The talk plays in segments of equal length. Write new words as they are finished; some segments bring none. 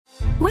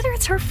Whether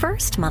it's her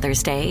first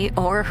Mother's Day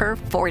or her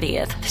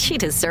 40th, she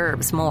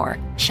deserves more.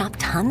 Shop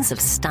tons of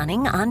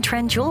stunning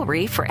on-trend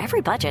jewelry for every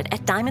budget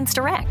at Diamonds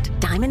Direct.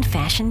 Diamond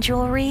fashion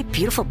jewelry,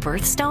 beautiful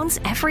birthstones,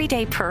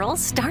 everyday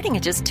pearls starting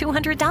at just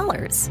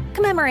 $200.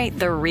 Commemorate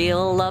the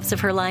real loves of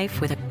her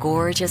life with a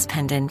gorgeous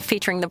pendant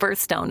featuring the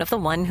birthstone of the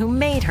one who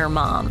made her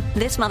mom.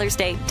 This Mother's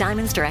Day,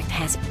 Diamonds Direct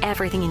has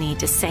everything you need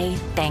to say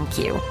thank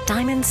you.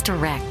 Diamonds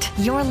Direct.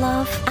 Your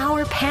love,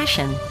 our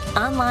passion.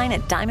 Online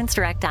at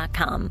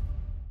diamondsdirect.com.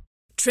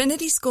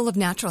 Trinity School of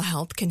Natural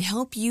Health can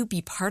help you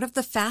be part of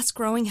the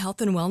fast-growing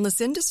health and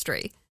wellness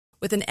industry.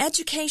 With an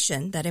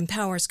education that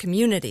empowers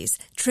communities,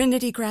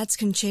 Trinity grads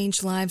can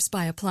change lives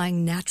by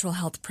applying natural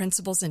health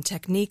principles and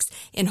techniques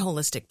in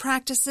holistic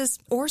practices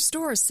or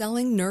stores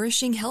selling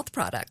nourishing health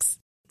products.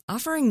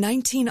 Offering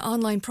 19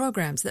 online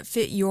programs that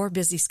fit your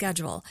busy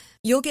schedule,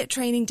 you'll get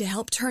training to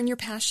help turn your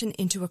passion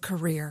into a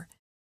career.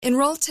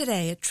 Enroll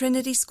today at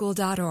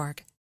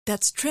trinityschool.org.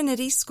 That's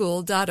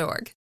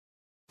trinityschool.org.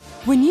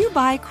 When you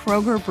buy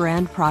Kroger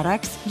brand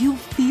products, you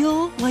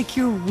feel like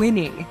you're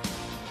winning.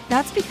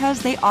 That's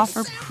because they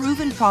offer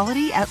proven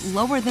quality at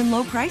lower than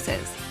low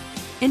prices.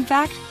 In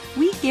fact,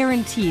 we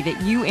guarantee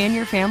that you and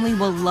your family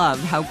will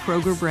love how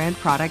Kroger brand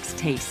products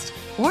taste,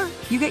 or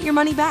you get your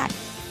money back.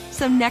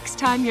 So next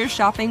time you're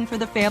shopping for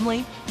the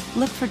family,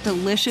 look for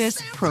delicious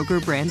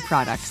Kroger brand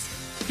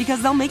products,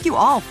 because they'll make you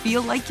all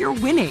feel like you're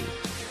winning.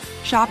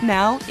 Shop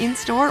now,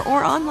 in-store,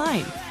 or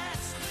online.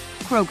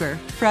 Kroger,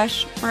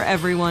 fresh for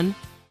everyone.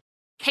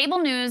 Cable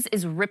news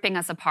is ripping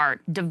us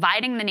apart,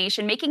 dividing the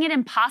nation, making it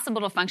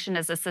impossible to function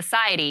as a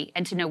society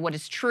and to know what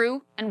is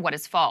true and what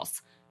is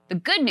false. The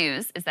good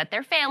news is that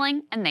they're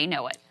failing and they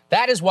know it.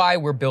 That is why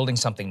we're building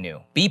something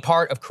new. Be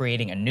part of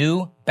creating a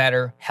new,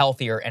 better,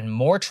 healthier, and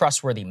more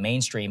trustworthy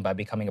mainstream by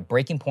becoming a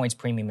Breaking Points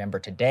premium member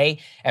today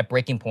at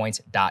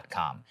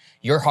breakingpoints.com.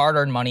 Your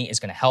hard-earned money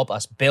is going to help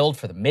us build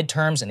for the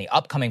midterms and the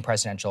upcoming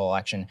presidential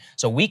election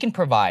so we can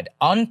provide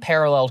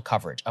unparalleled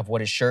coverage of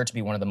what is sure to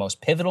be one of the most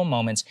pivotal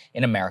moments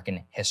in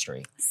American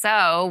history.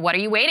 So what are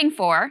you waiting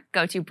for?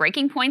 Go to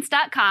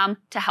breakingpoints.com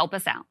to help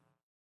us out.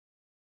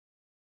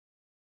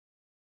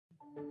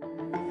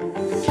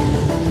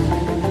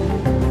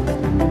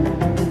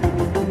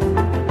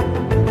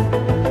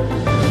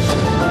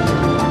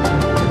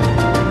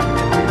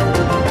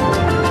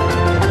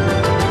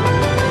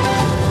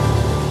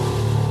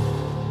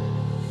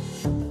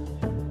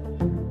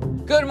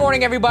 Good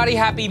morning, everybody.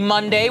 Happy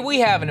Monday. We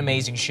have an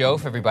amazing show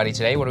for everybody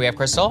today. What do we have,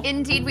 Crystal?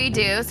 Indeed, we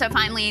do. So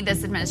finally,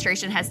 this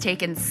administration has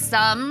taken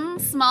some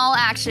small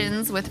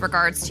actions with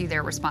regards to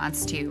their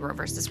response to Roe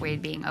versus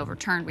Wade being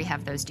overturned. We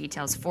have those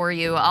details for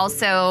you.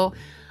 Also,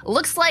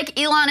 looks like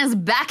Elon is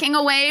backing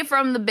away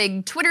from the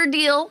big Twitter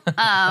deal.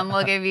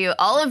 We'll give you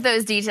all of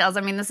those details.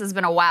 I mean, this has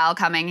been a while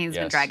coming. He's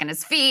been dragging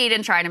his feet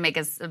and trying to make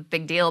a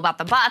big deal about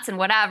the bots and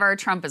whatever.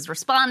 Trump is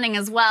responding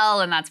as well,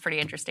 and that's pretty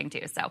interesting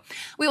too. So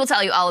we will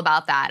tell you all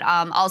about that.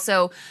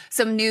 Also,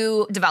 some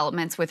new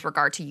developments with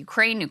regard to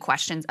Ukraine, new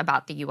questions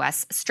about the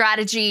U.S.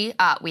 strategy.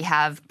 We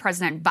have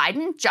President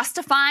Biden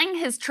justifying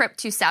his trip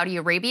to Saudi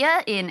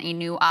Arabia in a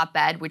new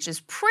op-ed, which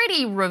is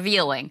pretty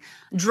revealing.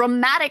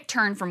 Dramatic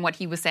turn from what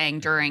he was saying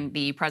during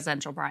the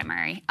presidential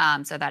primary.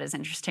 So that is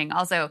interesting.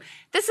 Also,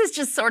 this is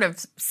just sort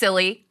of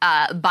silly.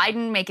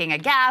 Biden making a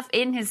gaffe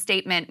in his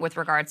statement with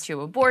regards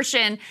to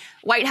abortion.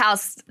 White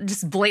House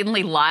just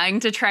blatantly lying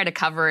to try to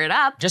cover it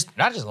up.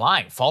 Not just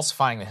lying,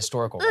 falsifying the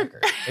historical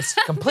record. It's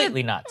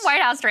completely nuts.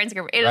 White House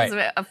transcript. It is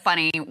a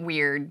funny,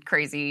 weird,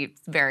 crazy,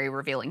 very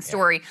revealing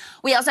story. Yeah.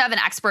 We also have an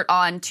expert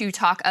on to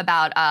talk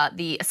about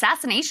the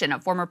assassination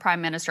of former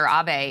Prime Minister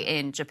Abe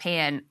in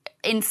Japan.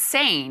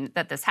 Insane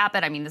that this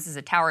happened. I mean, this is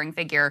a towering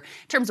figure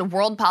in terms of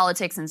world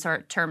politics and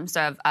in terms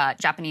of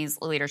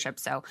Japanese leadership.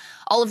 So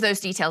all of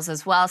those details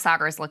as well.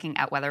 Sagar is looking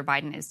at whether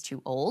Biden is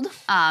too old.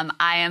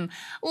 I am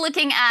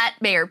looking at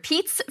Mayor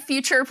Pete's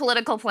future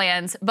political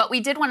plans. But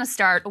we did want to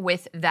start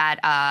with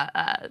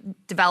that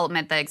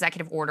development, the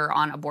executive order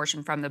on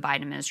abortion from the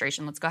Biden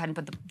administration. Let's go ahead and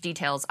put the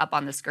details up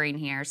on the screen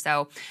here.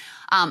 So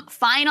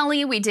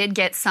finally, we did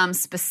get some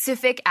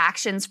specific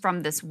actions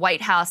from this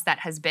White House that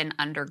has been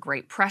under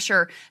great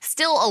pressure.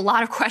 Still a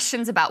lot of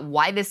questions about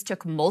why this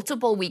took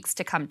multiple weeks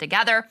to come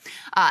together.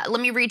 Let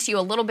me read to you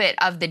a little bit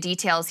of the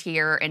details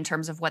here in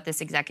terms of what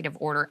this executive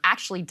order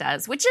actually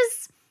does, which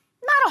is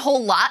not a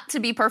whole lot, to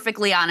be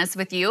perfectly honest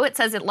with you. It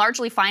says it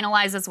largely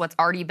finalizes what's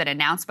already been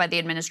announced by the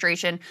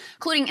administration,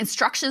 including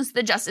instructions to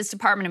the Justice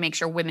Department to make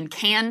sure women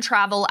can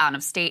travel out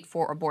of state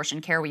for abortion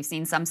care. We've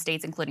seen some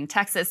states, including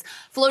Texas,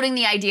 floating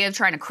the idea of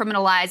trying to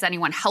criminalize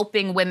anyone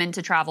helping women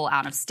to travel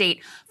out of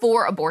state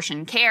for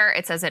abortion care.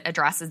 It says it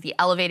addresses the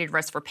elevated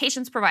risk for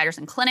patients, providers,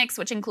 and clinics,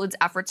 which includes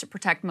efforts to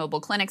protect mobile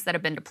clinics that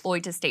have been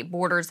deployed to state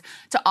borders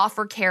to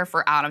offer care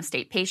for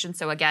out-of-state patients.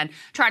 So again,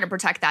 trying to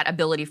protect that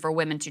ability for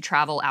women to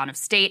travel out of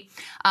state.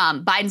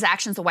 Biden's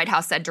actions, the White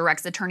House said,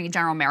 directs Attorney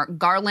General Merrick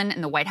Garland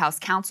and the White House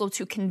counsel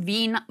to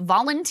convene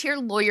volunteer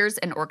lawyers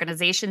and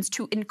organizations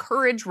to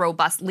encourage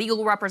robust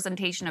legal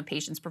representation of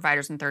patients,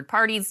 providers, and third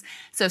parties.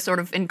 So sort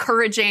of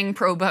encouraging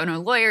pro bono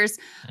lawyers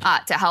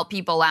to help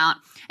people out.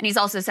 And he's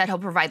also said he'll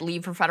provide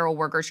leave for federal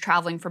workers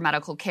traveling for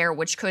medical care,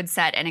 which could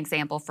set an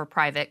example for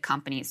private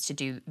companies to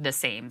do the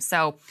same.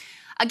 So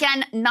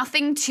again,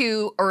 nothing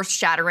too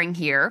earth-shattering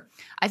here.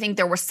 I think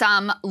there were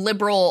some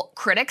liberal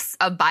critics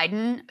of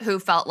Biden who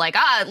felt like,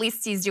 at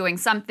least he's doing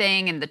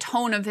something, and the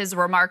tone of his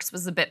remarks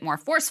was a bit more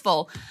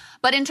forceful.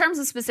 But in terms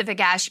of specific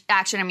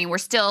action, I mean,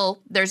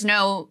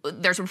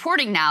 there's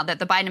reporting now that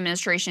the Biden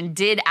administration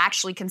did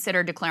actually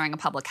consider declaring a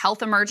public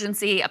health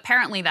emergency.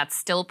 Apparently, that's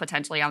still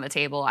potentially on the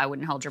table. I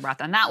wouldn't hold your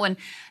breath on that one.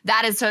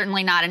 That is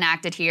certainly not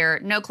enacted here.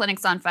 No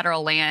clinics on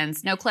federal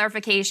lands, no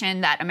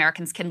clarification that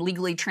Americans can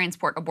legally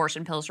transport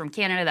abortion pills from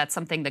Canada. That's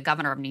something the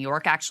governor of New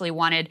York actually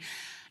wanted.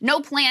 No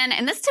plan,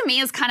 and this to me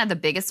is kind of the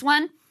biggest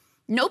one.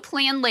 No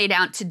plan laid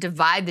out to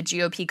divide the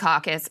GOP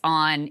caucus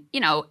on,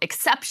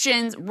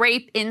 exceptions,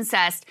 rape,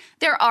 incest.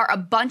 There are a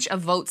bunch of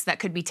votes that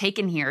could be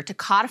taken here to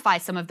codify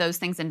some of those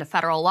things into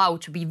federal law,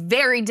 which would be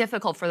very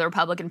difficult for the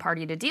Republican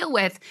Party to deal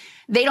with.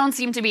 They don't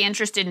seem to be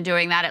interested in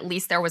doing that. At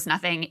least there was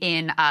nothing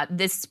in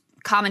this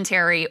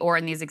commentary or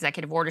in these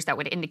executive orders that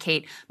would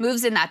indicate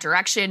moves in that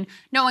direction.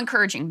 No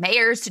encouraging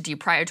mayors to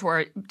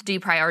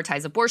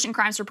deprioritize abortion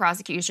crimes for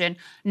prosecution.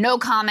 No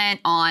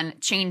comment on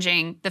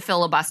changing the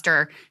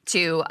filibuster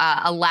to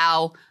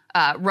allow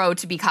Roe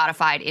to be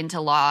codified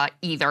into law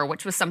either,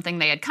 which was something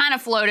they had kind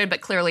of floated, but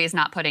clearly is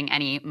not putting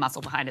any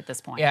muscle behind at this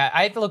point. Yeah,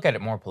 I have to look at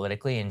it more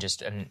politically, and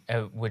just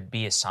would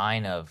be a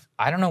sign of,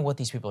 I don't know what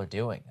these people are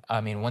doing.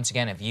 I mean, once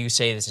again, if you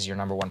say this is your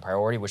number one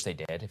priority, which they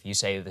did, if you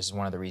say this is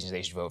one of the reasons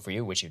they should vote for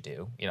you, which you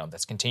do,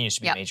 that continues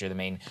to be the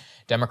main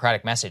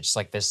Democratic message. It's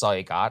like, this is all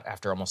you got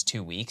after almost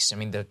 2 weeks. I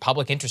mean, the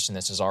public interest in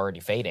this is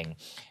already fading.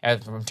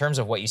 In terms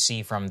of what you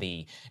see from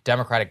the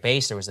Democratic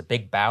base, there was a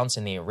big bounce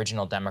in the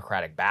original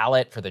Democratic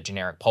ballot for the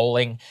generic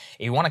polling.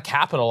 You want to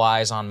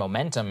capitalize on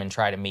momentum and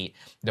try to meet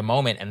the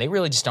moment, and they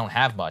really just don't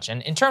have much.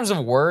 And in terms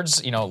of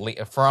words,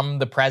 from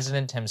the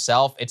president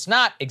himself, it's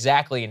not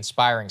exactly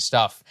inspiring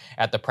stuff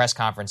at the press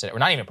conference, or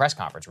not even a press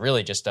conference,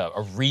 really just a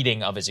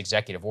reading of his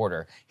executive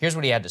order. Here's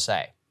what he had to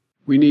say.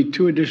 We need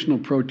 2 additional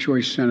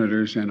pro-choice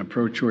senators and a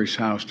pro-choice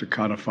House to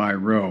codify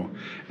Roe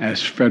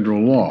as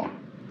federal law.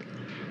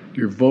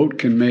 Your vote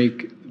can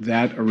make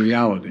that a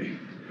reality.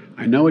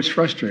 I know it's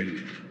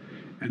frustrating,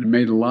 and it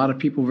made a lot of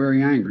people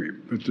very angry.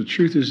 But the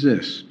truth is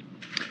this,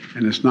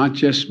 and it's not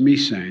just me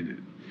saying it,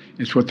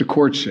 it's what the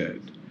court said.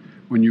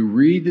 When you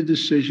read the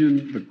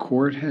decision, the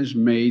court has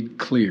made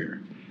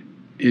clear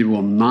it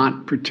will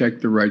not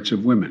protect the rights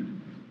of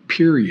women,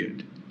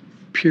 period.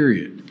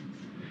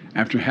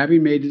 After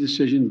having made the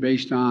decision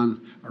based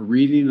on a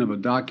reading of a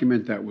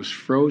document that was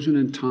frozen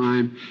in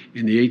time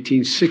in the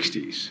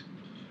 1860s,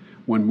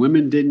 when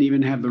women didn't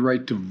even have the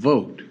right to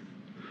vote,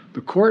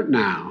 the court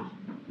now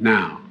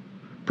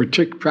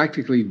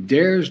practically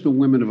dares the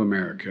women of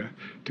America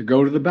to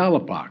go to the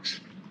ballot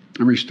box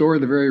and restore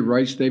the very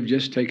rights they've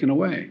just taken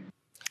away.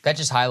 That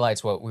just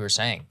highlights what we were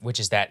saying, which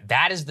is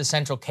that is the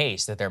central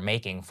case that they're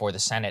making for the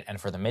Senate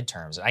and for the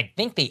midterms. And I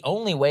think the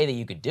only way that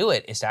you could do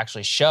it is to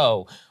actually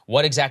show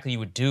what exactly you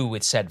would do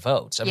with said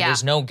votes. I mean,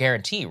 there's no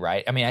guarantee,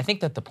 right? I mean, I think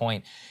that the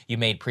point you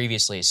made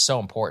previously is so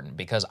important,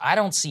 because I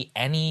don't see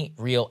any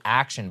real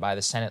action by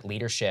the Senate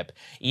leadership,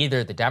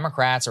 either the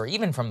Democrats or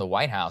even from the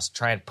White House, to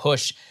try and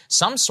push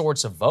some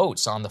sorts of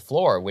votes on the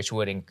floor, which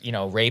would,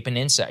 rape and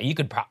incest. You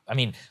could,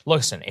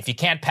 listen, if you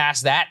can't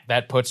pass that,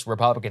 that puts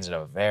Republicans in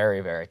a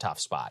very, very tough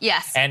spot.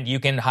 Yes. And you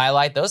can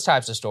highlight those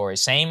types of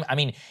stories. Same,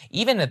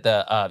 even at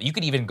the, you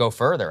could even go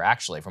further,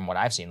 actually, from what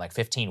I've seen, like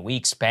 15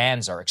 weeks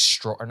bans are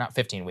or not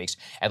 15 weeks,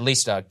 at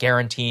least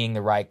guaranteeing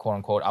the right, quote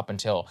unquote, up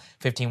until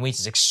 15 weeks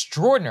is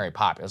extraordinarily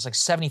popular. It's like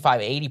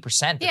 75,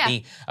 80% to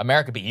be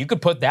America. You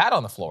could put that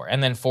on the floor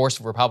and then force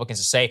Republicans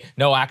to say,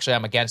 no, actually,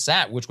 I'm against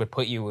that, which would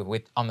put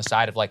you on the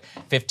side of like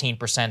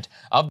 15%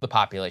 of the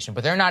population.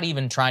 But they're not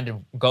even trying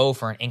to go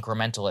for an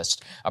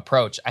incrementalist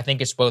approach. I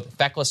think it's both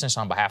fecklessness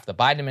on behalf of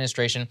the Biden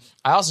administration.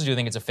 I also do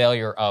think it's a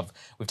failure of,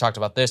 we've talked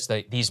about this,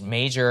 these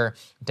major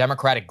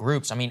Democratic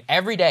groups.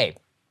 Every day,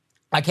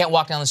 I can't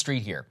walk down the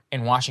street here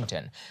in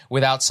Washington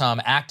without some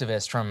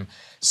activist from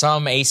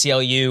some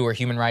ACLU or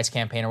human rights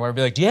campaign or whatever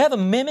be like, do you have a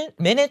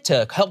minute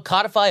to help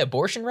codify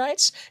abortion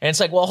rights? And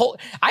it's like, well,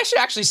 I should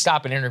actually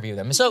stop and interview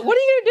them. So what are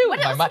you going to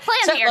do? What's the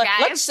plan here,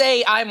 guys? Let's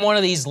say I'm one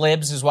of these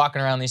libs who's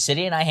walking around the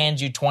city and I hand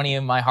you 20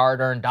 of my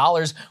hard-earned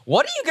dollars.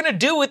 What are you going to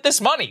do with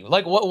this money?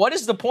 Like, what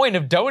is the point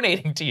of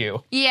donating to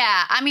you?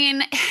 Yeah,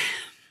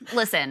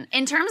 listen,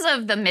 in terms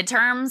of the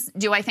midterms,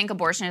 do I think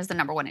abortion is the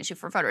number one issue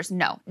for voters?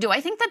 No. Do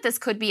I think that this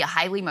could be a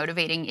highly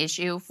motivating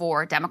issue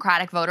for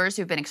Democratic voters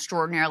who've been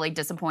extraordinarily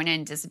disappointed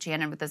and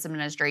disenchanted with this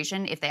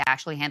administration if they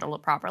actually handle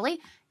it properly?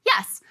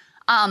 Yes.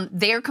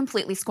 They're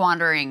completely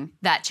squandering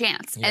that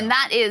chance. Yeah. And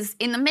that is,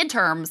 in the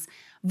midterms,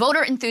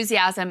 voter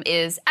enthusiasm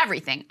is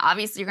everything.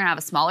 Obviously, you're going to have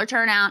a smaller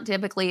turnout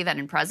typically than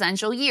in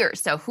presidential years.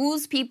 So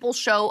whose people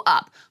show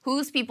up?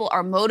 Whose people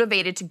are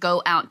motivated to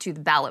go out to the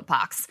ballot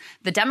box?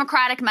 The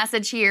Democratic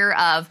message here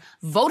of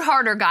vote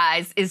harder,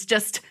 guys, is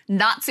just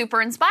not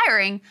super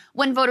inspiring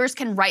when voters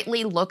can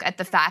rightly look at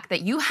the fact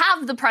that you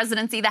have the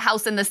presidency, the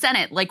House, and the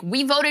Senate. Like,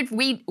 we voted,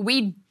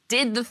 we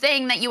did the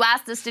thing that you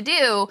asked us to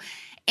do.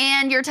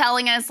 And you're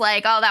telling us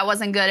like, oh, that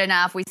wasn't good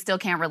enough. We still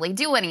can't really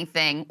do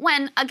anything.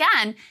 When,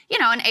 again,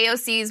 and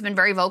AOC has been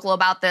very vocal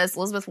about this.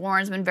 Elizabeth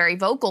Warren's been very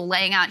vocal,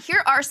 laying out,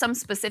 here are some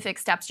specific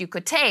steps you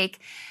could take.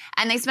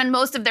 And they spend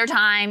most of their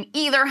time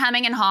either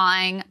hemming and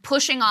hawing,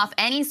 pushing off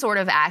any sort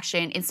of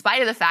action, in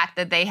spite of the fact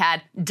that they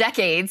had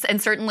decades,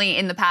 and certainly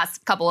in the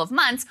past couple of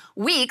months,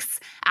 weeks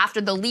after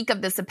the leak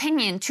of this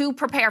opinion, to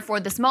prepare for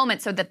this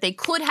moment so that they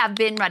could have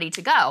been ready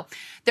to go.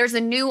 There's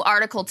a new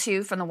article,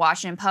 too, from the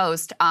Washington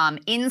Post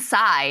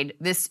inside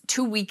this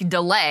 2-week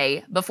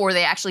delay before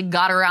they actually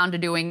got around to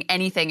doing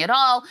anything at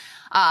all.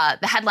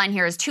 The headline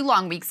here is 2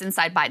 long weeks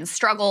inside Biden's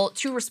struggle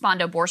to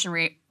respond to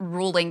abortion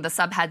ruling. The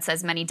subhead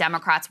says many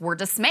Democrats were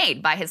dismayed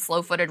by his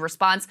slow-footed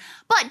response,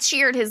 but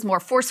cheered his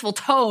more forceful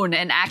tone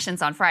and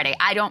actions on Friday.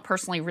 I don't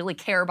personally really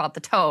care about the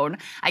tone.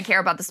 I care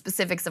about the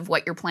specifics of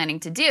what you're planning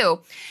to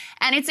do.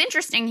 And it's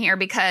interesting here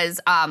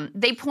because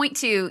they point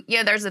to,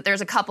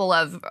 there's a couple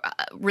of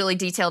really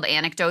detailed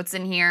anecdotes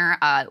in here.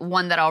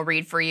 One that I'll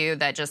read for you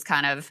that just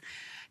kind of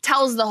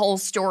tells the whole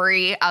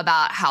story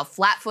about how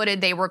flat-footed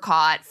they were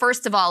caught.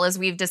 First of all, as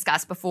we've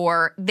discussed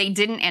before, they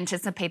didn't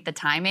anticipate the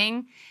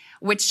timing,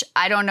 which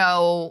I don't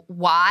know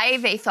why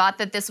they thought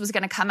that this was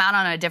going to come out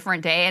on a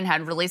different day and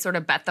had really sort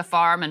of bet the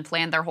farm and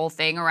planned their whole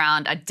thing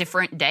around a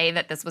different day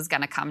that this was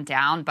going to come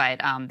down.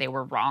 But they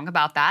were wrong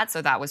about that,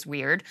 so that was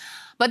weird.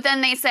 But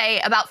then they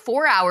say about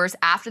 4 hours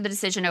after the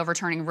decision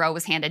overturning Roe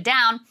was handed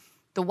down,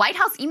 the White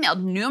House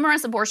emailed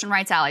numerous abortion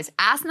rights allies,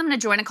 asking them to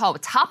join a call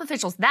with top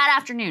officials that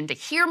afternoon to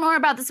hear more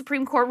about the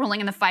Supreme Court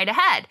ruling and the fight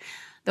ahead.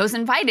 Those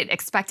invited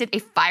expected a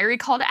fiery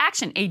call to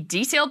action, a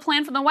detailed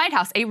plan from the White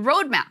House, a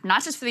roadmap,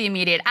 not just for the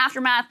immediate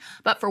aftermath,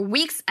 but for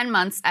weeks and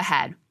months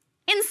ahead.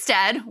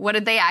 Instead, what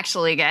did they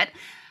actually get?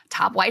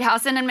 Top White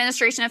House and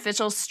administration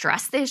officials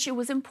stressed the issue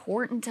was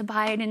important to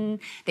Biden.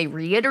 They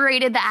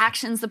reiterated the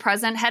actions the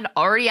president had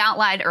already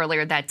outlined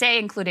earlier that day,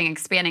 including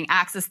expanding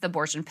access to the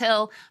abortion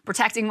pill,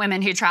 protecting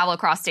women who travel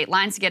across state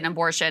lines to get an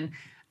abortion.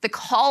 The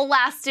call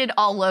lasted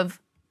all of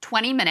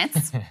 20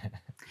 minutes,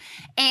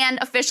 and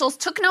officials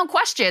took no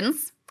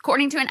questions,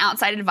 according to an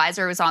outside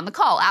advisor who was on the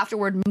call.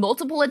 Afterward,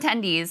 multiple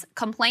attendees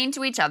complained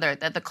to each other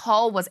that the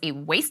call was a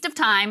waste of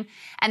time,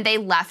 and they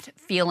left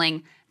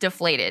feeling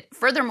deflated.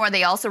 Furthermore,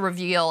 they also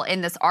reveal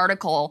in this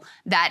article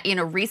that in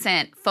a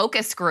recent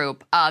focus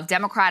group of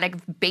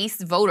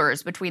Democratic-based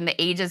voters between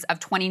the ages of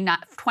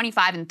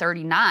 25 and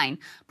 39,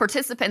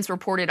 participants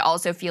reported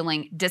also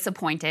feeling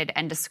disappointed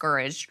and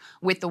discouraged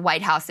with the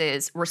White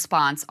House's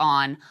response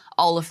on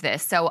all of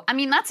this. So, I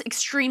mean, that's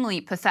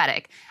extremely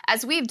pathetic.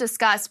 As we've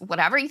discussed,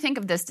 whatever you think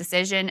of this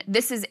decision,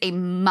 this is a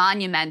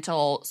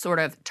monumental sort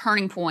of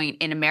turning point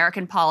in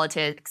American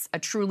politics, a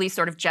truly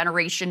sort of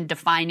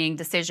generation-defining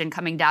decision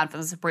coming down from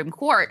the Supreme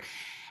Court.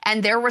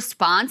 And their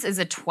response is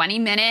a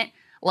 20-minute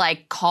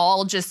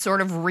call just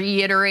sort of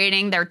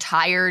reiterating their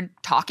tired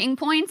talking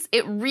points.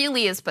 It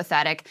really is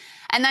pathetic.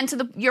 And then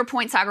to your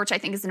point, Sagar, which I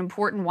think is an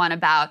important one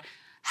about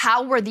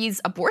how were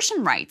these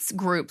abortion rights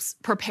groups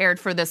prepared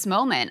for this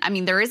moment? I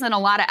mean, there isn't a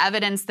lot of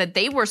evidence that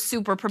they were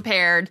super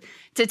prepared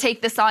to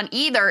take this on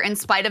either, in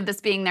spite of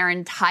this being their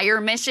entire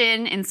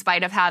mission, in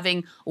spite of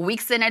having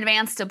weeks in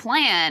advance to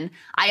plan.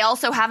 I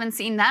also haven't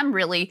seen them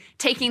really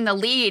taking the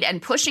lead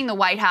and pushing the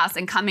White House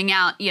and coming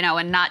out,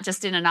 and not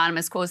just in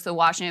anonymous quotes to the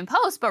Washington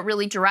Post, but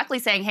really directly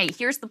saying, hey,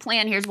 here's the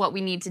plan, here's what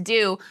we need to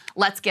do,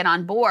 let's get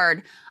on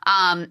board.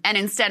 And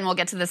instead, and we'll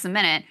get to this in a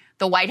minute,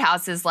 the White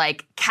House is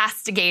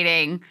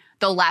castigating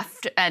the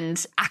left and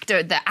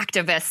the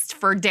activists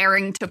for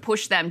daring to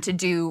push them to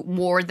do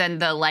more than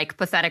the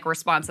pathetic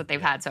response that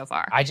they've had so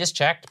far. I just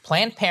checked.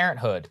 Planned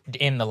Parenthood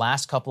in the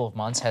last couple of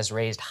months has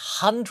raised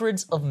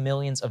hundreds of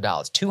millions of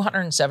dollars,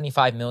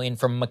 $275 million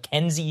from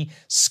Mackenzie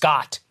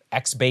Scott,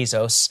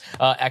 ex-Bezos,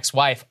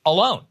 ex-wife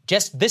alone,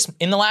 just this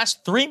in the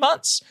last 3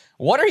 months.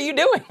 What are you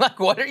doing?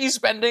 What are you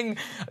spending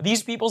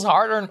these people's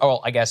hard-earned,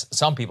 I guess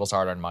some people's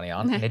hard-earned money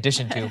on, in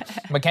addition to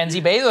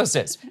Mackenzie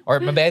Bezos's,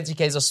 or Mackenzie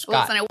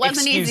Scott. Listen, it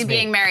wasn't easy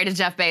being married to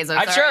Jeff Bezos.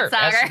 I'm sure.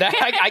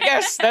 I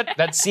guess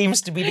that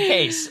seems to be the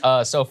case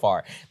so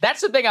far.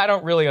 That's the thing I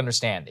don't really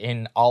understand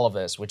in all of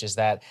this, which is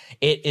that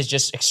it is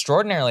just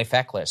extraordinarily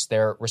feckless,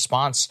 their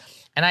response.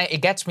 And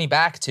it gets me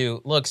back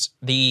to,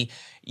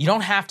 you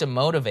don't have to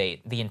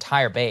motivate the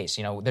entire base.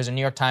 There's a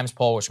New York Times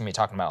poll, which we're going to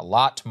be talking about a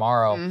lot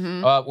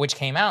tomorrow, which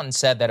came out and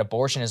said that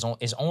abortion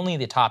is only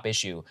the top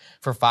issue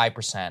for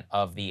 5%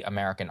 of the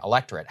American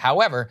electorate.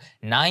 However,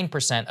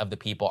 9% of the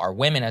people are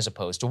women as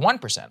opposed to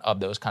 1% of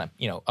those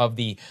of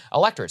the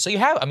electorate. So you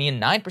have,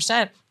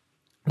 9%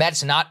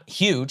 That's not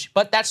huge,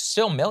 but that's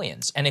still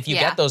millions. And if you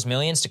get those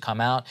millions to come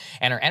out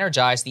and are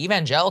energized, the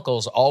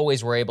evangelicals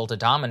always were able to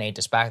dominate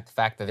despite the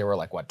fact that they were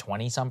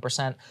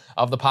 20-some%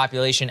 of the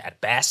population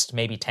at best,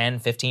 maybe 10,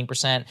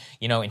 15%,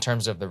 in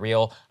terms of the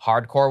real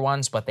hardcore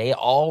ones. But they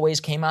always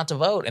came out to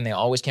vote, and they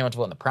always came out to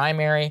vote in the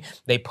primary.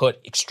 They put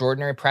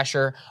extraordinary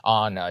pressure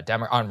on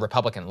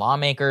Republican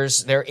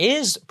lawmakers. There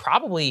is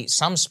probably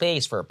some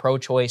space for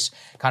pro-choice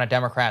kind of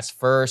Democrats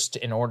first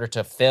in order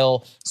to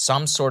fill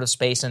some sort of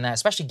space in that,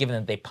 especially given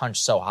that they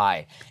punch so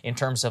high in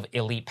terms of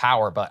elite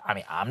power. But I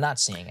mean, I'm not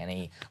seeing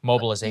any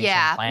mobilization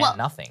plan,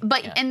 nothing.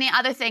 But and the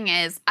other thing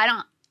is, I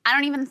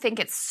don't even think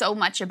it's so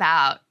much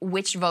about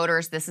which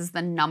voters this is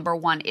the number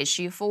one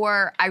issue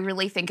for. I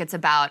really think it's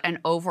about an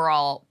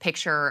overall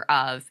picture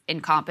of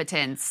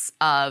incompetence,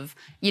 of,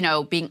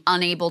 being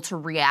unable to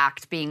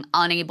react, being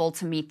unable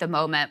to meet the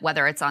moment,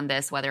 whether it's on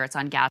this, whether it's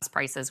on gas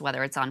prices,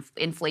 whether it's on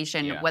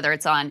inflation, whether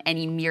it's on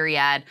any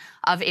myriad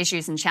of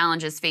issues and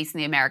challenges facing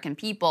the American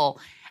people.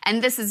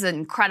 And this is an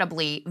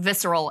incredibly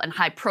visceral and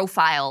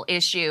high-profile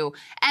issue.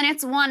 And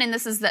it's one, and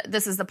this is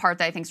the part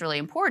that I think is really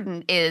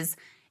important, is,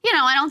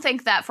 I don't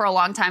think that for a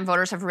long time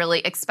voters have really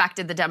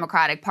expected the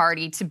Democratic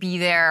Party to be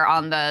there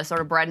on the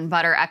sort of bread and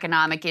butter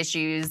economic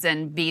issues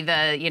and be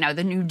the,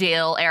 the New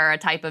Deal era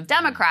type of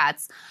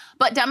Democrats.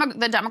 But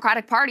the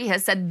Democratic Party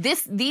has said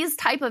these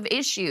type of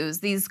issues,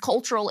 these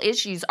cultural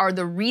issues, are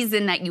the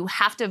reason that you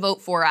have to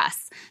vote for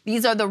us.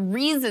 These are the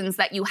reasons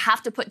that you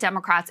have to put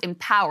Democrats in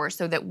power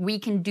so that we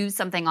can do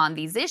something on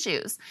these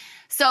issues.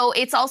 So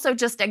it's also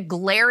just a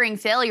glaring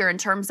failure in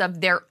terms of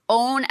their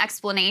own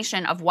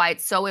explanation of why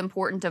it's so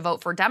important to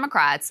vote for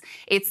Democrats.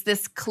 It's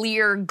this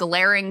clear,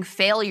 glaring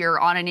failure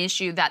on an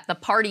issue that the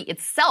party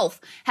itself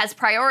has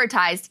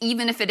prioritized,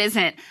 even if it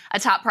isn't a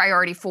top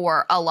priority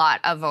for a lot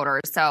of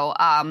voters. So,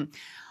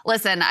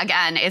 listen,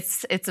 again,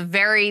 it's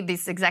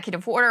this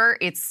executive order,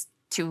 it's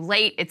too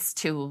late, it's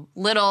too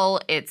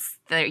little,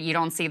 you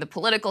don't see the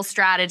political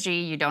strategy,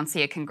 you don't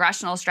see a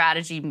congressional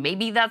strategy.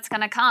 Maybe that's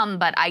going to come,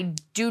 but I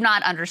do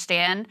not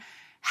understand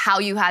how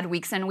you had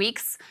weeks and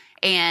weeks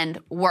and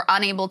were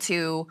unable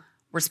to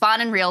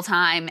respond in real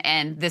time,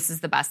 and this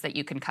is the best that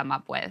you can come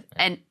up with.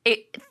 And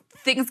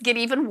things get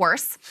even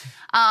worse.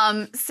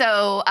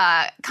 So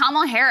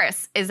Kamala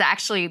Harris is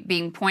actually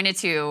being pointed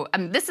to.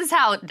 This is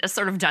how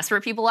sort of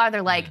desperate people are.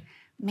 They're like,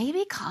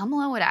 maybe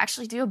Kamala would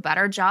actually do a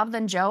better job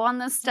than Joe on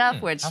this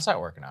stuff. Which how's that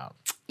working out?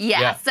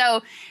 Yeah.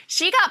 So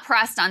she got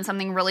pressed on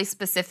something really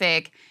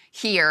specific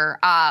here,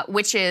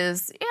 which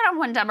is,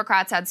 when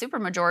Democrats had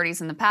supermajorities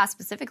in the past,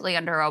 specifically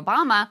under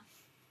Obama,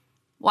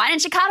 why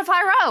didn't you codify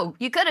Roe?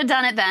 You could have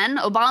done it then.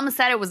 Obama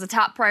said it was a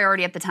top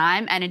priority at the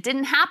time, and it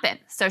didn't happen.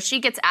 So she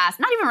gets asked,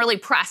 not even really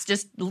pressed,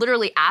 just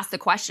literally asked the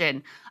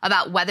question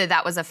about whether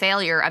that was a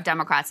failure of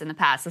Democrats in the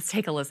past. Let's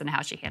take a listen to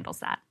how she handles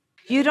that.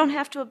 You don't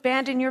have to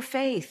abandon your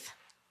faith,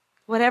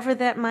 whatever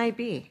that might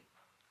be,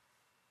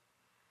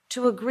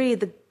 to agree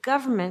the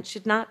government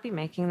should not be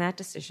making that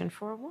decision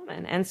for a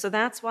woman. And so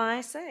that's why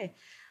I say,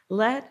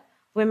 let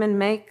women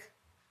make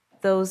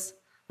those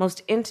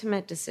most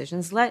intimate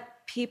decisions.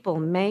 Let people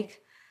make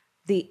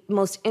the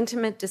most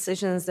intimate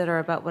decisions that are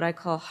about what I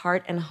call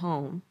heart and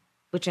home,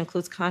 which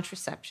includes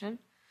contraception,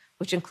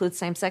 which includes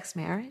same-sex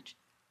marriage.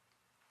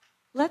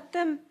 Let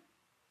them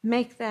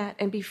make that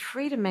and be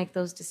free to make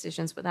those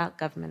decisions without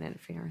government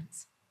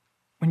interference.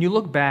 When you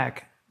look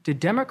back,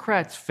 did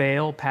Democrats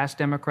fail, past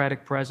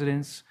Democratic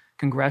presidents,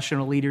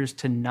 congressional leaders,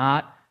 to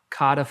not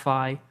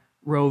codify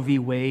Roe v.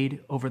 Wade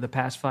over the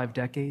past 5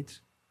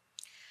 decades?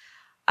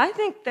 I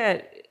think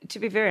that, to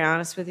be very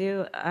honest with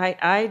you,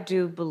 I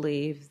do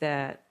believe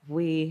that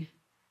we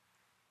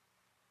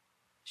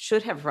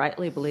should have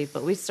rightly believed,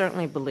 but we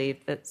certainly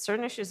believe that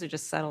certain issues are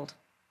just settled.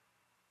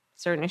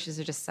 Certain issues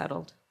are just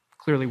settled.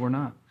 Clearly we're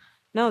not.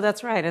 No,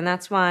 that's right. And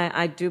that's why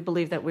I do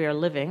believe that we are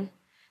living,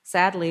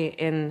 sadly,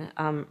 in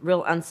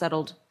real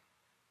unsettled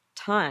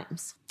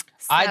times.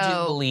 So, I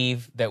do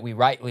believe that we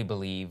rightly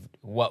believed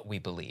what we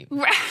believe.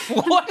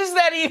 What does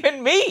that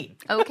even mean?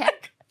 Okay.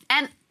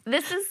 And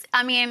this is,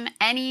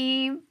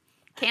 any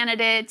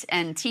candidate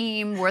and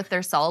team worth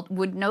their salt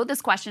would know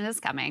this question is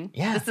coming.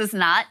 Yeah. This is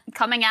not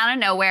coming out of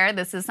nowhere.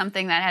 This is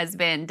something that has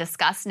been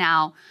discussed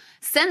now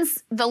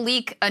since the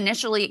leak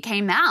initially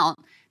came out.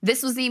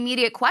 This was the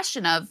immediate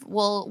question of,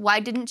 well, why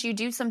didn't you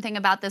do something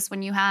about this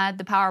when you had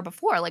the power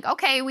before? Like,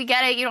 okay, we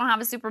get it. You don't have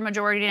a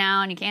supermajority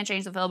now and you can't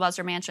change the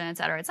filibuster mansion, et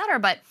cetera,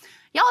 but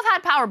y'all have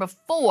had power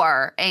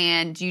before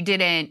and you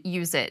didn't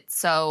use it.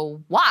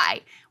 So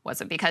why? Was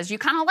it because you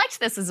kind of liked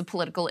this as a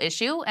political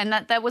issue and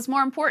that was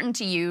more important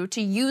to you to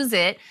use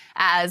it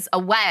as a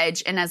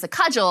wedge and as a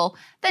cudgel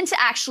than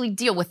to actually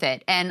deal with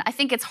it? And I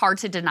think it's hard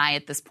to deny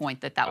at this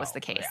point that was the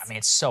case. Yeah,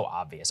 it's so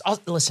obvious.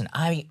 Listen,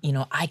 I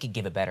could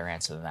give a better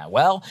answer than that.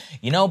 Well,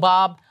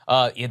 Bob,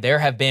 there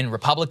have been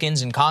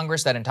Republicans in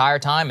Congress that entire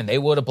time, and they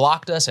would have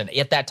blocked us. And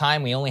at that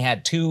time, we only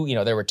had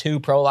there were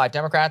 2 pro-life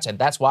Democrats, and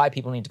that's why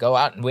people need to go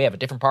out and we have a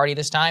different party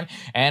this time,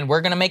 and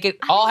we're going to make it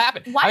all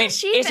happen. Why is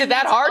she is it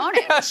that hard?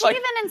 Was she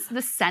even in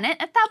the Senate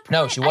at that point?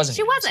 No, she wasn't.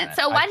 She wasn't.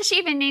 So why does she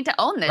even need to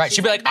own this? Right.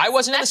 She'd be like, I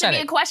wasn't in the Senate. That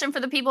should be a question for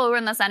the people who were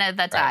in the Senate at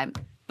that time.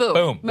 Boom.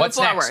 Boom. Move What's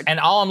forward. next? And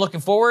all I'm looking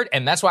forward,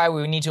 and that's why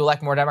we need to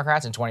elect more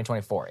Democrats in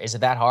 2024. Is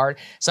it that hard?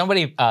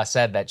 Somebody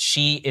said that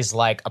she is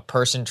like a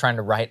person trying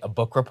to write a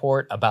book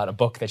report about a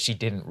book that she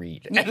didn't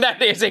read. And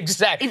that is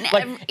exact.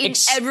 In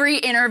every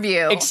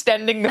interview.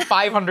 Extending the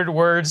 500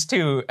 words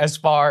to as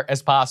far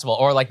as possible.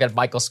 Or like that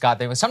Michael Scott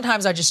thing.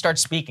 Sometimes I just start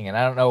speaking and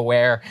I don't know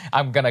where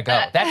I'm going to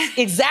go. That's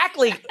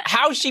exactly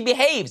how she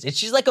behaves.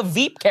 She's like a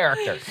Veep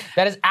character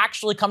that has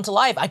actually come to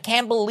life. I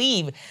can't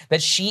believe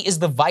that she is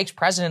the vice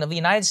president of the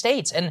United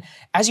States. And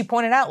as you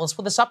pointed out, let's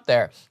put this up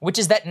there, which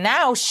is that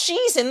now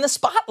she's in the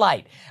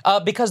spotlight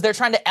because they're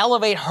trying to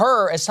elevate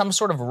her as some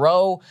sort of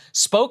Roe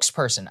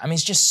spokesperson. I mean,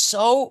 it's just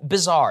so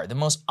bizarre. The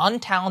most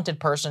untalented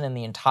person in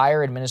the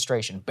entire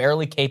administration,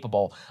 barely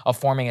capable of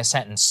forming a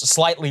sentence,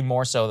 slightly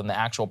more so than the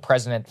actual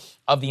president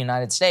of the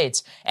United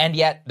States. And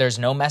yet there's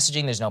no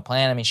messaging, there's no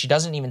plan. I mean, she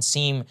doesn't even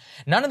seem,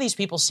 none of these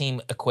people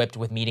seem equipped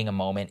with meeting a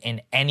moment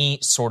in any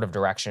sort of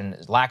direction,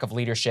 lack of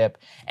leadership.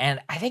 And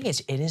I think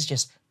it is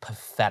just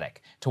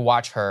pathetic to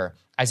watch her,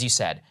 as you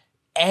said,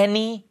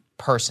 any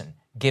person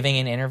giving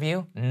an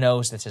interview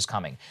knows this is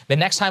coming. The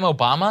next time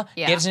Obama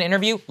gives an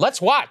interview,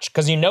 let's watch,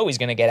 because you know he's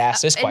going to get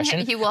asked this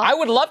question. I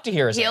would love to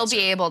hear his answer.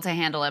 He'll be able to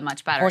handle it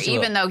much better,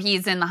 even though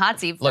he's in the hot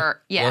seat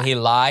for, Will he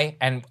lie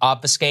and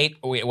obfuscate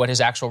what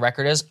his actual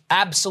record is?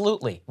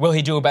 Absolutely. Will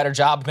he do a better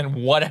job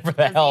than whatever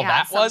the hell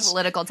that was?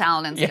 Political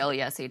talent and skill,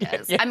 yes, he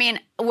does. I mean,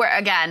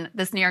 again,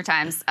 this New York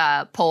Times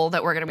poll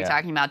that we're going to be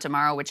talking about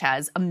tomorrow, which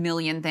has a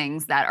million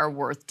things that are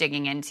worth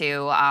digging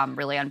into,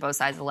 really on both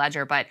sides of the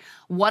ledger, but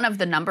one of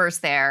the numbers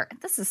there,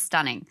 this is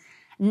stunning.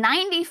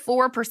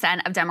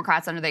 94% of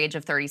Democrats under the age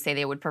of 30 say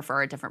they would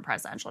prefer a different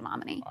presidential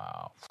nominee.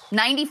 Wow.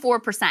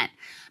 94%.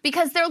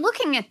 Because they're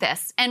looking at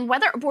this, and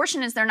whether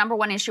abortion is their number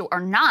one issue or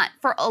not,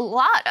 for a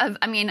lot of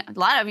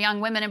young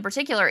women in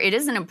particular, it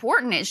is an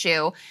important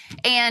issue.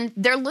 And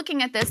they're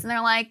looking at this and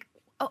they're like,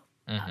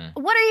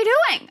 what are you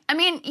doing? I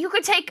mean, you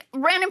could take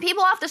random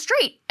people off the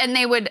street and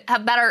they would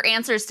have better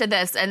answers to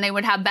this and they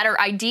would have better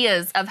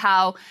ideas of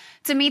how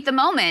to meet the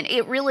moment.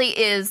 It really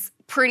is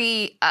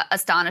pretty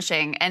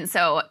astonishing. And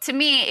so to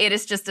me, it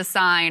is just a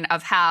sign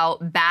of how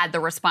bad the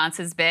response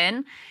has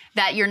been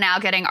that you're now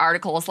getting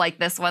articles like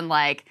this one,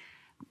 like,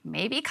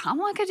 maybe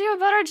Kamala could do a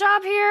better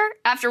job here,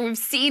 after we've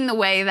seen the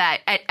way that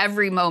at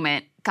every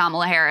moment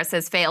Kamala Harris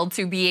has failed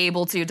to be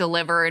able to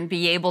deliver and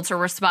be able to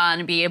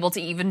respond and be able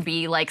to even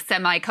be like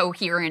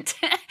semi-coherent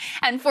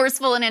and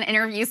forceful in an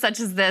interview such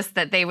as this,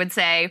 that they would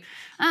say,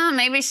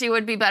 maybe she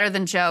would be better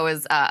than Joe,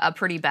 is a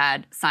pretty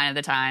bad sign of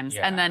the times.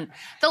 Yeah. And then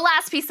the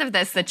last piece of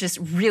this that just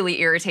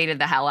really irritated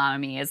the hell out of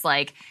me is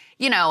like,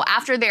 you know,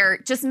 after their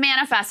just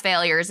manifest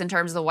failures in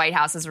terms of the White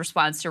House's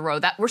response to Roe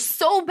that were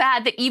so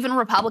bad that even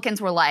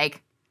Republicans were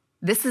like,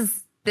 this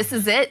is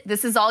it?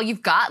 This is all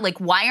you've got? Like,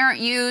 why aren't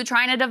you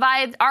trying to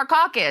divide our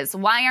caucus?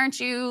 Why aren't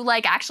you,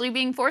 like, actually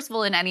being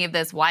forceful in any of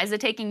this? Why is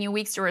it taking you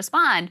weeks to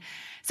respond?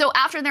 So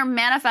after their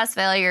manifest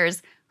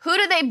failures, who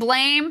do they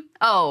blame?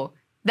 Oh,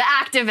 the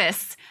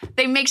activists.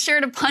 They make sure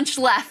to punch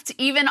left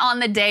even on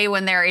the day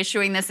when they're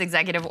issuing this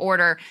executive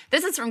order.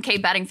 This is from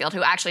Kate Bedingfield,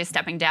 who actually is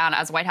stepping down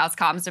as White House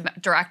comms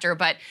director.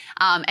 But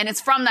and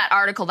it's from that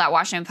article, that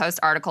Washington Post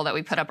article that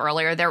we put up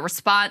earlier. Their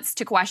response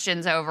to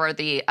questions over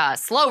the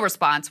slow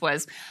response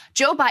was,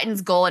 Joe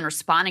Biden's goal in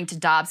responding to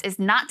Dobbs is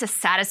not to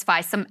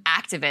satisfy some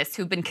activists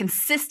who've been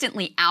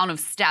consistently out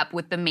of step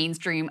with the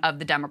mainstream of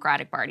the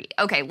Democratic Party.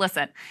 Okay,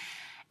 listen.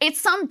 It's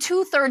some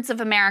 2/3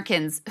 of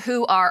Americans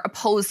who are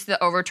opposed to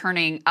the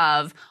overturning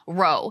of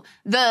Roe.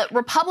 The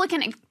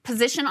Republican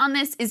position on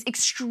this is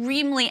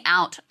extremely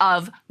out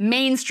of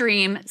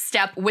mainstream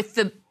step with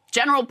the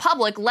general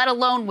public, let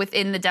alone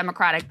within the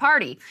Democratic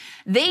Party.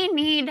 They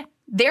need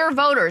their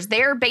voters,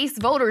 their base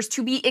voters,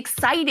 to be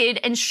excited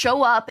and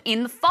show up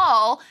in the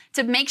fall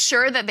to make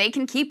sure that they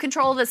can keep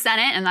control of the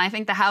Senate. And I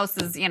think the House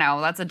is, you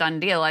know, that's a done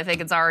deal. I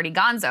think it's already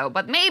gonzo.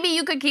 But maybe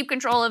you could keep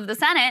control of the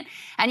Senate,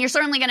 and you're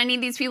certainly going to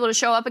need these people to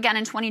show up again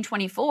in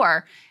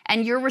 2024.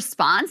 And your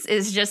response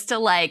is just to,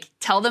 like,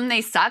 tell them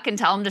they suck and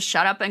tell them to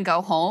shut up and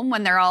go home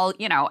when they're all,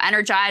 you know,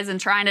 energized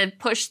and trying to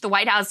push the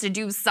White House to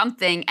do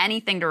something,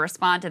 anything to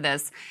respond to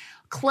this.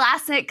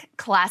 Classic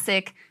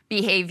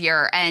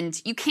behavior.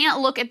 And you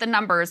can't look at the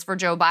numbers for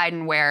Joe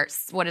Biden where,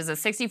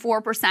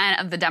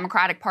 64% of the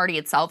Democratic Party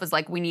itself is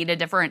like, we need a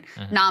different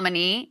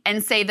nominee,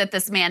 and say that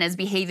this man is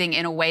behaving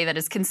in a way that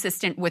is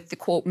consistent with the,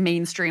 quote,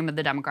 mainstream of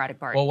the Democratic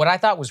Party. Well, what I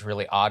thought was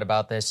really odd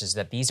about this is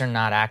that these are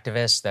not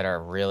activists that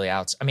are really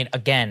out. I mean,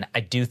 again, I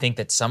do think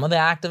that some of the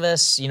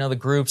activists, you know, the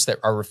groups that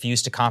are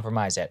refused to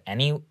compromise in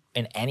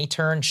any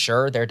turn,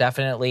 sure, they're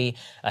definitely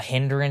a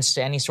hindrance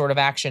to any sort of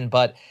action.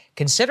 But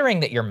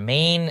considering that your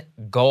main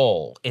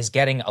goal is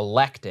getting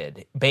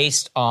elected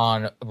based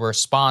on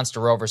response to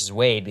Roe versus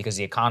Wade because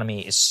the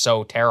economy is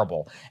so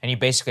terrible and you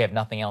basically have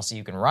nothing else that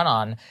you can run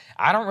on,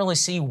 I don't really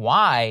see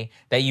why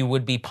that you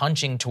would be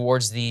punching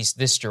towards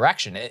this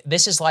direction.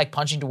 This is like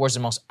punching towards the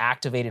most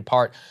activated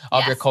part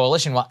of your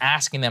coalition while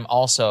asking them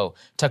also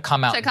to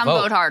come out and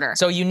vote harder.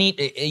 So you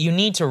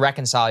need to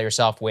reconcile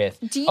yourself with,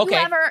 do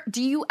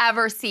you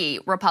ever see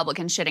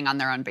Republicans shitting on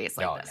their own base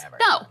like this? Never,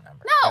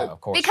 no,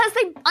 of course because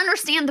they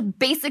understand the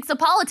basics of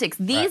politics.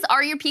 These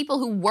are your people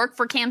who work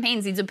for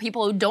campaigns. These are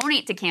people who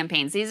donate to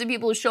campaigns. These are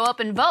people who show up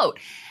and vote.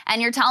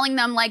 And you're telling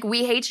them, like,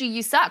 we hate you,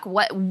 you suck.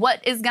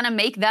 What is going to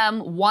make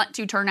them want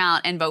to turn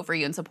out and vote for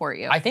you and support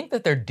you? I think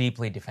that they're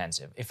deeply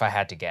defensive, if I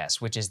had to guess,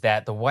 which is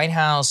that the White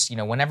House,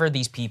 whenever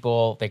these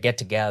people, they get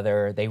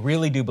together, they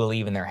really do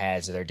believe in their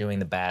heads that they're doing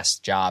the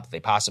best job that they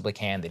possibly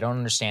can. They don't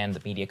understand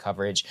the media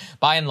coverage.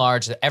 By and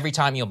large, every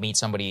time you'll meet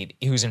somebody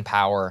who's in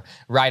power,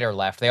 right or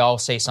left, they all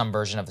say some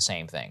version of the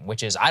same thing,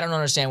 which is, I don't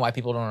understand why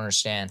people don't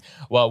understand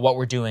what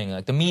we're doing.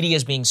 Like, the media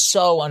is being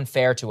so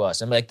unfair to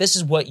us. And like, this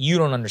is what you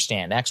don't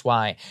understand, X,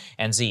 Y,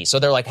 and Z. So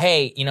they're like,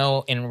 hey, in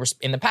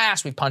the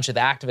past, we've punched the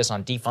activists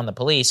on defund the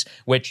police,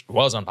 which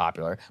was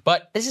unpopular,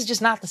 but this is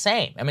just not the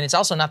same. I mean, it's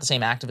also not the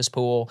same activist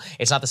pool.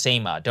 It's not the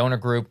same donor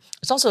group.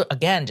 It's also,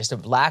 again, just a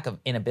lack of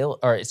inability,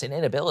 or it's an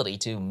inability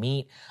to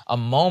meet a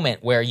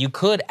moment where you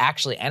could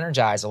actually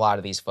energize a lot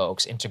of these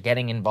folks into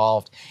getting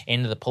involved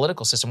into the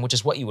political system, which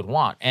is what you would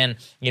want. And,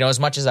 as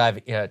much as I've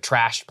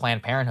trashed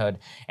Planned Parenthood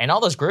and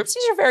all those groups,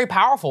 these are very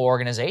powerful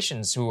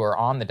organizations who are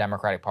on the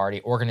Democratic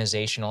Party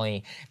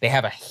organizationally. They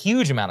have a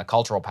huge amount of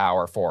cultural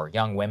power for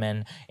young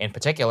women in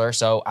particular.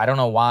 So I don't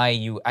know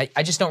why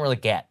I just don't really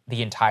get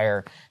the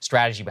entire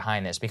strategy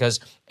behind this, because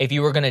if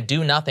you were going to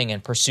do nothing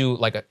and pursue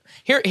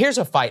here's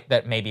a fight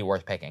that may be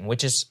worth picking,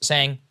 which is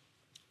saying,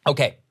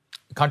 okay,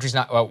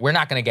 we're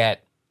not going to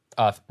get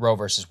Roe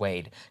versus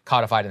Wade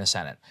codified in the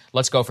Senate.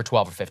 Let's go for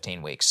 12 or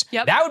 15 weeks.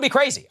 Yep. That would be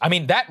crazy. I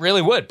mean, that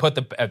really would put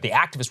the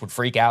activists would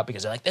freak out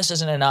because they're like, this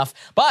isn't enough.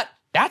 But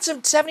that's a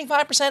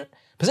 75%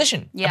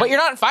 position. Yeah. But you're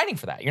not fighting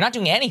for that. You're not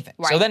doing anything.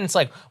 Right. So then it's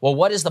like, well,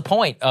 what is the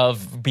point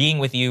of being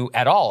with you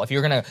at all? If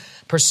you're going to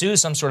pursue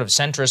some sort of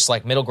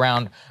centrist, middle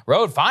ground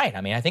road, fine.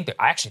 I mean, I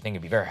actually think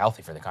it'd be very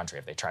healthy for the country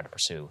if they tried to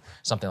pursue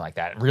something like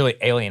that, really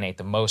alienate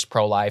the most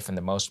pro-life and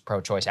the most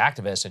pro-choice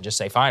activists and just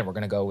say, fine, we're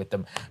going to go with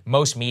the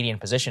most median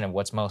position of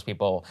what most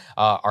people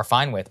are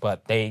fine with.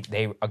 But they're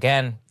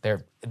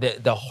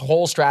the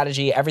whole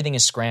strategy, everything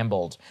is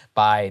scrambled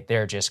by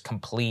their just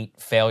complete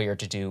failure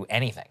to do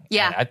anything.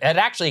 Yeah. And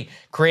it actually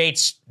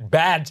creates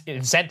bad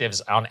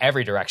incentives on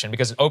every direction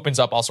because it opens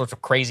up all sorts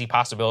of crazy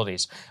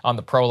possibilities on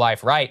the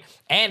pro-life right.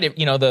 And if,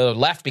 the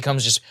left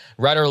becomes just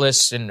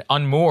rudderless and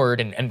unmoored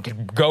and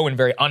can go in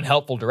very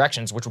unhelpful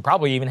directions, which would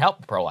probably even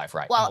help the pro-life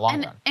right in the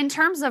long run. In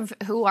terms of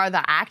who are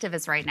the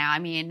activists right now, I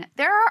mean,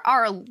 there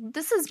have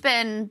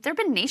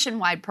been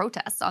nationwide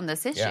protests on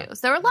this issue. Yeah. So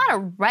there are a lot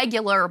of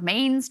regular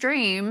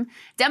mainstream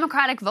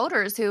Democratic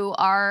voters who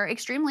are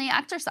extremely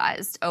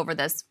exercised over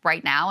this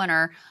right now and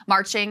are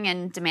marching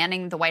and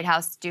demanding the White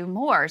House do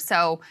more.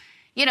 So,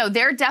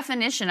 their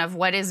definition of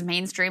what is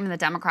mainstream in the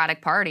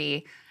Democratic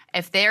Party,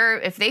 if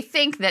they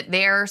think that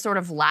their sort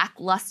of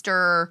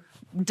lackluster,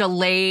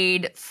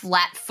 delayed,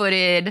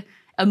 flat-footed,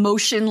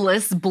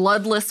 emotionless,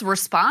 bloodless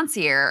response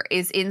here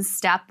is in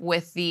step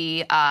with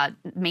the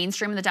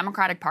mainstream of the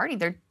Democratic Party.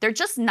 They're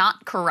just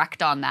not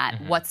correct on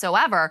that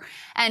whatsoever.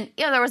 And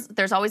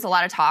there's always a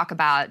lot of talk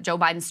about Joe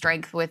Biden's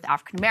strength with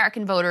African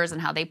American voters and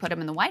how they put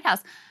him in the White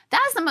House.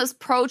 That's the most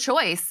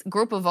pro-choice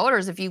group of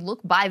voters if you look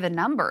by the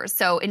numbers.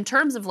 So in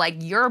terms of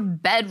your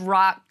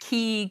bedrock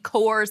key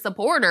core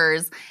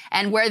supporters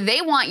and where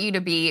they want you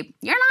to be,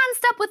 you're not in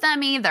step with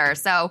them either.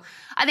 So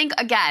I think,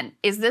 again,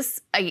 is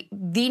this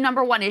the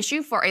number one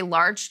issue for a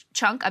large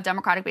chunk of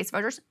Democratic-based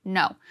voters?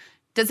 No.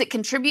 Does it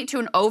contribute to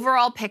an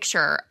overall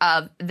picture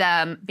of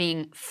them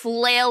being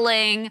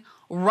flailing,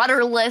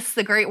 rudderless,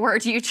 the great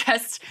word you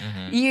just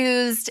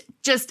used,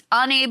 just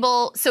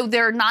unable? So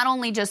they're not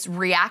only just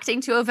reacting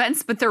to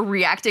events, but they're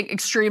reacting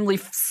extremely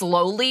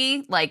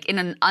slowly,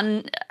 in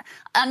an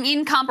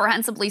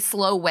incomprehensibly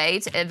slow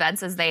way to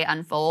events as they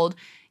unfold.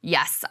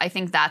 Yes, I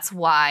think that's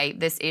why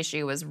this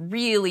issue is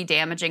really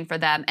damaging for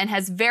them and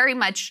has very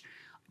much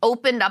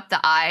opened up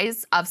the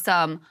eyes of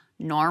some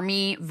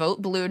normie, vote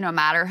blue, no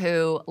matter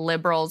who,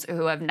 liberals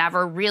who have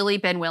never really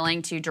been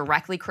willing to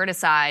directly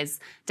criticize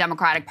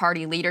Democratic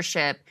Party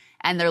leadership.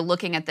 And they're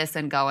looking at this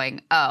and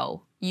going,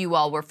 oh, you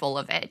all were full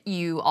of it.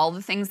 All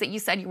the things that you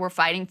said you were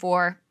fighting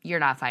for, you're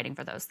not fighting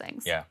for those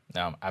things. Yeah,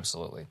 no,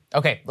 absolutely.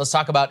 Okay, let's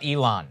talk about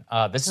Elon.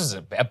 This is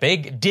a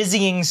big,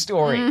 dizzying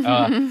story.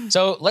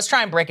 So let's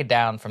try and break it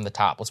down from the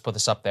top. Let's put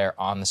this up there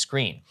on the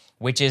screen,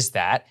 which is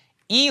that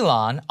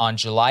Elon, on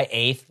July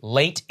 8th,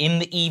 late in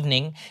the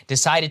evening,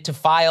 decided to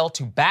file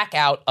to back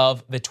out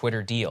of the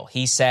Twitter deal.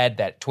 He said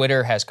that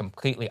Twitter has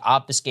completely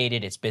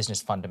obfuscated its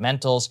business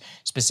fundamentals,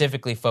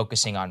 specifically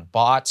focusing on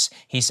bots.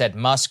 He said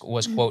Musk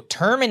was, quote,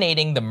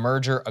 terminating the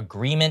merger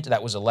agreement.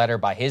 That was a letter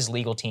by his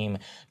legal team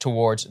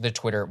towards the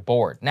Twitter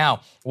board.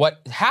 Now,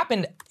 what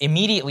happened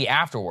immediately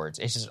afterwards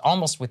is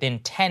almost within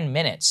 10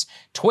 minutes,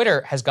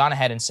 Twitter has gone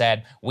ahead and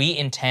said, we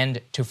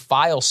intend to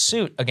file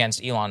suit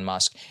against Elon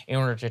Musk in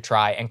order to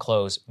try and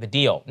close the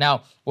deal.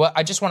 Now,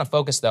 I just want to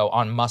focus, though,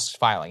 on Musk's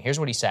filing. Here's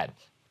what he said.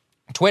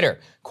 Twitter,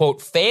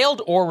 quote,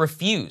 failed or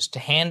refused to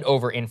hand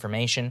over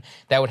information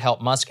that would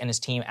help Musk and his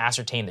team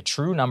ascertain the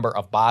true number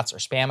of bots or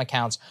spam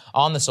accounts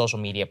on the social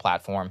media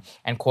platform.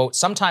 And, quote,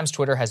 sometimes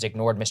Twitter has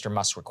ignored Mr.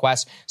 Musk's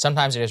requests.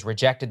 Sometimes it has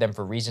rejected them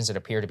for reasons that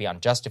appear to be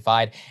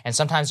unjustified. And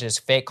sometimes it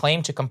has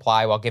claimed to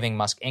comply while giving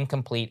Musk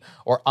incomplete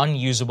or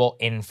unusable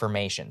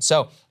information.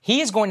 So he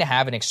is going to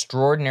have an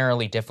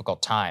extraordinarily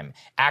difficult time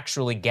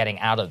actually getting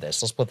out of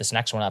this. Let's put this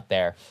next one up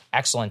there.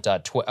 Excellent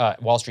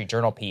Wall Street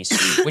Journal piece,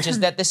 which is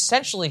that this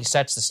essentially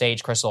sets the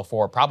stage, Crystal,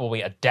 for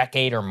probably a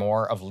decade or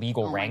more of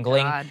legal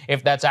wrangling,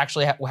 if that's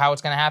actually how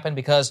it's going to happen.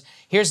 Because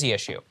here's the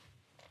issue.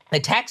 The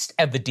text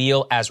of the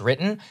deal as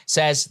written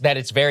says that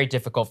it's very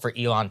difficult for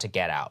Elon to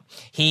get out.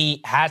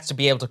 He has to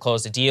be able to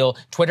close the deal.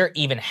 Twitter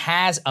even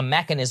has a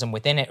mechanism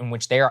within it in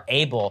which they are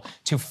able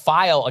to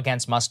file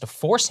against Musk to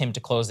force him to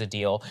close the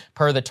deal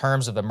per the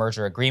terms of the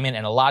merger agreement.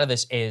 And a lot of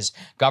this is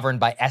governed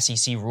by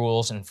SEC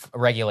rules and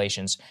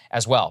regulations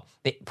as well.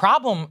 The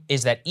problem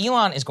is that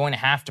Elon is going to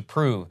have to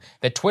prove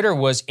that Twitter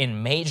was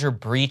in major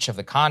breach of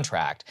the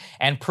contract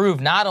and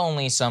prove not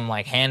only some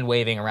like hand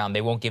waving around,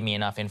 they won't give me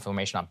enough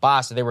information on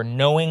bots, that they were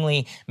knowingly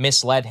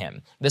misled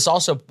him. This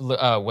also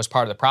was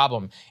part of the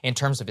problem in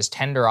terms of his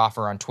tender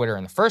offer on Twitter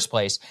in the first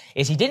place,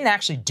 is he didn't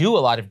actually do a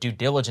lot of due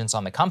diligence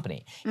on the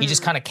company. He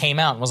just kind of came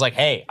out and was like,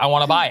 hey, I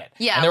want to buy it.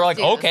 And they were like,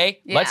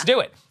 okay, let's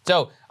do it.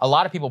 So a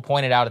lot of people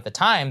pointed out at the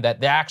time that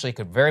they actually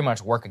could very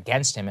much work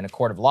against him in a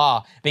court of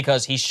law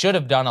because he should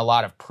have done a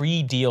lot of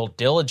pre-deal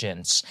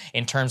diligence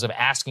in terms of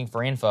asking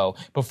for info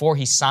before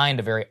he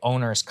signed a very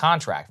onerous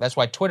contract. That's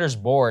why Twitter's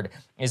board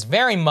is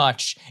very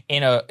much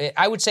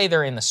I would say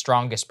they're in the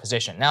strongest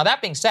position. Now,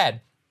 that being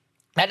said,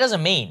 that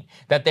doesn't mean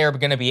that they're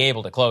going to be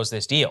able to close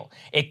this deal.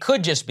 It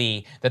could just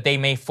be that they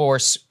may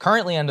force,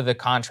 currently under the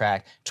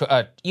contract,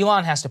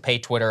 Elon has to pay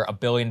Twitter $1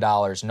 billion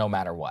no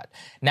matter what.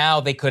 Now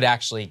they could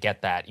actually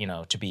get that,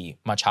 to be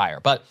much higher.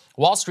 But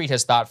Wall Street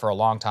has thought for a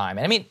long time,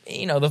 and I mean,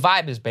 the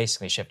vibe has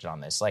basically shifted on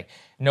this. Like,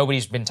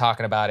 nobody's been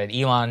talking about it.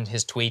 Elon,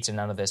 his tweets and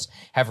none of this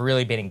have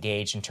really been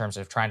engaged in terms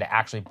of trying to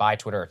actually buy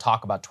Twitter or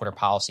talk about Twitter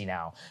policy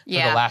now for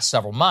the last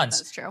several months.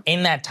 That's true.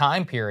 In that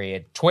time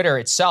period, Twitter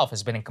itself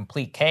has been in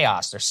complete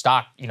chaos. Their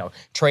stock,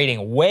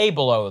 trading way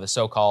below the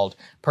so-called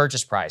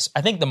purchase price.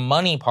 I think the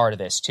money part of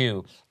this,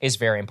 too, is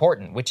very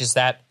important, which is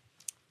that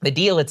the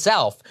deal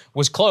itself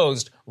was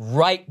closed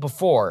right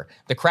before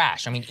the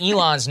crash. I mean,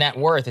 Elon's net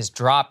worth has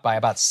dropped by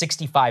about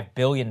 $65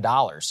 billion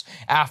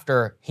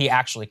after he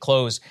actually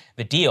closed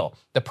the deal.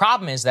 The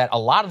problem is that a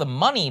lot of the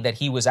money that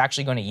he was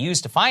actually going to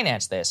use to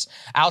finance this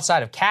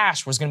outside of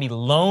cash was going to be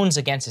loans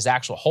against his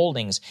actual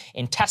holdings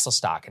in Tesla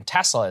stock. And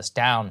Tesla is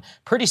down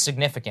pretty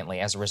significantly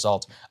as a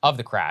result of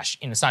the crash.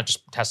 And it's not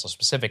just Tesla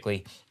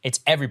specifically,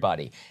 it's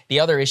everybody. The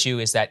other issue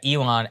is that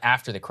Elon,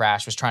 after the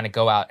crash, was trying to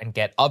go out and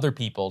get other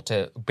people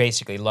to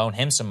basically loan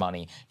him some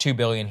money. $2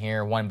 billion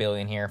here, $1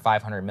 billion here,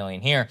 $500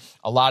 million here.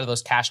 A lot of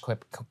those cash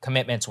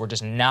commitments were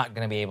just not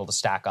going to be able to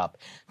stack up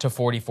to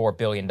 $44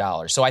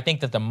 billion. So I think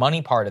that the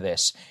money part of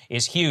this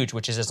is huge,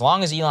 which is as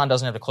long as Elon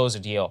doesn't have to close a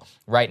deal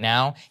right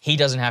now, he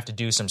doesn't have to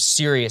do some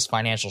serious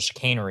financial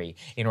chicanery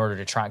in order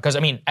to try. Because,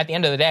 I mean, at the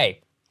end of the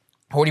day,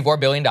 $44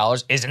 billion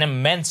is an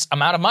immense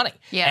amount of money.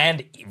 Yeah.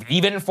 And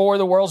even for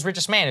the world's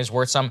richest man, is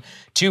worth some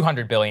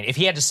 $200 billion. If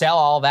he had to sell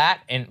all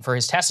that and for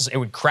his Teslas, it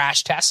would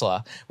crash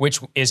Tesla,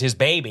 which is his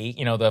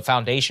baby, the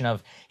foundation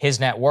of his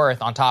net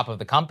worth on top of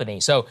the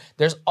company. So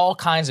there's all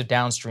kinds of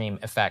downstream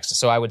effects.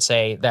 So I would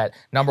say that,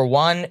 number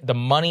one, the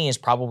money is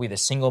probably the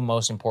single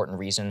most important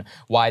reason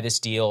why this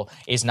deal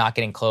is not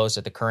getting closed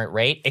at the current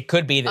rate. It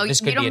could be that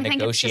this could be a negotiation. You don't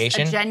think it's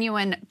just a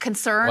genuine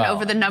concern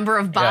over the number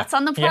of bots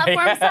on the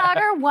platform,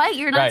 Sagar? What?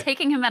 You're not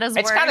taking him at his word?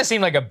 It's kind of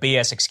seemed like a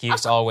BS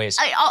excuse always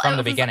from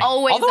the beginning.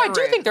 Although I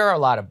do think there are a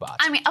lot of bots.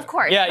 I mean, of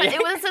course. But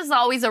it was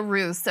always a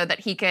ruse so that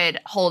he could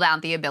hold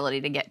out the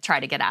ability to try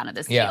to get out of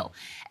this deal.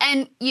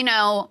 And,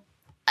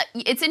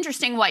 it's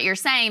interesting what you're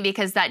saying,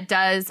 because that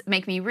does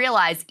make me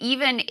realize,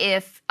 even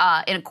if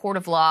in a court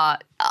of law,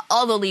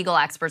 all the legal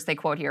experts they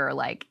quote here are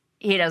like,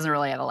 he doesn't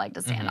really have a leg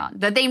to stand on.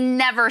 That they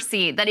never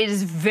see, that it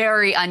is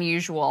very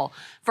unusual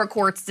for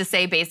courts to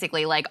say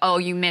basically like, oh,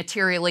 you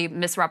materially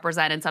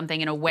misrepresented something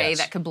in a way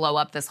that could blow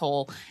up this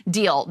whole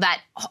deal.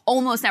 That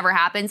almost never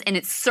happens, and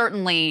it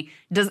certainly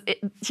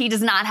he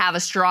does not have a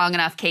strong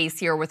enough case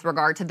here with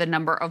regard to the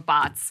number of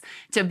bots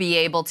to be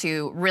able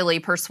to really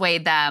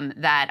persuade them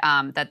that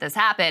that this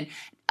happened.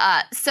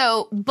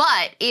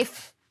 But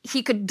if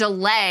he could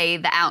delay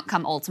the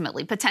outcome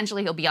ultimately.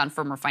 Potentially he'll be on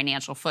firmer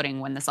financial footing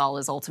when this all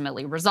is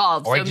ultimately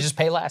resolved. Or he could just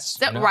pay less.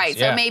 Right.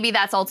 So maybe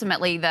that's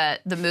ultimately the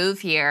move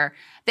here.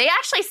 They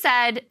actually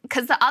said,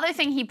 because the other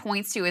thing he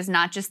points to is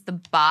not just the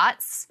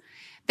bots.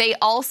 They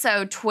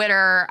also,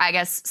 Twitter, I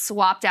guess,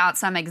 swapped out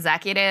some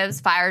executives,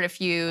 fired a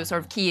few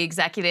sort of key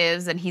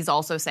executives, and he's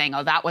also saying,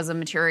 oh, that was a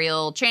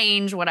material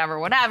change,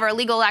 whatever.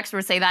 Legal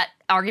experts say that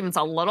argument's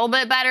a little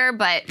bit better,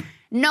 but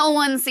no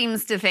one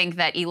seems to think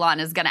that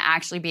Elon is going to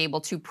actually be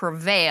able to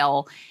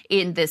prevail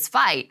in this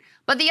fight.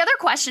 But the other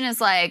question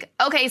is like,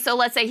 okay, so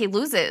let's say he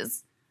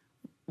loses.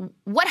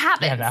 What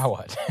happens? Yeah, now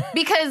what?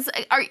 Because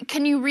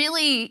can you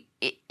really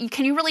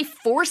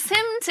force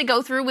him to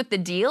go through with the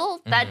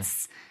deal?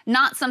 That's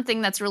not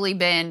something that's really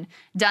been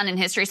done in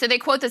history. So they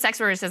quote this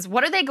expert who says,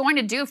 what are they going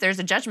to do if there's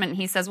a judgment? And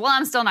he says, well,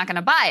 I'm still not going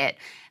to buy it.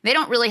 They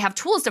don't really have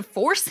tools to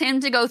force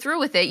him to go through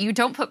with it. You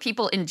don't put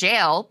people in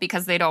jail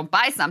because they don't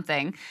buy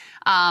something.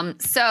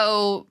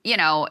 So,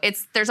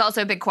 there's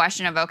also a big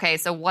question of, okay,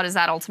 so what does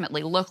that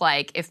ultimately look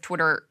like if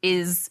Twitter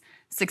is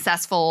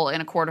successful in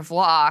a court of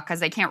law,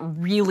 because they can't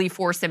really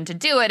force him to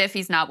do it if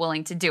he's not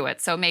willing to do it.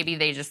 So maybe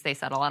they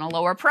settle on a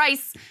lower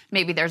price.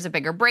 Maybe there's a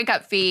bigger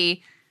breakup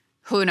fee.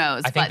 Who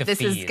knows? But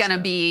this is going to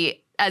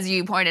be, as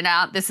you pointed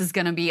out, this is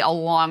going to be a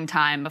long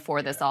time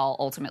before this all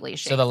ultimately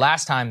shakes. So the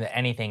last time that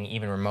anything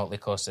even remotely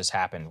close to this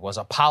happened was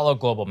Apollo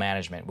Global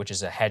Management, which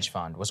is a hedge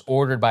fund, was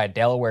ordered by a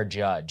Delaware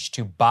judge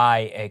to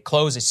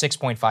close a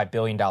 $6.5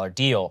 billion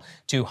deal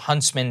to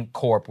Huntsman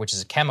Corp, which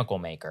is a chemical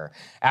maker,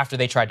 after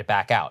they tried to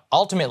back out.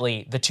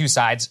 Ultimately, the two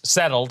sides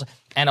settled,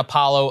 and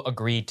Apollo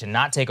agreed to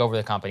not take over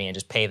the company and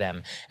just pay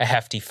them a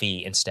hefty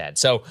fee instead.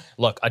 So,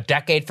 look, a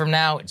decade from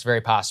now, it's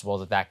very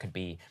possible that could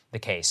be the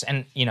case.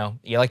 And,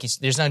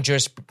 there's no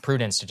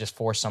jurisprudence to just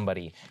force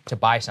somebody to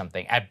buy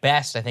something. At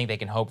best, I think they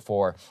can hope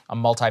for a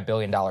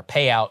multi-billion-dollar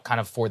payout kind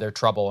of for their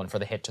trouble and for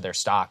the hit to their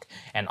stock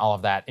and all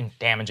of that, and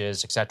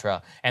damages, et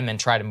cetera, and then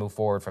try to move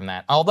forward from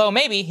that. Although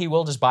maybe he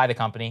will just buy the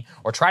company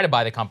or try to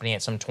buy the company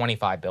at some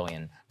 $25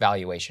 billion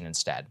valuation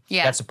instead.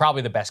 Yeah. That's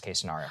probably the best case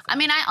scenario. I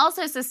mean, I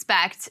also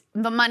suspect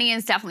the money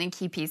is definitely a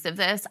key piece of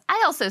this.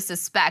 I also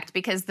suspect,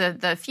 because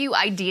the few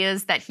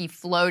ideas that he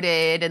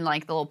floated in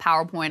like the little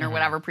PowerPoint or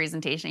whatever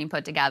presentation he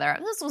put together,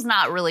 this was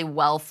not really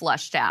well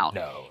flushed out.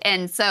 No.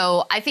 And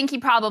so I think he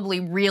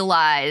probably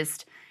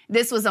realized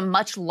this was a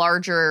much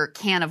larger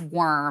can of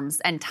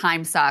worms and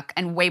time suck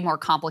and way more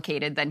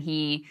complicated than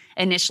he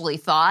initially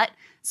thought.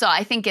 So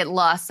I think it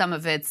lost some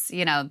of its,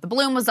 the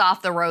bloom was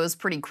off the rose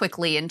pretty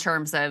quickly in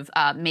terms of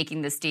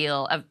making this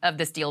deal, of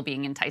this deal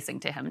being enticing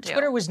to him too.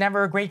 Twitter was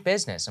never a great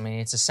business. I mean,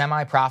 it's a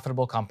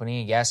semi-profitable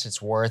company. Yes,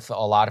 it's worth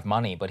a lot of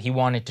money, but he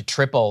wanted to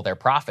triple their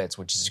profits,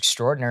 which is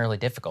extraordinarily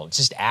difficult. It's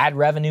just ad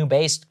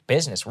revenue-based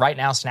business. Right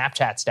now,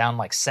 Snapchat's down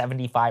like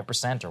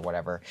 75% or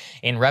whatever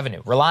in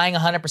revenue. Relying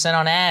 100%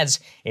 on ads,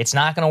 it's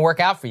not going to work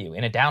out for you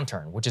in a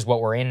downturn, which is what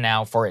we're in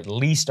now for at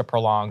least a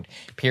prolonged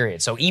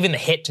period. So even the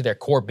hit to their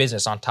core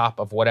business on top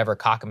of whatever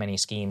cockamamie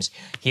schemes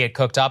he had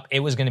cooked up, it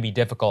was going to be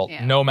difficult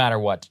no matter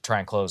what to try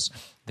and close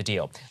the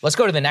deal. Let's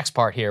go to the next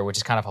part here, which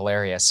is kind of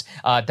hilarious.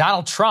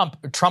 Donald Trump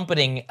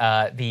trumpeting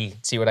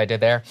see what I did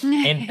there?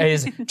 In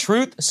his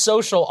Truth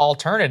Social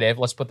alternative.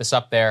 Let's put this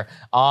up there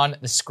on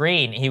the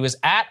screen. He was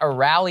at a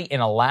rally in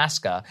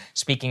Alaska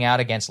speaking out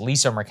against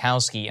Lisa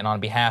Murkowski and on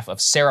behalf of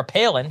Sarah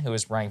Palin, who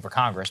is running for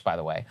Congress, by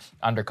the way,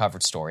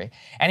 undercovered story.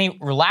 And he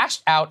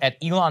lashed out at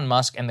Elon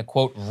Musk and the,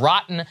 quote,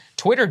 rotten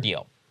Twitter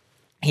deal.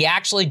 He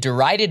actually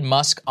derided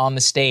Musk on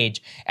the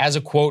stage as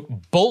a,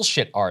 quote,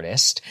 bullshit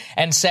artist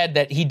and said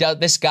that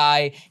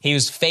he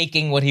was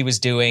faking what he was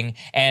doing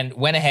and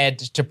went ahead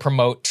to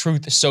promote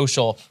Truth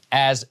Social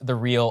as the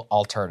real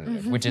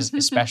alternative, which is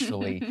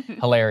especially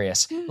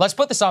hilarious. Let's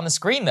put this on the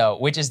screen, though,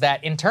 which is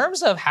that in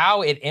terms of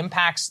how it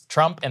impacts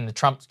Trump and the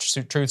Trump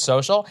Truth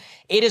Social,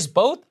 it is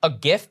both a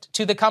gift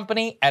to the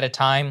company at a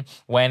time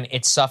when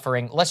it's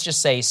suffering, let's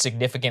just say,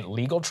 significant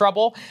legal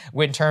trouble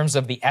in terms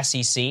of the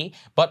SEC,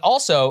 but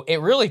also it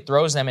really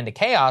throws them into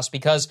chaos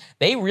because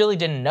they really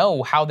didn't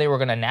know how they were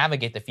going to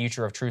navigate the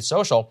future of Truth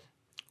Social,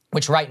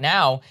 which right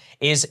now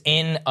is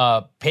in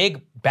a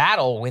big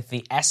battle with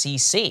the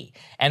SEC.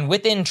 And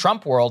within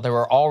Trump world, they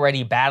were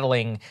already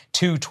battling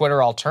two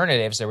Twitter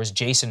alternatives. There was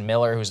Jason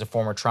Miller, who's the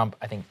former Trump,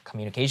 I think,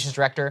 communications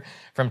director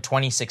from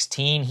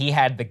 2016. He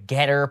had the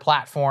Getter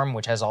platform,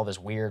 which has all this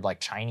weird, like,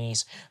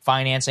 Chinese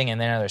financing.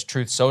 And then there's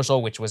Truth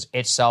Social, which was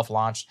itself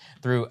launched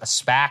through a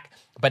SPAC.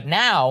 But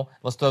now,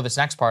 let's throw this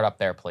next part up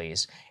there,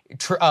 please.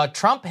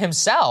 Trump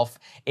himself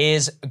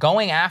is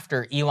going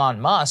after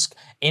Elon Musk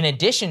in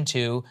addition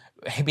to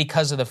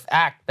because of the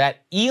fact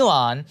that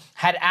Elon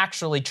had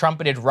actually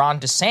trumpeted Ron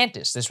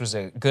DeSantis. This was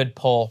a good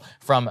poll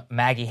from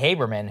Maggie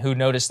Haberman, who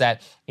noticed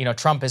that,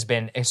 Trump has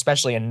been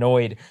especially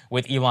annoyed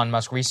with Elon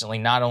Musk recently,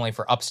 not only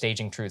for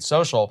upstaging Truth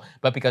Social,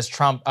 but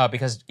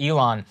because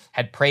Elon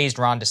had praised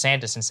Ron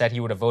DeSantis and said he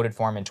would have voted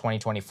for him in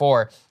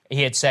 2024.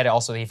 He had said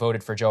also that he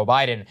voted for Joe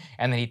Biden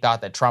and that he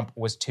thought that Trump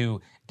was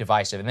too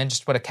divisive. And then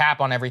just to put a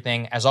cap on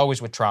everything, as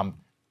always with Trump,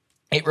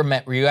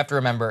 You have to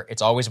remember,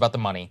 it's always about the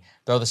money.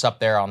 Throw this up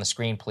there on the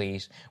screen,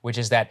 please, which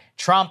is that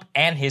Trump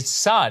and his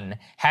son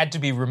had to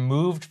be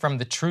removed from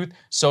the Truth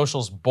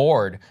Social's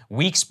board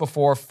weeks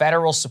before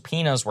federal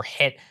subpoenas were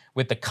hit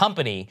with the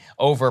company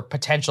over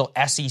potential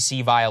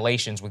SEC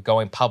violations with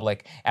going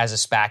public as a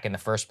SPAC in the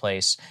first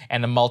place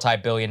and the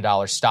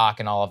multi-billion-dollar stock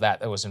and all of that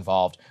was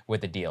involved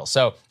with the deal.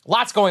 So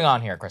lots going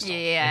on here, Crystal,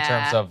 in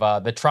terms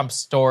of the Trump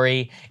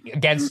story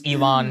against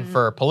Elon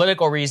for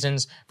political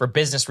reasons, for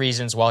business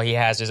reasons, while he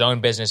has his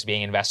own business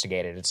being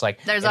investigated. It's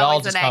like there's it always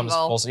all just an comes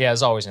angle.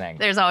 there's always an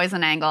angle. There's always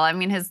an angle. I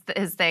mean, his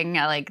thing,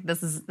 like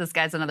this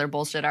guy's another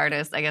bullshit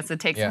artist. I guess it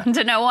takes one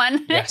to know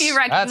one. Yes. He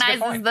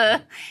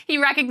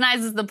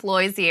recognizes the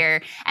ploys here.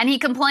 And he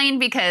complained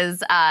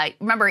because,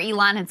 remember,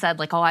 Elon had said,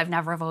 like, oh, I've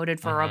never voted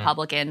for a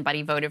Republican, but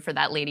he voted for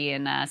that lady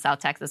in South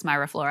Texas,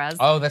 Myra Flores.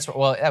 Oh, that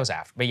was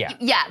after, but yeah.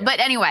 Yeah, but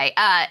anyway,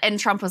 and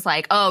Trump was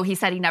like, oh, he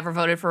said he never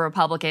voted for a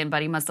Republican,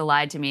 but he must have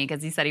lied to me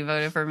because he said he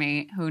voted for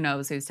me. Who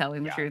knows who's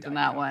telling the truth in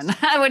that one?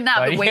 I would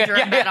not wager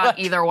a bet on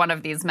either one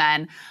of these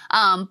men.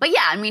 But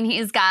yeah, I mean,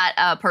 he's got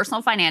a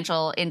personal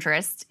financial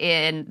interest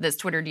in this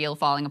Twitter deal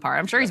falling apart.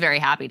 I'm sure he's very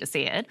happy to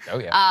see it. Oh,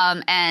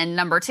 yeah. And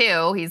number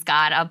two, he's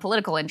got a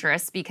political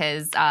interest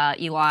because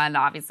Elon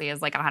obviously has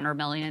like 100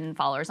 million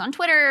followers on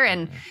Twitter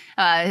and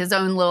his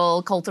own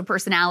little cult of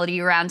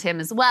personality around him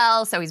as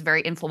well. So he's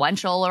very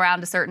influential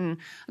around a certain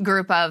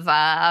group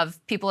of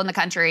people in the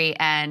country.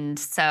 And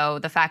so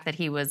the fact that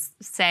he was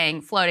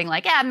floating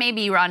like, yeah,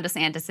 maybe Ron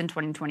DeSantis in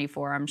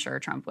 2024, I'm sure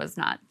Trump was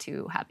not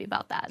too happy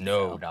about that.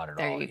 No, so not at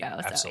all. There you go.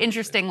 Yeah, so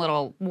interesting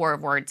little war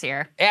of words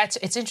here. Yeah,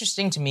 it's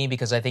interesting to me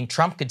because I think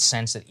Trump could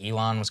sense that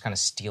Elon was kind of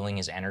stealing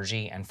his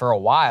energy and for a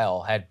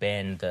while had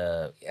been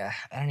I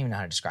don't even know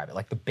how to describe it,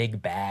 like the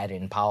big bad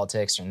in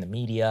politics or in the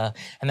media.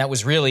 And that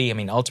was really, I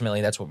mean,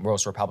 ultimately that's what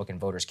most Republican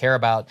voters care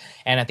about.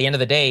 And at the end of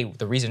the day,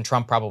 the reason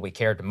Trump probably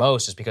cared the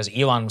most is because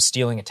Elon was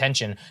stealing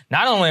attention,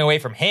 not only away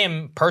from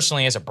him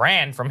personally as a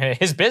brand, from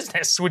his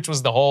business, which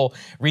was the whole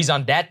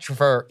raison d'etre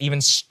for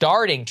even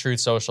starting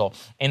Truth Social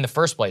in the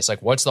first place.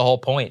 Like, what's the whole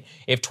point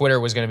if Twitter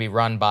was going to be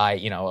run by,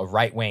 a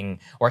right-wing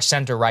or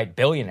center-right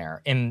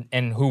billionaire and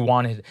who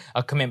wanted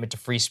a commitment to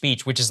free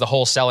speech, which is the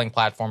whole selling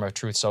platform of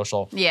Truth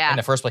Social in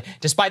the first place.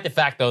 Despite the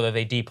fact, though, that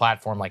they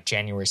deplatform like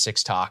January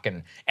 6 Talk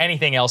and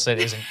anything else that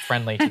isn't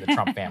friendly to the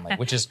Trump family,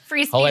 which is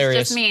free speech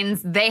hilarious. Just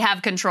means they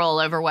have control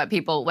over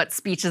what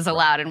speech is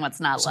allowed and what's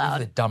not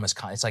allowed. The dumbest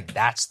it's like,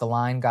 that's the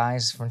line,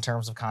 guys, in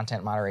terms of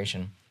content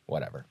moderation.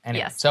 Whatever.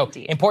 Anyway, yes, so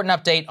indeed. Important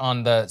update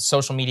on the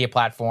social media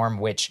platform,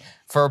 which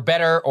for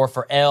better or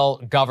for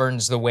ill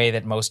governs the way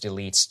that most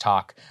elites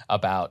talk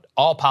about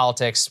all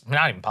politics,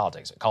 not even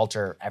politics,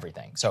 culture,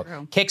 everything.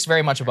 So kicks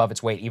very much above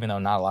its weight, even though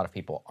not a lot of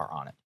people are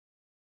on it.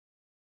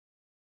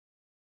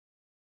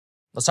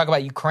 Let's talk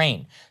about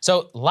Ukraine.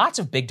 So lots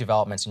of big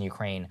developments in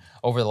Ukraine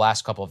over the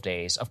last couple of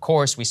days. Of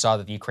course, we saw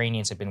that the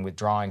Ukrainians have been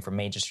withdrawing from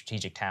major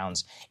strategic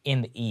towns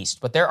in the east.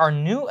 But there are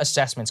new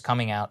assessments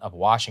coming out of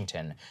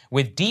Washington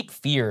with deep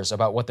fears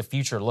about what the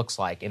future looks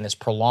like in this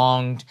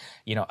prolonged,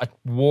 a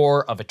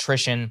war of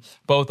attrition,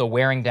 both a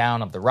wearing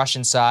down of the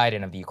Russian side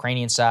and of the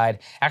Ukrainian side.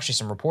 Actually,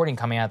 some reporting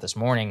coming out this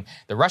morning,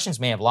 the Russians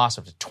may have lost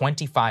up to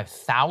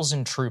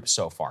 25,000 troops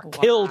so far,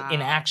 killed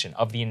in action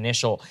of the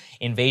initial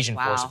invasion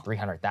force of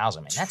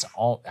 300,000.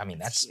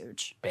 That's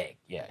huge. Big.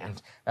 Yeah.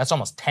 And that's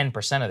almost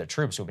 10% of the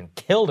troops who have been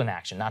killed in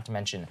action, not to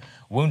mention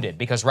wounded,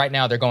 because right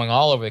now they're going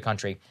all over the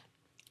country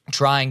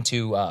trying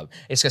to,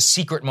 it's a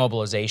secret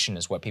mobilization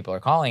is what people are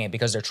calling it,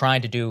 because they're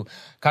trying to do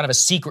kind of a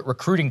secret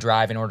recruiting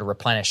drive in order to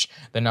replenish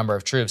the number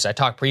of troops. I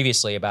talked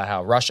previously about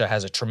how Russia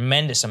has a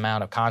tremendous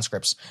amount of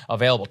conscripts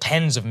available,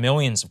 tens of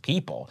millions of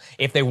people,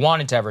 if they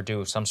wanted to ever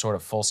do some sort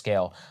of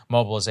full-scale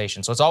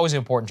mobilization. So it's always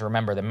important to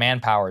remember the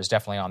manpower is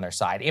definitely on their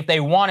side, if they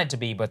want it to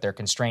be, but they're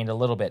constrained a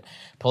little bit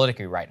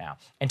politically right now.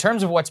 In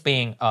terms of what's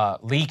being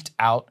leaked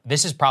out,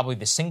 this is probably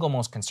the single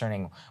most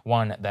concerning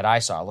one that I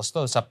saw. Let's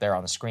throw this up there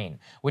on the screen,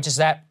 which is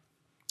that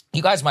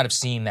you guys might have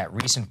seen that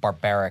recent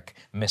barbaric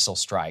missile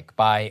strike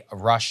by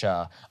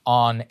Russia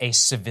on a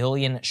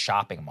civilian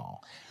shopping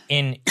mall.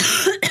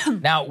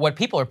 Now, what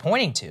people are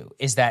pointing to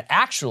is that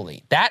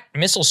actually that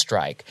missile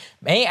strike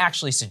may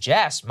actually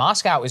suggest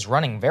Moscow is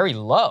running very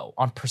low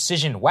on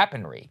precision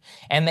weaponry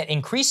and that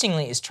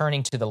increasingly is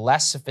turning to the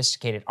less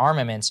sophisticated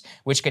armaments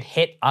which could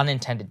hit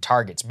unintended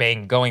targets,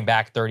 going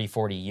back 30,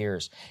 40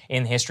 years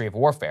in the history of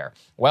warfare.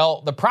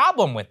 Well, the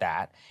problem with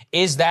that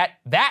is that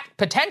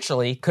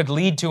potentially could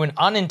lead to an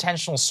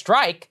unintentional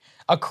strike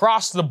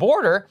across the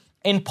border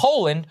in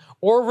Poland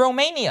or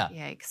Romania.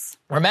 Yikes.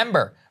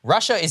 Remember,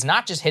 Russia is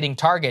not just hitting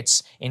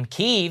targets in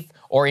Kyiv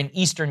or in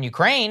eastern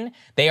Ukraine.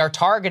 They are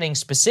targeting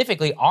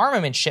specifically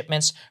armament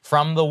shipments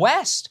from the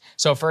West.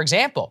 So, for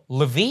example,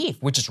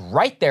 Lviv, which is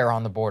right there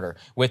on the border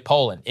with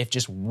Poland, if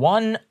just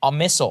one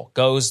missile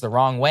goes the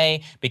wrong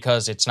way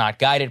because it's not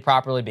guided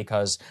properly,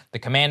 because the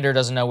commander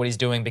doesn't know what he's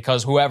doing,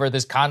 because whoever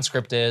this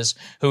conscript is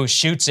who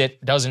shoots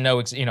it doesn't know,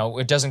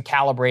 it doesn't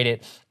calibrate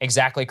it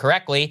exactly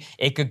correctly,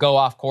 it could go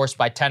off course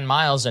by 10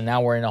 miles and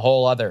now we're in a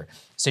whole other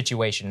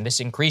situation. This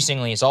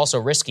increasingly is also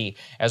risky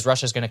as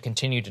Russia is going to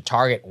continue to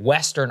target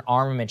Western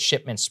armament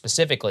shipments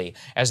specifically,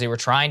 as they were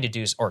trying to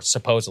do, or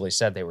supposedly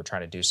said they were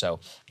trying to do so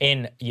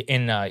in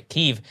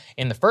Kyiv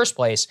in the first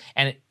place,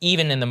 and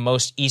even in the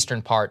most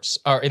eastern parts,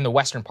 or in the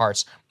western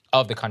parts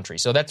of the country.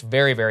 So that's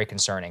very, very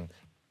concerning.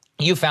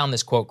 You found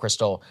this quote,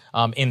 Crystal,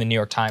 in the New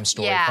York Times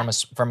story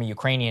from a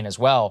Ukrainian as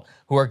well,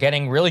 who are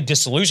getting really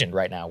disillusioned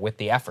right now with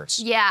the efforts.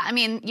 Yeah, I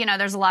mean,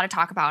 there's a lot of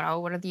talk about,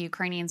 what do the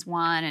Ukrainians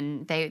want?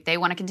 And they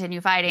want to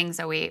continue fighting,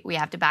 so we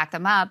have to back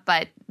them up.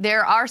 But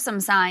there are some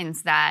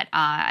signs that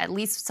at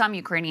least some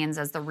Ukrainians,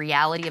 as the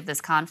reality of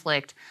this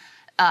conflict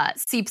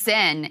seeps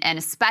in, and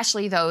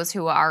especially those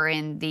who are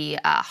in the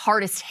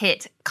hardest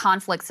hit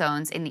conflict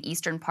zones in the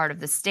eastern part of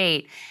the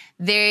state,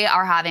 they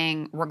are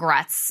having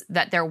regrets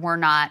that there were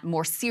not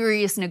more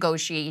serious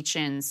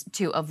negotiations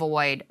to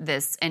avoid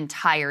this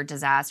entire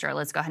disaster.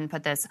 Let's go ahead and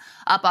put this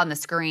up on the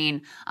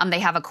screen. They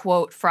have a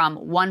quote from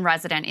one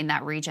resident in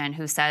that region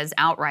who says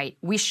outright,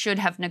 "We should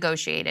have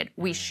negotiated.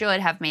 We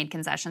should have made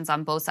concessions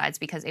on both sides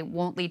because it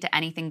won't lead to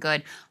anything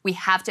good. We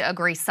have to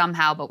agree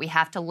somehow, but we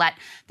have to let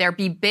there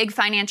be big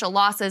financial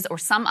losses or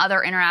some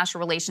other international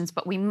relations,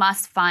 but we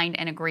must find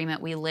an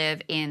agreement. We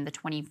live in the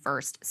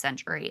 21st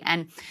century."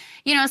 And,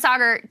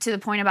 Sagar, to the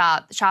point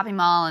about the shopping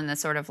mall and the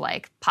sort of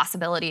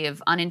possibility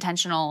of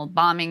unintentional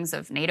bombings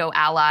of NATO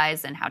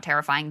allies and how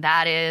terrifying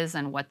that is,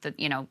 and what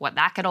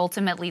that could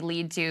ultimately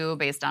lead to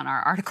based on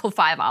our Article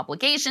 5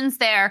 obligations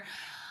there.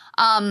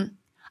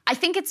 I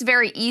think it's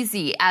very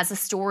easy as a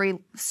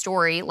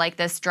story like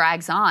this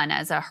drags on,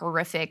 as a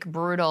horrific,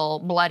 brutal,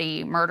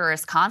 bloody,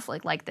 murderous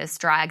conflict like this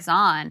drags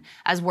on,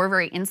 as we're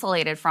very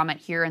insulated from it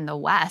here in the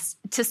West,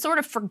 to sort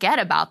of forget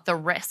about the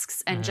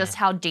risks and just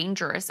how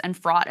dangerous and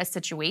fraught a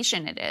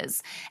situation it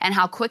is, and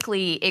how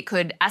quickly it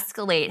could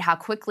escalate, how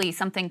quickly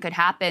something could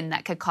happen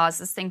that could cause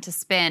this thing to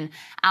spin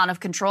out of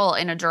control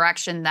in a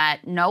direction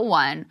that no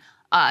one,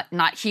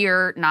 not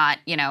here, not,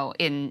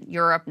 in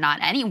Europe, not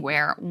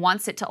anywhere,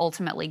 wants it to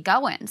ultimately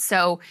go in.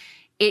 So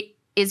it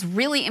is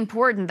really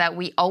important that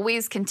we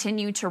always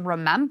continue to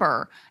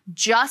remember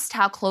just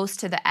how close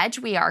to the edge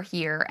we are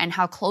here and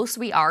how close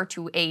we are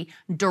to a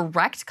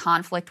direct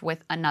conflict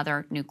with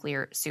another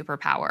nuclear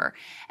superpower.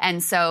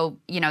 And so,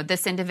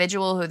 this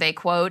individual who they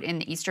quote in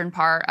the eastern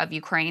part of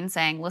Ukraine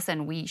saying,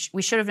 listen, we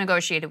should have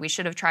negotiated, we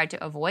should have tried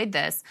to avoid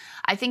this.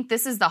 I think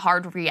this is the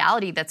hard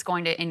reality that's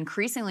going to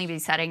increasingly be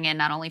setting in,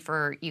 not only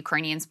for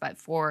Ukrainians, but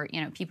for,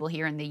 people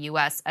here in the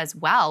U.S. as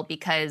well,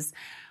 because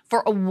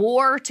for a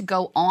war to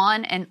go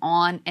on and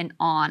on and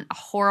on, a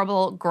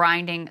horrible,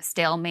 grinding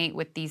stalemate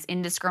with these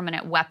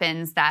indiscriminate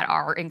weapons that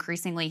are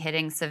increasingly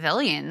hitting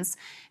civilians,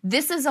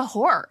 this is a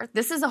horror.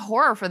 This is a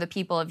horror for the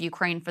people of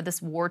Ukraine, for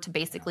this war to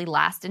basically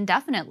last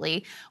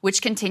indefinitely,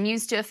 which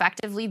continues to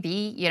effectively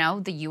be,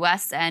 the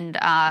U.S. and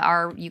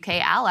our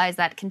UK allies.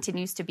 That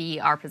continues to be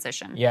our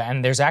position. Yeah,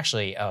 and there's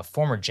actually a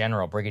former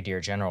general,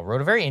 brigadier general, wrote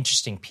a very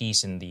interesting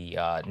piece in the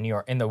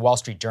the Wall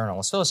Street Journal.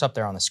 Let's throw this up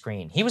there on the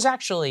screen. He was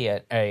actually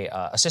a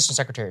Assistant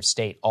Secretary of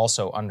State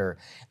also under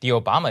the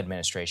Obama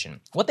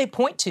administration. What they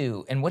point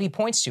to, and what he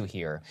points to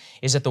here,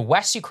 is that the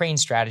West Ukraine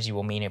strategy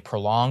will mean a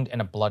prolonged and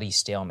a bloody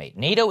stalemate.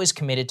 NATO is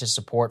committed to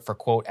support for,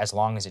 quote, as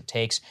long as it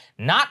takes,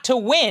 not to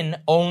win,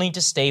 only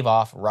to stave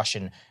off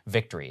Russian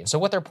victory. And so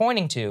what they're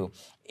pointing to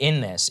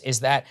in this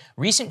is that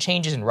recent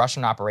changes in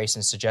Russian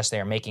operations suggest they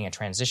are making a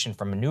transition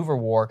from maneuver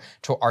war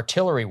to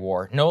artillery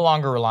war, no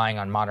longer relying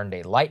on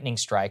modern-day lightning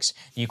strikes.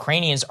 The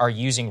Ukrainians are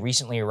using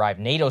recently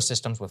arrived NATO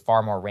systems with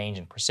far more range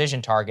and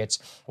precision targets,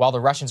 while the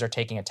Russians are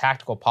taking a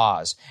tactical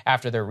pause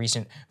after their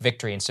recent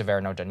victory in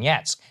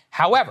Severodonetsk.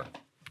 However,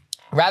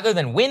 rather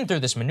than win through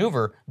this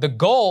maneuver, the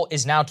goal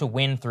is now to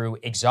win through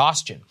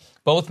exhaustion.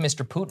 Both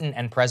Mr. Putin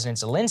and President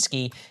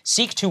Zelensky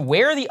seek to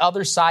wear the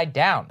other side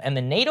down, and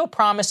the NATO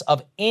promise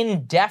of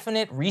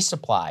indefinite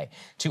resupply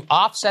to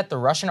offset the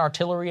Russian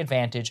artillery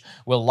advantage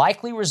will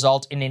likely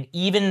result in an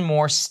even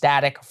more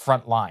static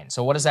front line.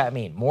 So what does that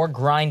mean? More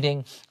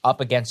grinding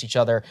up against each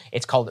other.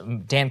 It's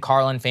called, Dan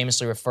Carlin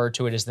famously referred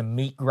to it as the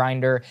meat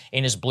grinder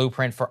in his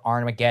Blueprint for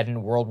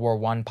Armageddon World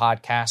War I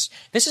podcast.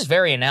 This is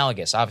very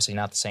analogous, obviously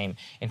not the same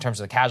in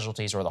terms of the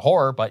casualties or the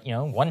horror, but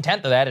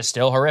 1/10 of that is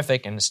still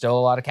horrific and still a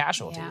lot of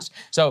casualties. Yeah.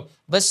 So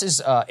this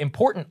is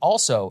important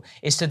also,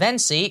 is to then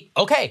see,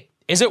 okay,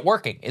 is it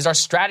working? Is our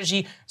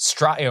strategy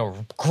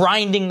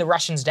grinding the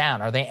Russians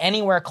down? Are they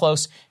anywhere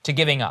close to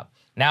giving up?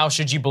 Now,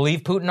 should you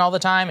believe Putin all the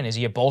time? And is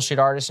he a bullshit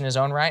artist in his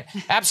own right?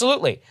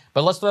 Absolutely.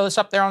 But let's throw this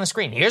up there on the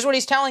screen. Here's what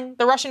he's telling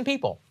the Russian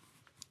people.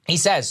 He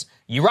says,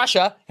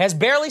 Russia has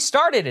barely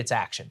started its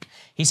action.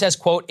 He says,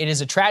 quote, it is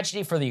a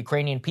tragedy for the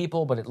Ukrainian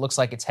people, but it looks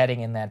like it's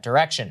heading in that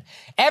direction.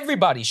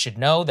 Everybody should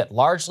know that,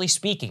 largely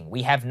speaking,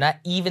 we have not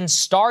even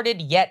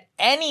started yet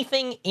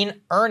anything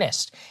in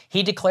earnest.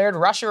 He declared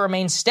Russia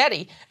remains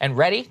steady and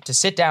ready to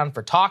sit down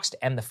for talks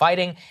to end the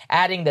fighting,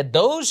 adding that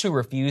those who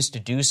refuse to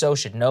do so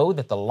should know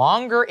that the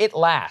longer it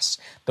lasts,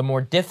 the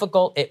more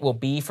difficult it will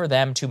be for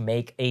them to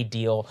make a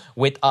deal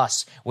with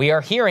us. We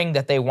are hearing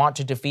that they want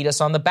to defeat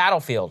us on the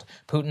battlefield.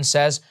 Putin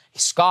says, He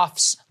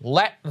scoffs,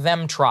 let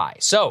them try.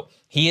 So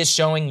he is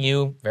showing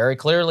you very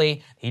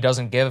clearly he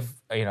doesn't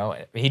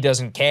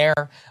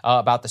care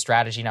about the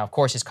strategy. Now, of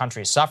course, his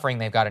country is suffering.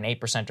 They've got an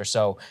 8% or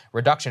so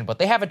reduction, but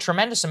they have a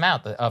tremendous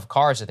amount of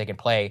cards that they can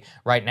play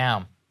right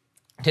now.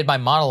 I did my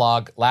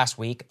monologue last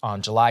week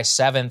on July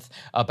 7th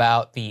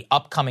about the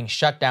upcoming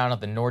shutdown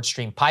of the Nord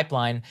Stream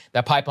pipeline.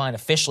 That pipeline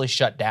officially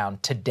shut down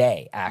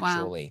today,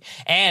 actually.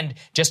 Wow. And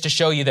just to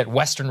show you that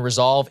Western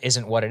resolve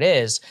isn't what it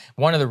is,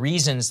 one of the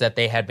reasons that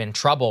they had been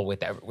trouble with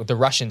the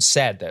Russians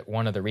said that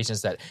one of the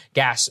reasons that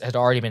gas had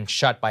already been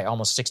shut by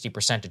almost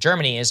 60% to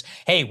Germany is,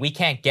 hey, we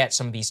can't get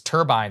some of these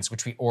turbines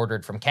which we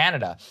ordered from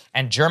Canada.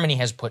 And Germany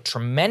has put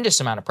tremendous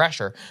amount of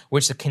pressure,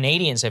 which the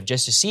Canadians have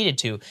just acceded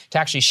to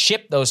actually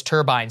ship those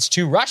turbines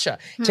to Russia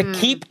to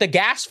keep the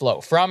gas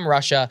flow from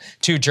Russia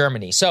to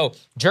Germany. So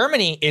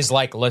Germany is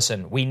like,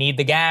 listen, we need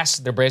the gas.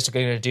 They're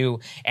basically going to do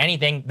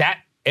anything. That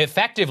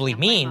effectively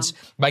means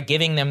by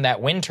giving them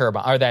that wind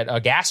turbine or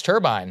that gas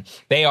turbine,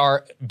 they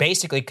are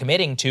basically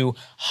committing to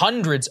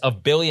hundreds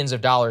of billions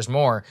of dollars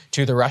more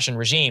to the Russian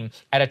regime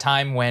at a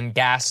time when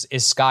gas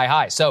is sky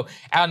high. So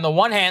on the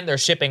one hand, they're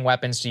shipping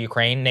weapons to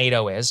Ukraine,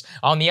 NATO is.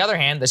 On the other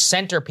hand, the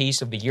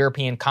centerpiece of the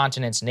European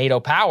continent's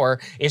NATO power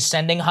is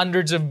sending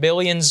hundreds of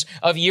billions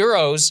of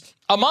euros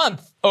a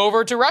month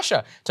over to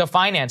Russia to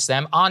finance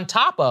them, on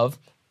top of,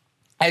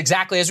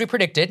 exactly as we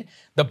predicted,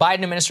 the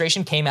Biden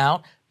administration came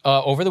out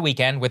over the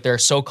weekend with their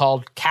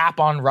so-called cap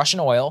on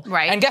Russian oil.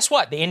 Right. And guess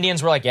what? The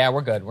Indians were like, yeah,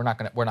 we're good. We're not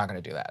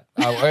gonna do that.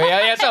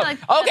 So, like,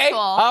 okay.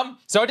 Cool.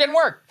 So it didn't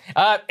work.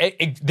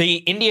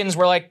 The Indians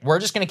were like, we're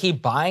just going to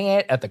keep buying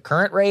it at the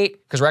current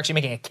rate because we're actually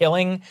making a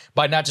killing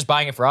by not just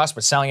buying it for us,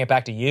 but selling it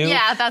back to you.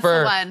 Yeah, that's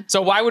the one.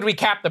 So why would we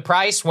cap the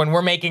price when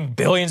we're making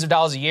billions of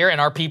dollars a year and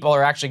our people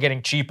are actually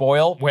getting cheap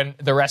oil when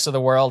the rest of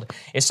the world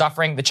is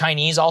suffering? The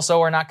Chinese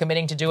also are not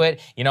committing to do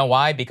it. You know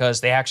why?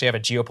 Because they actually have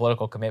a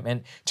geopolitical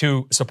commitment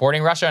to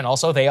supporting Russia, and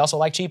also they also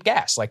like cheap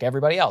gas like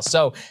everybody else.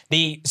 So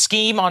the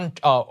scheme on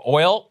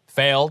oil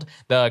failed.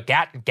 The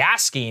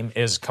gas scheme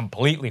is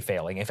completely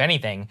failing. If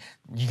anything,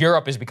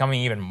 Europe is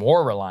becoming even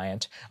more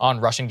reliant on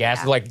Russian gas.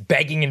 Yeah. They're like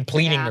begging and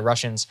pleading the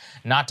Russians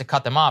not to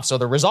cut them off. So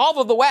the resolve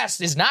of the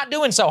West is not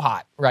doing so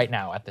hot right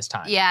now at this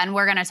time. Yeah, and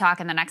we're going to talk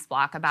in the next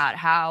block about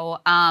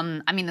how,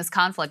 this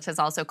conflict has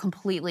also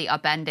completely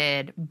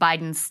upended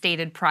Biden's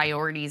stated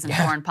priorities in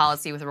foreign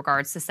policy with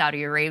regards to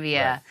Saudi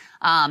Arabia,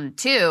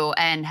 too,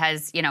 and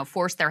has,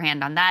 forced their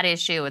hand on that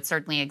issue. It's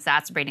certainly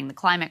exacerbating the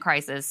climate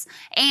crisis.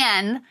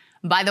 And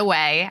by the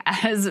way,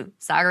 as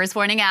Sagar is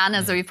pointing out, and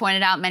as we've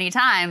pointed out many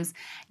times,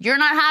 you're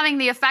not having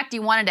the effect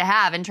you wanted to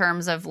have in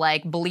terms of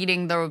like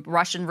bleeding the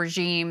Russian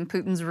regime,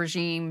 Putin's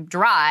regime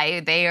dry.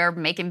 They are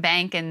making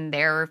bank and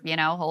they're,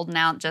 holding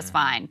out just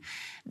fine.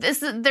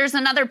 There's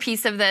another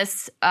piece of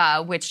this,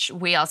 which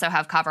we also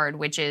have covered,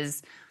 which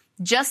is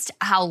just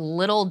how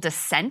little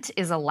dissent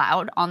is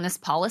allowed on this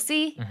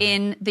policy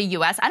in the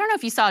U.S. I don't know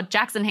if you saw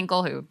Jackson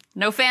Hinkle, who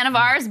no fan of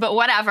ours, but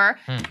whatever.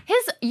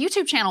 His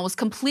YouTube channel was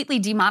completely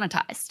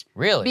demonetized.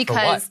 Really?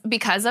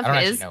 Because of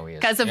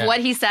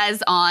what he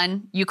says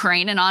on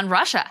Ukraine and on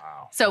Russia.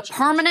 Wow. So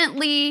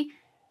permanently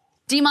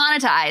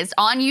demonetized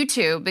on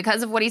YouTube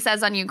because of what he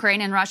says on Ukraine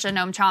and Russia.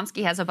 Noam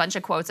Chomsky has a bunch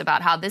of quotes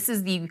about how this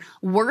is the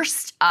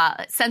worst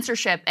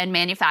censorship and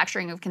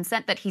manufacturing of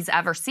consent that he's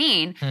ever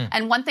seen.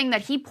 And one thing that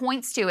he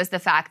points to is the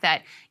fact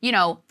that,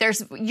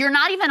 you're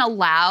not even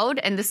allowed,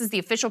 and this is the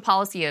official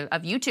policy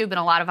of YouTube and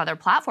a lot of other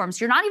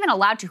platforms, you're not even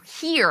allowed to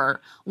hear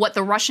what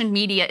the Russian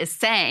media is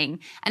saying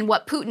and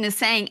what Putin is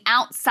saying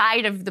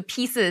outside of the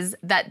pieces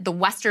that the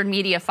Western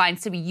media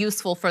finds to be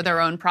useful for their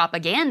own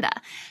propaganda.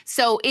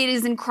 So it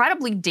is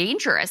incredibly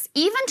dangerous.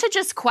 Even to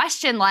just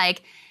question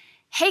like,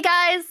 hey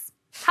guys,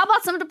 how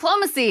about some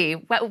diplomacy?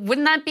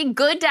 Wouldn't that be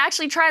good to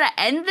actually try to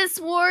end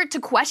this war? To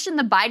question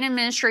the Biden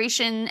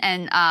administration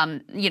and,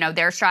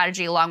 their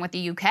strategy along with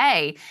the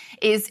UK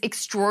is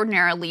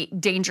extraordinarily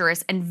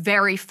dangerous and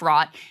very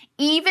fraught,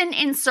 even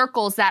in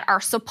circles that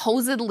are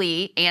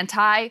supposedly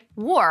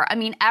anti-war. I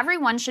mean,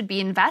 everyone should be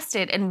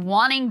invested in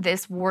wanting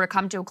this war to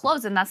come to a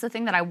close. And that's the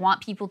thing that I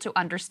want people to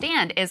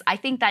understand is I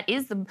think that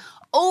is the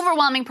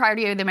overwhelming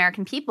priority of the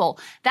American people.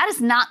 That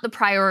is not the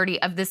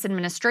priority of this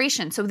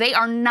administration. So they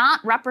are not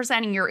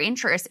representing your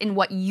interests in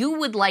what you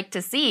would like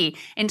to see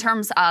in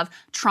terms of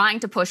trying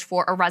to push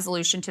for a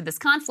resolution to this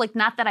conflict.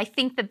 Not that I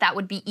think that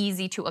would be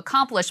easy to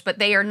accomplish, but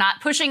they are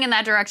not pushing in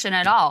that direction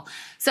at all.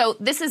 So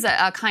this is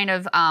a kind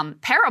of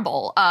parable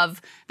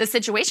of the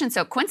situation.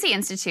 So Quincy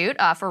Institute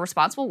for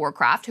Responsible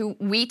Warcraft, who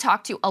we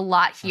talk to a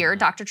lot here,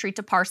 Dr.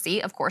 Trita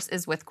Parsi, of course,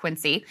 is with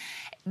Quincy.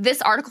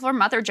 This article from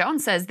Mother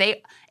Jones says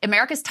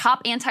America's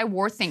top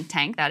anti-war think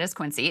tank, that is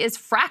Quincy, is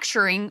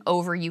fracturing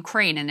over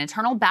Ukraine. An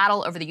internal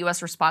battle over the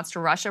U.S. response to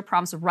Russia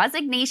prompts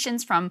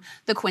resignations from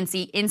the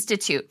Quincy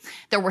Institute.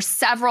 There were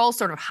several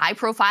sort of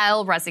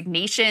high-profile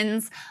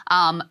resignations.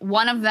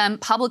 One of them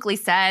publicly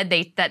said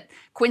that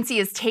Quincy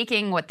is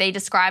taking what they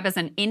describe as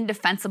an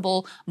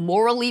indefensible,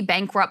 morally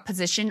bankrupt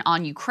position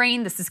on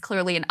Ukraine. This is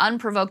clearly an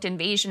unprovoked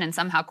invasion, and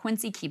somehow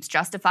Quincy keeps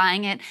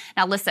justifying it.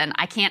 Now, listen,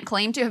 I can't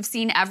claim to have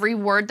seen every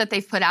word that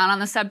they've put out on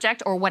the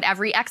subject or what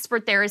every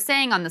expert there is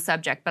saying on the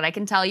subject, but I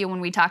can tell you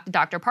when we talk to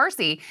Dr.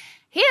 Parsi,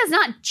 he is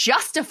not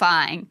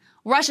justifying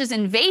Russia's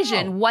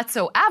invasion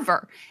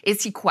whatsoever.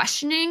 Is he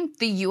questioning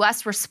the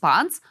U.S.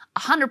 response?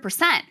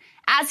 100%.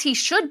 As he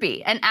should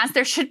be, and as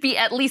there should be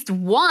at least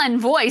one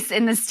voice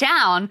in this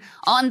town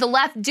on the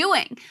left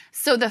doing.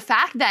 So the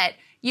fact that,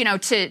 you know,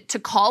 to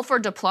call for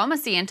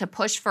diplomacy and to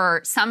push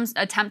for some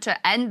attempt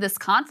to end this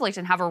conflict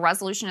and have a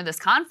resolution of this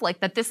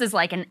conflict, that this is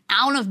like an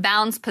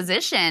out-of-bounds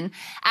position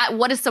at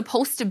what is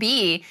supposed to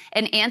be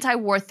an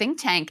anti-war think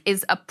tank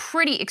is a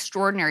pretty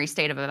extraordinary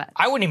state of events.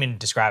 I wouldn't even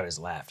describe it as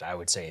left. I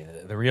would say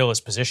the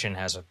realist position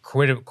has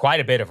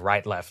quite a bit of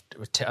right-left.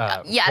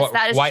 Yes,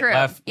 that is white, true.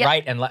 Left, yep.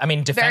 right, and I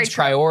mean, defense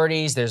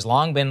priorities. There's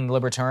long been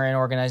libertarian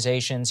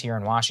organizations here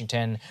in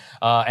Washington,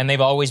 and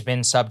they've always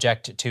been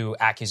subject to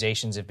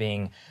accusations of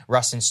being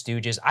Russian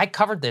stooges. I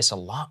covered this a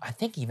lot, I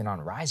think even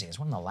on Rising. It's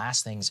one of the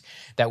last things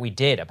that we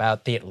did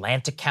about the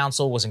Atlantic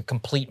Council was in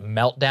complete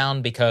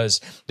meltdown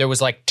because there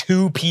was like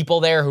 2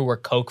 people there who were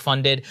Koch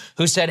funded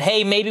who said,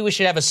 hey, maybe we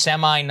should have a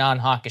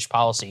semi-non-hawkish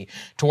policy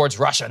towards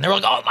Russia. And they were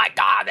like, oh my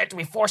God, they have to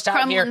be forced out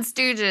here. Kremlin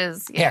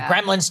stooges. Yeah,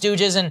 Kremlin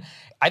stooges. And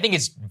I think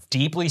it's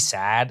deeply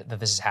sad that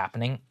this is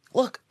happening.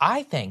 Look,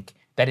 I think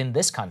that in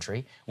this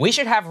country, we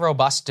should have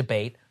robust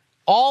debate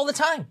all the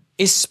time,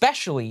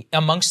 especially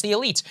amongst the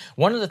elites.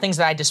 One of the things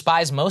that I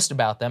despise most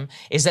about them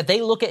is that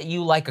they look at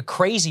you like a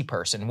crazy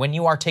person when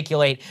you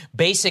articulate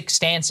basic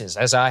stances,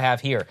 as I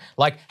have here.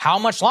 Like, how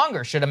much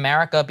longer should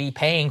America be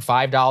paying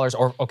 $5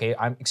 or,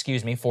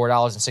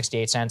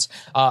 $4.68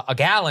 a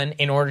gallon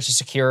in order to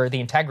secure the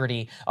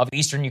integrity of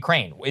eastern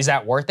Ukraine? Is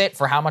that worth it?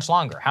 For how much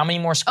longer? How many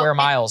more square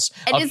miles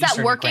and of is that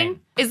eastern working?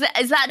 Ukraine? Is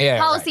that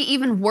policy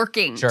even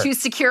working to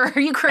secure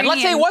Ukrainian and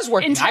let's say it was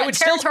working.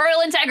 territorial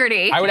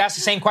integrity? I would ask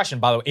the same question,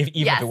 by the way,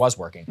 even if it was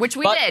working. Which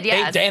we did,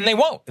 yes. And they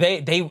won't.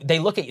 They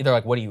look at you, they're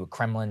like, what are you, a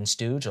Kremlin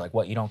stooge? Or like,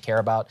 what, you don't care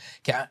about?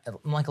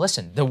 I'm like,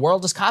 listen, the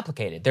world is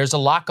complicated. There's a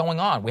lot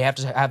going on. We have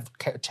to have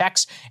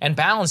checks and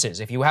balances.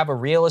 If you have a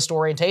realist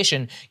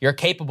orientation, you're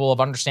capable of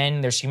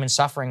understanding there's human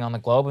suffering on the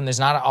globe, and there's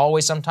not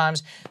always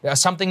sometimes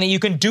something that you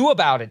can do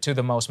about it to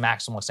the most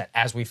maximal extent,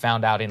 as we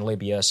found out in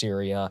Libya,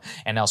 Syria,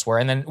 and elsewhere.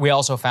 And then we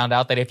also found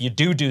out that if you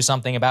do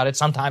something about it,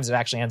 sometimes it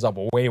actually ends up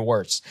way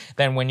worse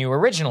than when you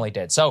originally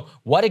did. So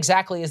what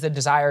exactly is the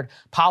desired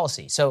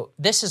policy? So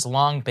this has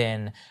long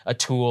been a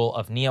tool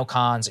of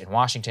neocons in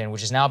Washington,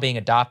 which is now being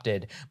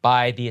adopted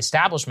by the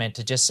establishment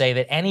to just say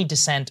that any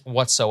dissent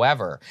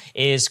whatsoever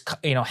is,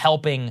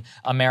 helping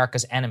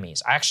America's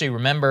enemies. I actually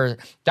remember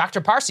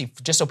Dr. Parsi,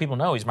 just so people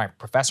know, he's my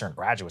professor in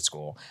graduate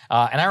school.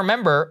 And I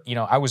remember,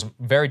 I was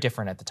very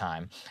different at the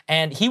time.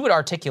 And he would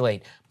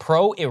articulate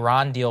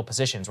pro-Iran deal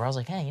positions where I was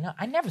like, hey,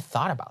 I never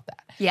thought about that.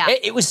 Yeah.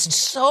 It was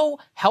so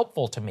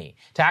helpful to me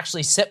to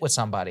actually sit with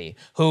somebody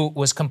who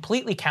was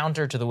completely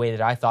counter to the way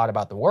that I thought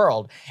about the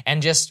world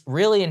and just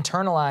really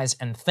internalize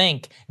and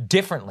think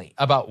differently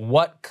about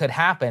what could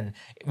happen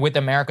with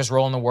America's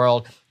role in the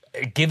world,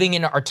 giving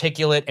an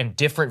articulate and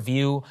different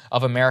view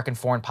of American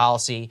foreign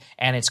policy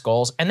and its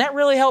goals. And that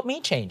really helped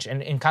me change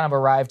and kind of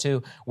arrive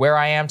to where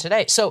I am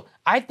today. So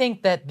I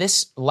think that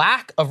this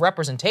lack of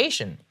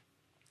representation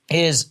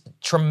is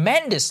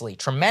tremendously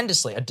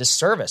a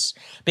disservice,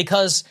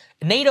 because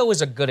NATO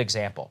is a good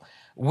example.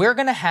 We're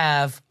going to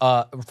have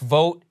a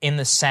vote in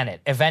the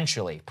Senate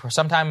eventually,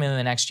 sometime in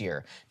the next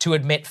year, to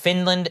admit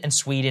Finland and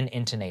Sweden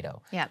into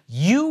NATO. Yeah.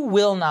 You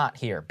will not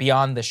hear,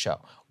 beyond this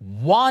show,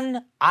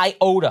 one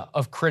iota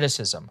of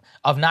criticism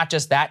of not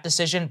just that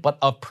decision, but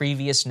of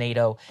previous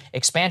NATO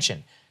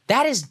expansion.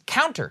 That is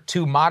counter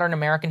to modern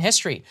American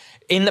history.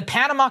 In the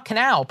Panama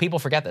Canal, people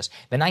forget this,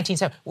 the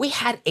 1970s, we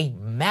had a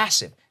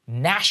massive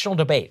national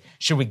debate.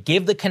 Should we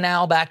give the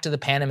canal back to the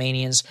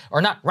Panamanians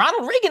or not?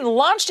 Ronald Reagan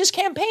launched his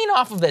campaign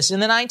off of this in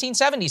the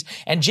 1970s.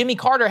 And Jimmy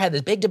Carter had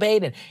this big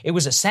debate, and it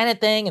was a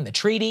Senate thing and the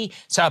treaty.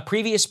 So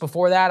previous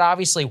before that,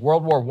 obviously,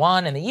 World War I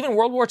and even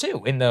World War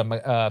II, in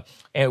the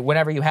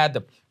whenever you had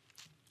the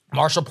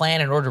Marshall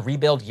Plan in order to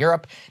rebuild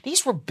Europe.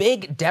 These were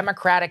big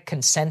democratic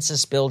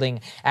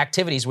consensus-building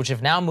activities, which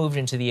have now moved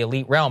into the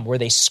elite realm, where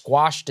they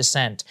squash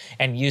dissent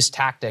and use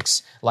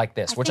tactics like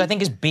this, which I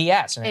think is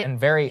BS and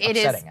very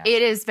upsetting.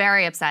 It is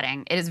very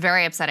upsetting. It is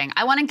very upsetting.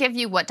 I want to give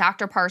you what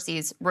Dr.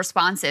 Parsi's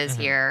response is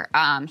here.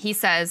 He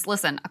says,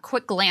 listen, a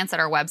quick glance at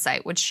our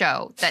website would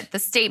show that the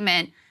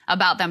statement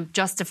about them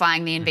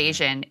justifying the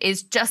invasion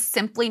is just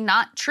simply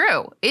not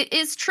true. It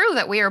is true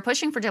that we are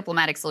pushing for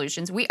diplomatic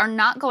solutions. We are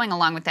not going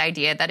along with the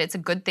idea that it's a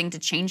good thing to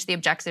change the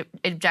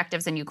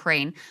objectives in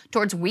Ukraine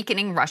towards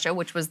weakening Russia,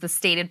 which was the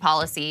stated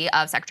policy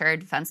of Secretary of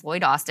Defense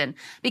Lloyd Austin,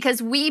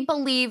 because we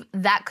believe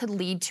that could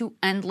lead to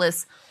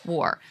endless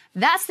war.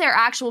 That's their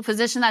actual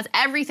position. That's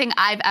everything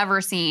I've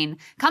ever seen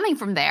coming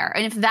from there.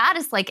 And if that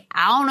is like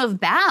out of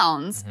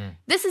bounds,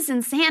 this is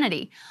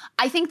insanity.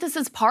 I think this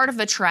is part of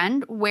a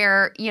trend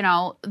where,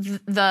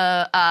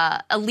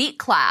 the elite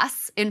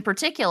class in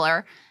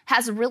particular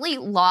has really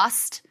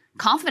lost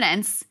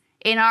confidence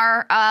in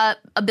our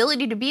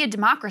ability to be a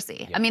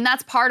democracy. Yeah. I mean,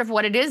 that's part of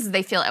what it is.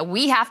 They feel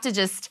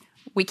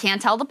we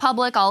can't tell the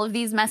public all of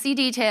these messy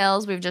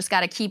details. We've just got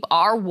to keep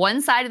our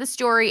one side of the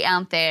story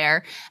out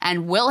there,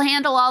 and we'll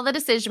handle all the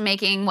decision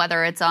making,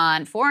 whether it's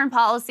on foreign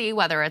policy,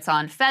 whether it's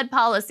on Fed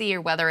policy, or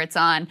whether it's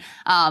on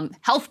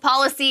health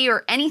policy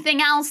or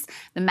anything else.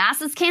 The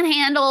masses can't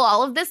handle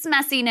all of this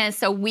messiness,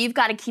 so we've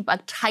got to keep a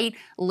tight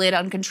lid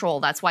on control.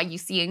 That's why you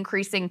see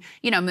increasing,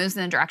 moves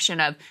in the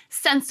direction of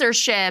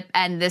censorship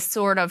and this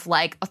sort of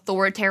like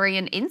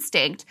authoritarian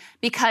instinct,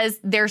 because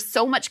there's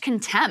so much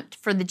contempt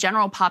for the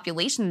general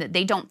population that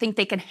they don't think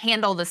they can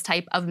handle this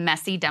type of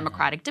messy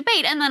democratic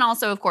debate. And then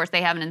also, of course,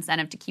 they have an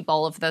incentive to keep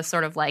all of the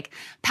sort of like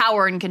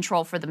power and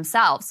control for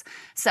themselves.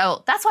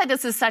 So that's why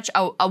this is such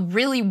a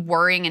really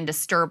worrying and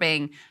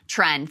disturbing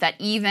trend, that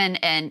even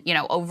in,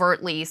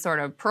 overtly sort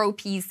of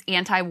pro-peace,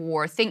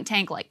 anti-war think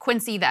tank like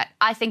Quincy, that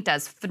I think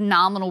does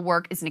phenomenal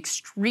work, is an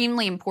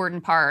extremely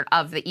important part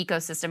of the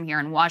ecosystem here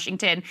in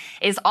Washington,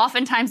 is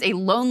oftentimes a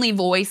lonely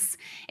voice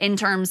in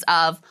terms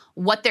of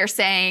what they're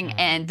saying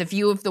and the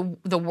view of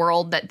the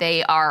world that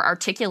they are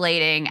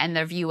articulating and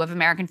the view of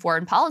American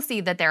foreign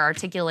policy that they're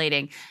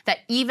articulating, that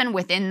even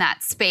within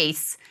that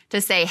space to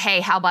say, hey,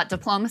 how about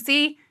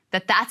diplomacy,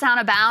 that's out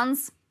of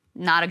bounds,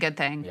 not a good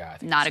thing. Yeah,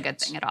 not a good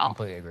thing at all.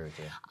 Completely agree with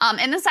you.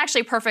 And this is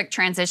actually a perfect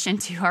transition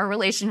to our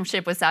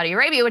relationship with Saudi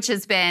Arabia, which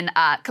has been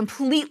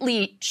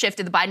completely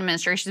shifted. The Biden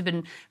administration has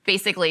been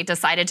basically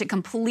decided to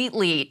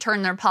completely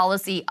turn their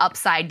policy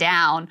upside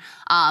down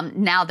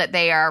now that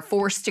they are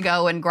forced to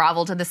go and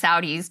grovel to the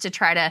Saudis to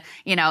try to,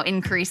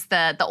 increase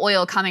the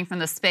oil coming from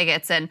the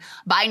spigots. And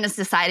Biden has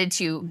decided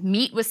to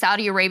meet with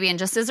Saudi Arabia. And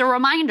just as a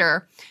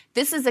reminder,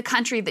 this is a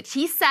country that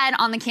he said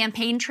on the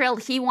campaign trail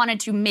he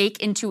wanted to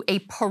make into a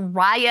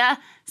pariah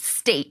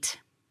state.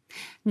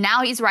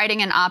 Now he's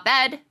writing an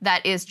op-ed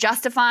that is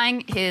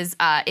justifying his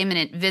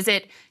imminent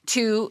visit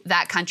to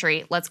that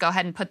country. Let's go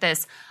ahead and put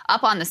this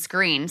up on the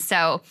screen.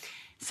 So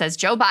it says,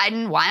 Joe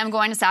Biden, why I'm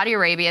going to Saudi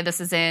Arabia. This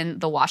is in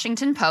the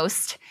Washington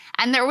Post.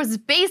 And there was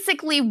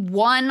basically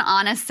one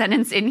honest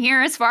sentence in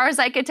here as far as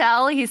I could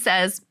tell. He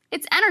says,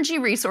 its energy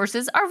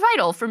resources are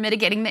vital for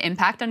mitigating the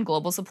impact on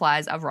global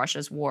supplies of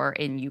Russia's war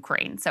in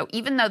Ukraine. So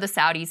even though the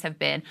Saudis have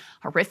been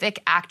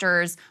horrific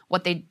actors,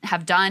 what they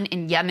have done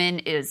in Yemen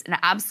is an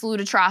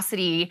absolute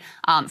atrocity.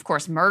 Of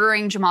course,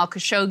 murdering Jamal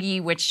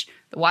Khashoggi, which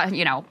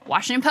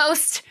Washington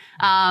Post,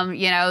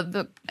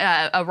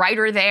 a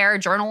writer there,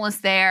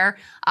 journalist there.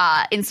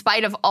 In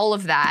spite of all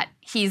of that,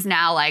 he's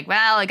now like,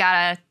 well, I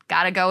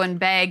gotta go and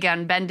beg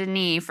and bend a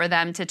knee for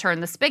them to turn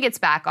the spigots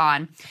back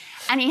on.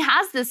 And he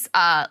has this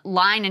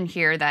line in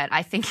here that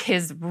I think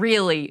is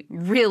really,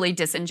 really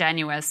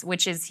disingenuous,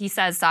 which is, he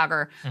says,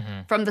 Sagar,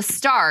 from the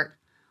start,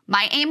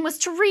 my aim was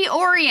to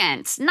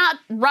reorient, not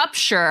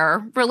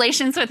rupture,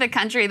 relations with a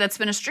country that's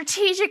been a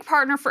strategic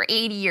partner for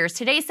 80 years.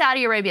 Today,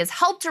 Saudi Arabia has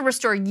helped to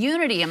restore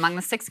unity among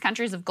the 6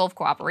 countries of Gulf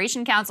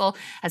Cooperation Council,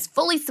 has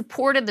fully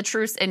supported the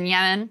truce in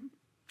Yemen,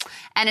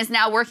 and is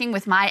now working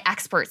with my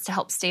experts to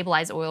help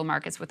stabilize oil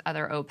markets with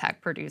other OPEC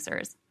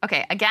producers.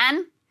 Okay,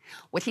 again,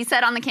 what he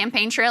said on the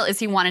campaign trail is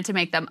he wanted to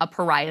make them a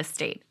pariah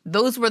state.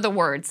 Those were the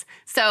words.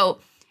 So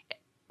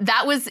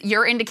that was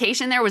your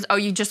indication there was,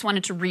 you just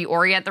wanted to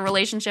reorient the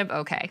relationship?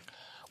 Okay.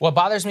 What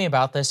bothers me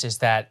about this is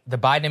that the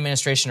Biden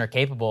administration are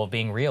capable of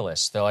being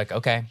realists. They're like,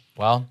 okay,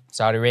 well,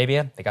 Saudi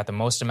Arabia, they got the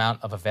most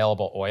amount of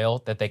available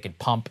oil that they could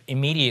pump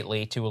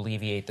immediately to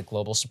alleviate the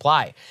global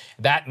supply.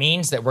 That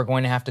means that we're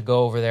going to have to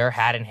go over there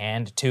hat in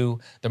hand to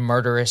the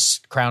murderous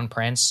crown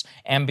prince,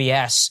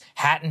 MBS,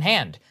 hat in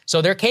hand.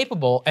 So they're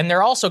capable, and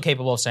they're also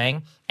capable of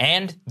saying,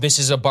 and this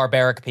is a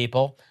barbaric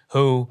people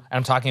who, and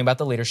I'm talking about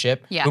the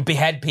leadership, who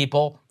behead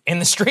people in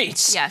the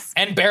streets. Yes.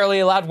 And barely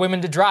allowed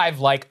women to drive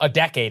like a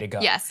decade ago.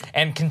 Yes.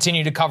 And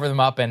continue to cover them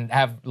up and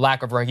have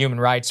lack of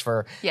human rights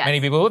for many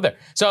people who live there.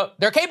 So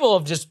they're capable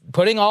of just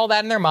putting all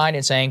that in their mind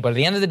and saying, but at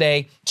the end of the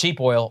day, cheap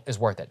oil is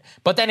worth it.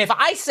 But then if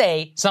I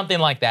say something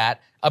like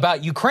that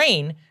about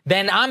Ukraine,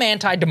 then I'm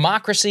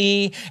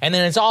anti-democracy, and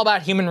then it's all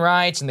about human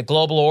rights and the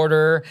global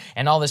order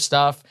and all this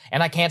stuff.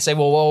 And I can't say,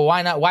 well,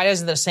 why not? Why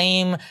doesn't the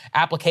same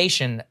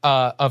application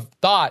of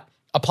thought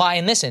apply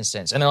in this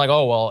instance? And they're like,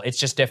 oh, well, it's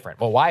just different.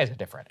 Well, why is it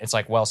different? It's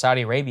like, well,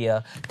 Saudi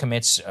Arabia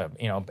commits,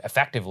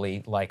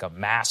 effectively like a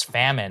mass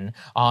famine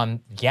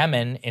on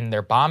Yemen in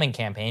their bombing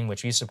campaign,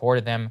 which we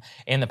supported them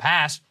in the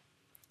past.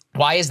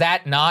 Why is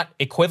that not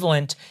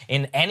equivalent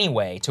in any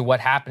way to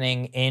what's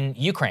happening in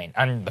Ukraine?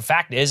 And the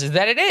fact is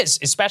that it is,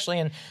 especially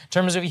in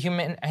terms of a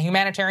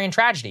humanitarian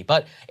tragedy.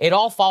 But it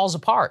all falls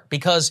apart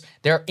because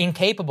they're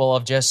incapable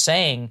of just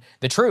saying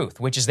the truth,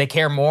 which is they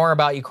care more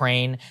about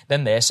Ukraine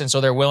than this. And so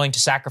they're willing to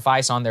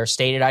sacrifice on their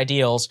stated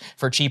ideals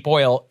for cheap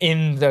oil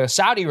in the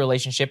Saudi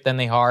relationship than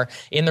they are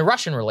in the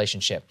Russian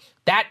relationship.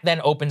 that then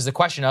opens the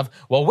question of,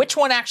 well, which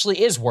one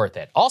actually is worth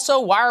it?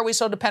 Also, why are we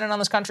so dependent on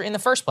this country in the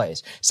first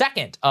place?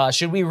 Second,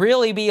 should we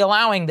really be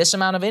allowing this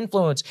amount of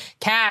influence,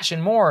 cash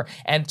and more,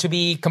 and to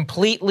be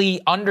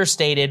completely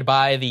understated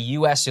by the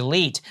U.S.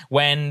 elite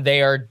when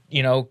they are,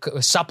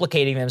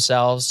 supplicating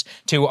themselves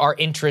to our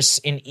interests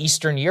in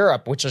Eastern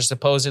Europe, which are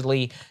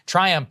supposedly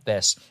triumph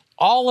this?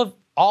 All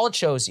it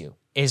shows you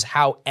is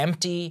how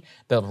empty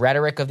the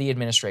rhetoric of the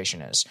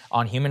administration is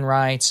on human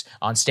rights,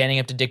 on standing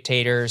up to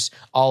dictators,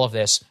 all of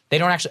this. They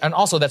don't actually, and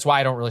also that's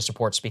why I don't really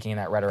support speaking in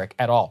that rhetoric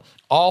at all.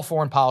 All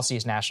foreign policy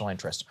is national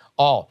interest.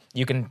 All.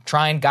 You can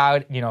try and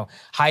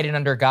hide it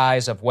under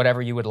guise of whatever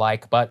you would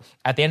like, but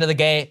at the end of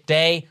the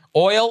day,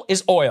 oil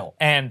is oil,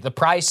 and the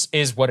price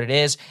is what it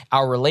is.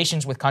 Our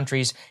relations with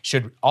countries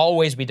should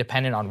always be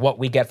dependent on what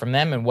we get from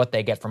them and what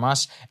they get from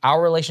us.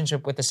 Our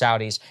relationship with the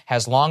Saudis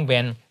has long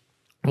been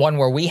one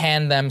where we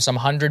hand them some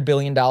 $100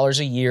 billion a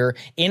year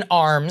in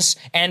arms,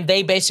 and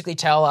they basically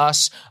tell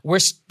us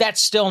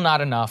that's still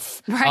not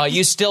enough. Right.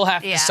 You still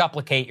have to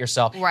supplicate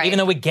yourself. Right. Even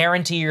though we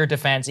guarantee your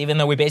defense, even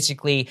though we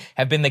basically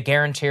have been the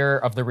guarantor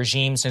of the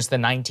regime since the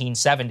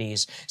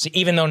 1970s. So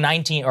even though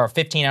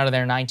 15 out of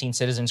their 19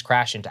 citizens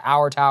crash into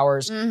our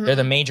towers, they're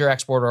the major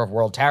exporter of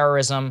world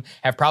terrorism,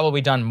 have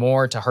probably done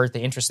more to hurt the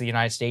interests of the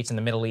United States in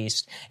the Middle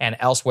East and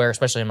elsewhere,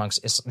 especially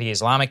amongst the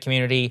Islamic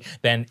community,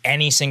 than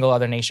any single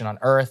other nation on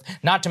earth.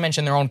 Not to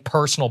mention their own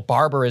personal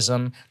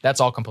barbarism.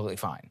 That's all completely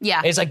fine.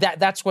 Yeah. It's like that.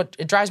 That's what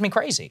it drives me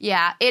crazy.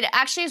 Yeah. It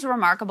actually is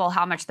remarkable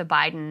how much the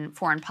Biden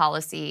foreign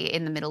policy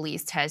in the Middle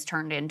East has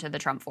turned into the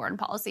Trump foreign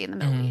policy in the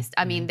Middle East.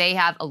 I mean, they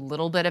have a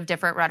little bit of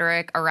different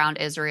rhetoric around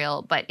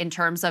Israel, but in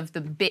terms of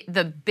the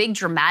big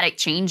dramatic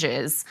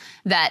changes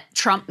that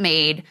Trump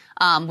made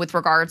with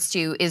regards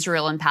to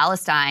Israel and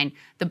Palestine,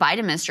 the Biden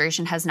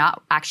administration has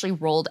not actually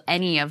rolled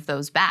any of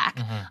those back.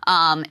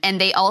 And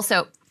they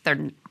also,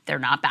 they're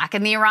not back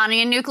in the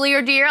Iranian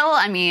nuclear deal.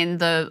 I mean,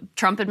 the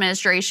Trump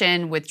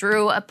administration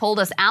pulled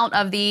us out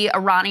of the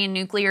Iranian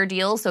nuclear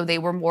deal, so they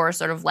were more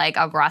sort of like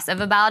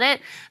aggressive about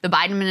it. The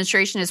Biden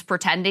administration is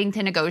pretending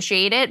to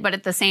negotiate it, but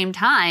at the same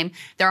time,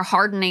 they're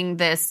hardening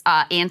this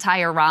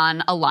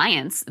anti-Iran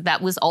alliance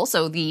that was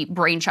also the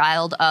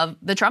brainchild of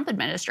the Trump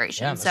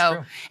administration. Yeah, that's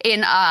true.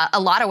 In a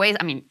lot of ways,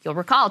 I mean, you'll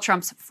recall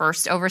Trump's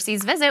first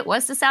overseas visit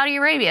was to Saudi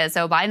Arabia,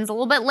 so Biden's a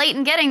little bit late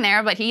in getting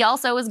there, but he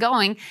also was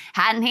going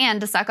hand in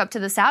hand to suck up to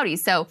the Saudis.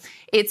 So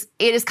it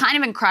is kind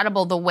of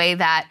incredible the way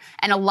that,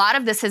 and a lot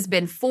of this has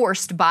been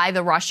forced by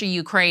the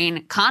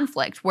Russia-Ukraine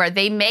conflict, where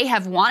they may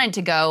have wanted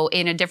to go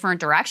in a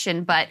different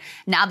direction, but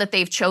now that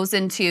they've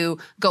chosen to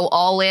go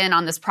all in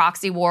on this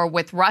proxy war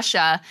with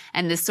Russia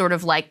and this sort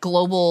of like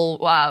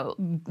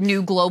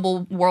new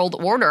global world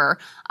order,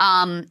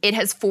 it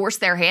has forced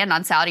their hand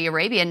on Saudi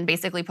Arabia and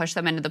basically pushed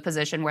them into the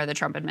position where the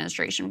Trump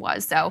administration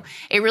was. So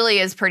it really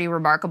is pretty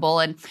remarkable.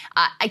 And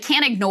I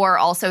can't ignore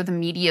also the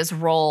media's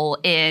role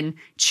in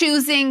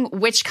choosing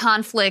which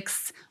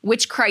conflicts,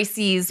 which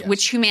crises,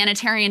 which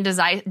humanitarian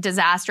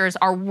disasters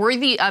are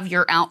worthy of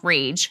your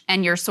outrage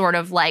and you're sort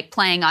of like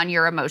playing on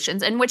your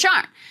emotions and which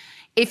aren't.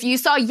 If you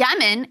saw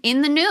Yemen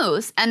in the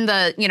news and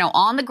the,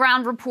 on the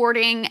ground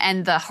reporting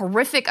and the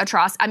horrific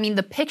atrocities, I mean,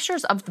 the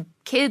pictures of the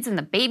kids and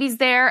the babies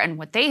there and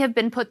what they have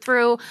been put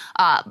through,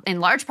 in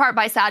large part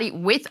by Saudi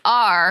with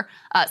our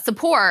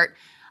support,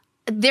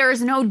 there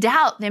is no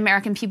doubt the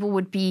American people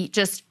would be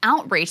just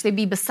outraged. They'd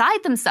be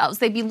beside themselves.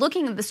 They'd be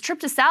looking at this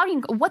trip to Saudi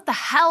and go, what the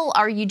hell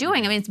are you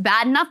doing? I mean, it's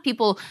bad enough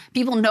people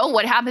know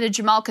what happened to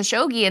Jamal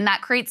Khashoggi, and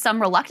that creates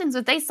some reluctance.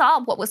 But they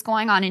saw what was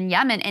going on in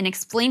Yemen and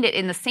explained it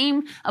in the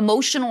same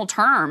emotional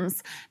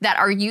terms that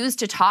are used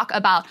to talk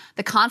about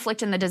the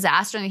conflict and the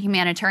disaster and the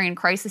humanitarian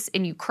crisis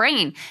in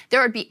Ukraine.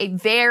 There would be a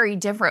very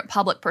different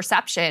public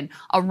perception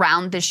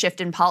around this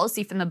shift in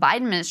policy from the Biden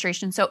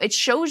administration. So it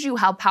shows you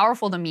how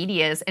powerful the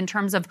media is in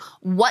terms of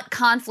what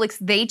conflicts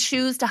they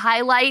choose to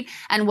highlight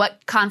and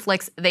what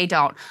conflicts they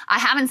don't. I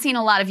haven't seen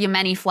a lot of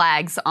Yemeni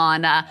flags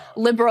on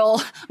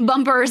liberal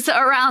bumpers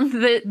around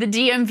the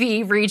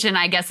DMV region,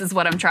 I guess is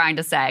what I'm trying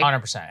to say.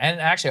 100%. And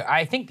actually,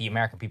 I think the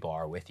American people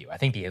are with you. I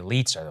think the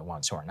elites are the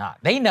ones who are not.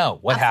 They know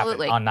what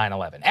happened on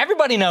 9/11.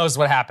 Everybody knows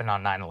what happened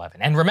on 9/11.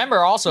 And remember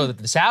also that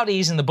the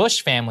Saudis and the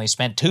Bush family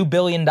spent $2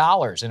 billion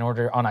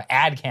on an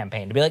ad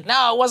campaign to be like,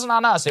 no, it wasn't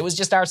on us. It was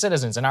just our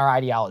citizens and our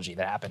ideology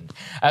that happened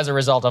as a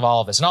result of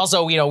all of this. And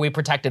also, we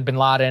protected bin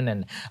Laden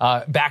and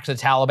backed the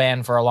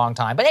Taliban for a long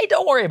time. But hey,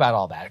 don't worry about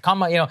all that.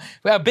 Come,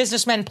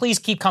 businessmen, please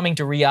keep coming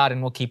to Riyadh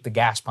and we'll keep the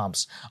gas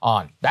pumps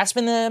on. That's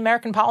been the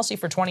American policy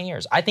for 20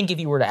 years. I think if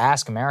you were to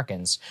ask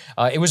Americans,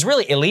 it was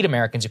really elite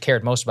Americans who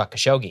cared most about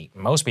Khashoggi.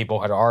 Most people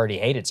had already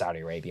hated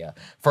Saudi Arabia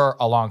for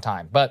a long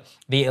time. But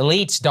the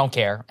elites don't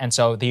care. And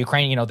so the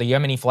Ukrainian, the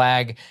Yemeni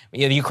flag,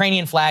 the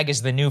Ukrainian flag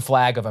is the new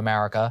flag of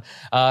America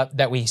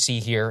that we see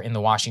here in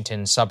the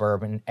Washington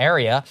suburban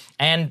area.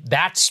 And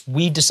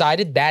we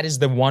decided that is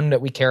the one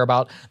that we care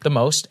about the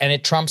most, and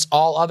it trumps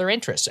all other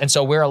interests. And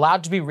so we're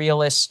allowed to be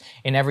realists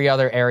in every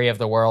other area of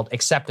the world,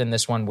 except in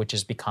this one, which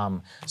has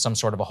become some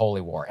sort of a holy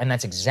war. And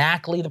that's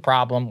exactly the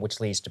problem, which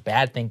leads to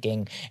bad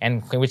thinking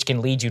and which can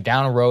lead you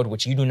down a road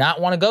which you do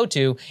not want to go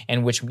to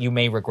and which you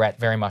may regret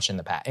very much in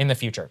the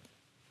future.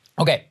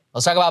 Okay,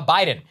 let's talk about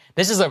Biden.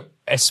 This is a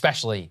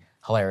especially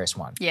hilarious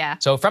one. Yeah.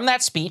 So from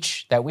that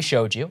speech that we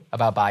showed you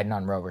about Biden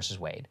on Roe versus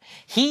Wade,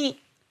 he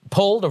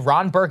pulled a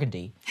Ron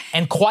Burgundy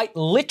and quite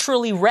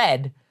literally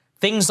read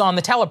things on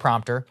the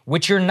teleprompter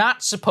which you're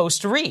not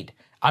supposed to read.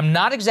 I'm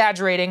not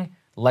exaggerating.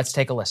 Let's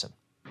take a listen.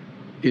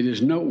 It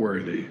is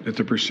noteworthy that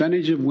the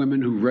percentage of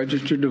women who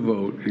register to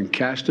vote and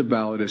cast a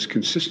ballot is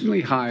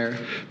consistently higher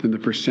than the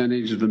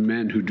percentage of the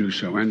men who do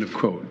so. End of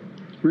quote.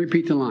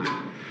 Repeat the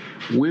line.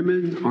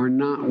 Women are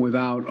not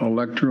without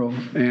electoral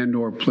and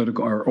or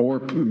political, or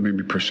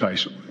maybe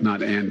precise,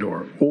 not and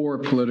or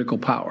political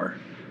power.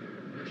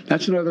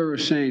 That's another way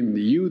of saying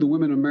that you, the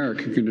women of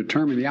America, can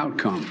determine the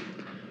outcome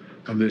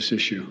of this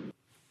issue.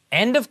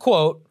 End of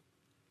quote.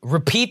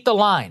 Repeat the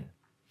line.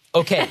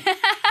 Okay,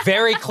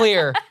 very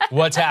clear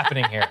what's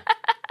happening here.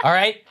 All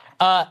right?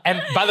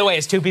 And by the way,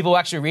 as two people who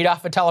actually read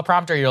off a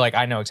teleprompter, you're like,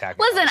 I know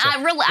exactly. Listen,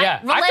 I relate.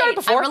 I've done it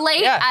before. I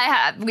relate. Yeah. I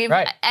have.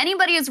 Right.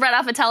 Anybody who's read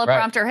off a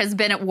teleprompter has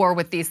been at war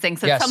with these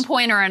things at some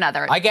point or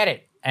another. I get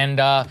it. And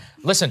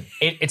listen,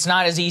 it's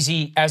not as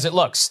easy as it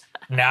looks.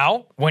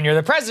 Now, when you're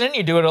the president,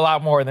 you do it a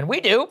lot more than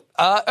we do.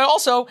 And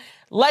also,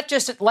 let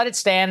it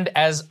stand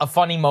as a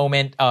funny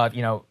moment,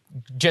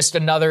 just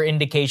another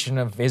indication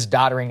of his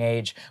doddering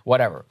age,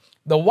 whatever.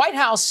 The White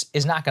House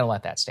is not going to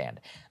let that stand.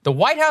 The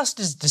White House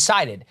has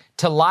decided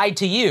to lie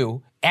to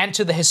you and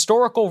to the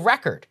historical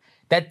record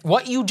that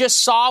what you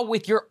just saw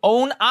with your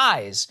own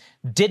eyes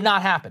did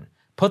not happen.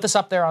 Put this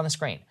up there on the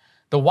screen.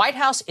 The White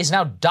House is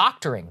now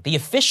doctoring the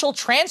official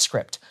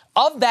transcript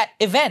of that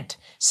event,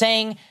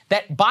 saying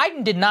that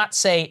Biden did not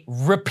say,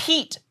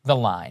 repeat the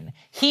line.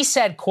 He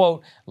said,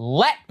 quote,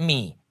 let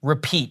me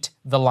repeat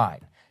the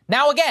line.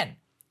 Now again,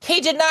 he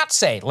did not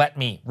say, let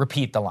me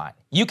repeat the line.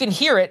 You can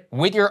hear it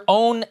with your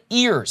own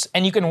ears,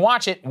 and you can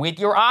watch it with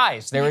your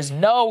eyes. There is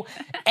no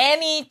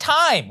any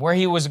time where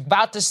he was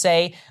about to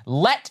say,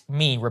 let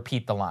me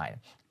repeat the line.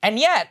 And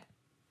yet,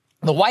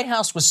 the White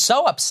House was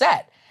so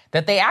upset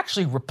that they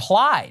actually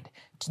replied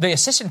to the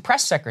assistant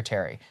press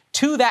secretary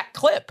to that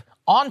clip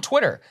on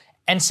Twitter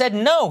and said,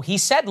 no, he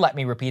said, let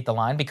me repeat the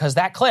line, because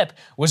that clip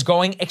was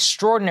going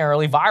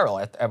extraordinarily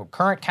viral. At a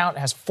current count, it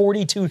has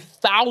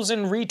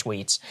 42,000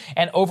 retweets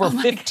and over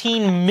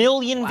 15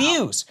 million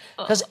views,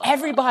 because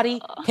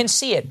everybody can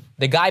see it.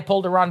 The guy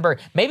pulled a Ron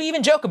Burgundy. Maybe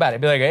even joke about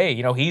it. Be like, hey,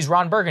 he's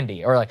Ron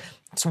Burgundy. Or like,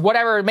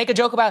 whatever, make a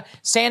joke about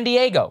San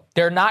Diego.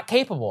 They're not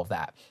capable of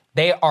that.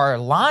 They are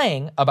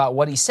lying about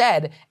what he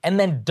said and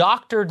then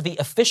doctored the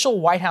official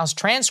White House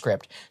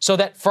transcript so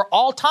that for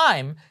all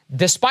time,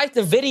 despite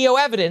the video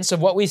evidence of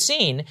what we've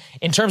seen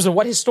in terms of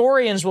what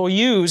historians will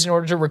use in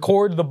order to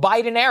record the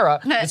Biden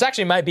era, this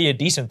actually might be a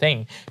decent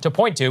thing to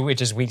point to,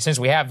 which is since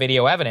we have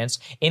video evidence,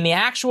 in the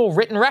actual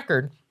written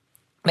record,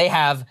 they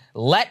have,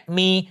 let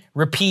me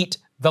repeat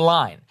the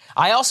line.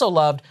 I also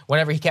loved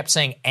whenever he kept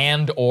saying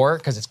and or,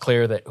 because it's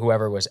clear that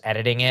whoever was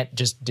editing it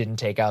just didn't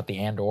take out the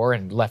and or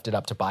and left it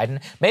up to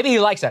Biden. Maybe he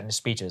likes that in his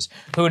speeches.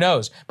 Who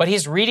knows? But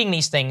he's reading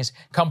these things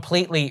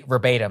completely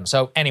verbatim.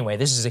 So anyway,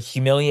 this is a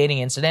humiliating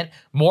incident,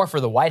 more for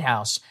the White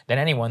House than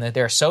anyone, that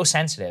they're so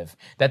sensitive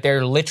that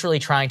they're literally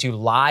trying to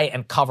lie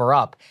and cover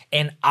up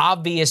an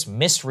obvious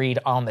misread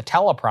on the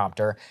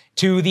teleprompter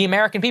to the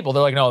American people.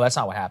 They're like, no, that's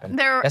not what happened.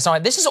 That's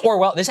not. This is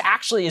Orwell. This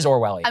actually is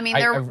Orwellian. I mean,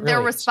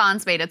 their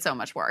response made it so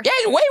much worse.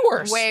 Yeah, way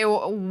worse.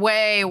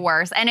 Way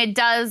worse. And it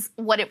does,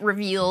 what it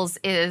reveals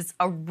is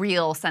a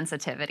real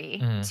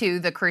sensitivity to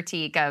the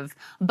critique of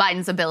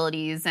Biden's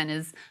abilities and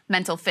his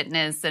mental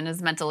fitness and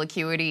his mental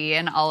acuity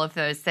and all of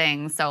those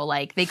things. So,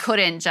 like, they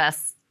couldn't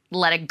just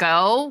let it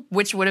go,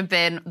 which would have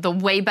been the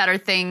way better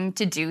thing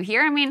to do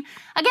here. I mean,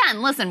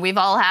 again, listen, we've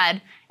all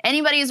had...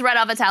 Anybody who's read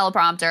off a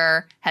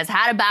teleprompter, has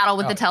had a battle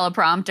with the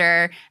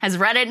teleprompter, has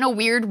read it in a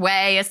weird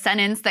way, a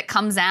sentence that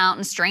comes out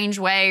in a strange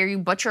way, or you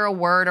butcher a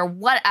word or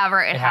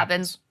whatever. It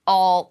happens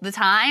all the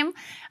time.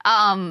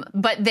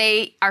 But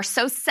they are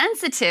so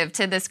sensitive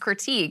to this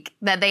critique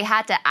that they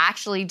had to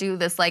actually do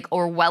this like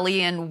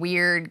Orwellian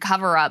weird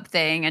cover-up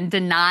thing and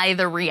deny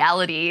the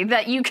reality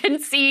that you can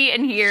see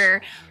and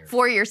hear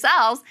for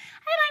yourselves.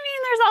 And I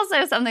mean, there's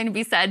also something to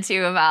be said,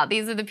 too, about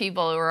these are the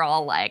people who are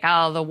all like,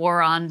 oh, the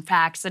war on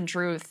facts and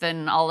truth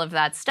and all of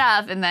that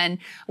stuff. And then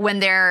when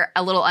they're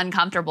a little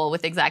uncomfortable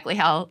with exactly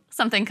how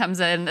something comes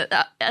out,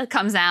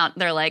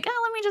 they're like,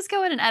 oh, let me just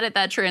go ahead and edit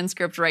that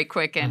transcript right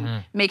quick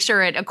and make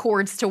sure it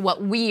accords to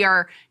what we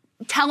are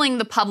telling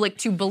the public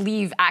to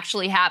believe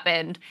actually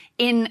happened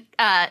in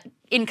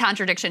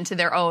contradiction to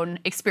their own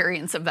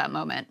experience of that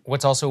moment.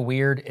 What's also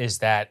weird is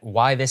that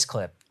why this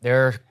clip?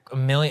 There are a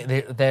million,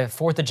 the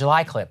 4th of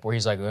July clip where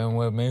he's like, oh,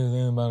 what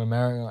amazing about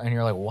America? And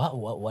you're like,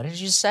 what did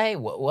you say?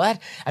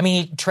 What? I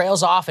mean, he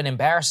trails off and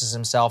embarrasses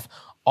himself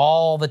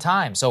all the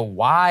time. So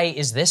why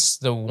is this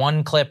the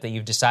one clip that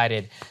you've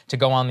decided to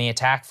go on the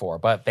attack for?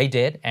 But they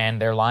did,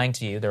 and they're lying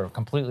to you. They're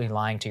completely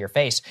lying to your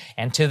face.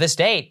 And to this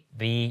date,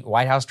 the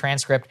White House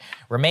transcript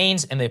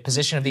remains in the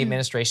position of the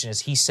administration as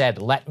he said,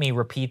 let me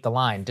repeat the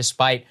line,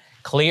 despite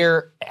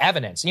clear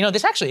evidence. You know,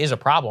 this actually is a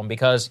problem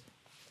because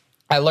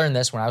I learned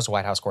this when I was a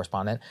White House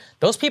correspondent.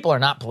 Those people are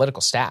not political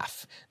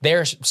staff.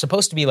 They're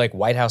supposed to be like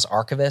White House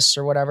archivists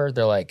or whatever.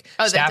 They're like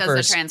staffers. That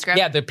does the transcript?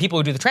 Yeah, the people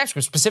who do the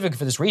transcript specifically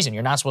for this reason.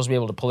 You're not supposed to be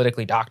able to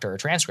politically doctor a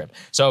transcript.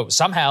 So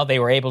somehow they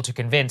were able to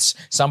convince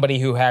somebody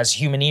who has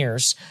human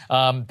ears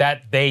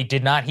that they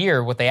did not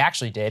hear what they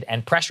actually did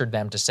and pressured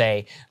them to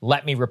say,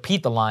 let me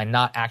repeat the line,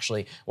 not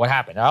actually what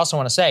happened. I also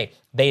want to say,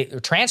 the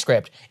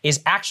transcript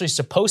is actually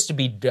supposed to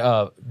be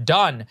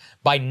done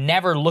by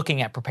never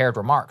looking at prepared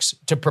remarks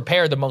to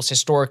prepare the most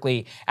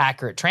historically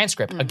accurate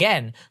transcript.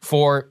 Again,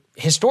 for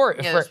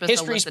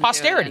history's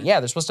posterity. Yeah,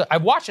 they're supposed to.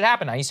 I've watched it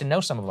happen. I used to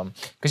know some of them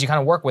because you kind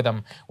of work with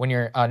them when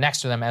you're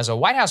next to them as a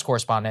White House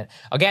correspondent.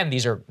 Again,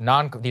 these are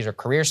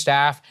career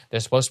staff. They're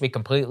supposed to be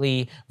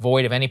completely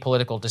void of any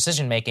political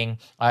decision making.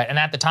 And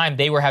at the time,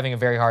 they were having a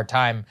very hard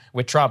time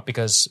with Trump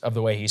because of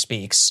the way he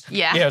speaks.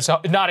 Yeah, you know,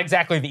 so not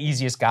exactly the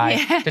easiest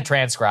guy to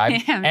transcribe.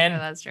 Yeah, and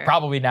that's true.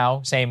 Probably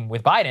now same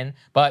with Biden,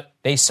 but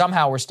they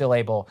somehow were still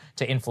able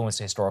to influence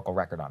the historical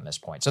record on this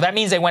point. So that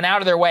means they went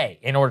out of their way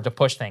in order to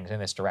push things in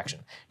this direction.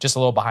 Just a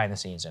little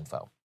behind-the-scenes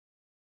info.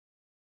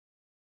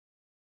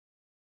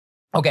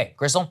 Okay,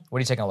 Crystal, what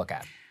are you taking a look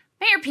at?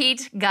 Mayor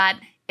Pete got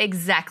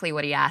exactly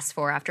what he asked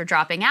for after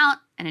dropping out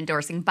and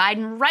endorsing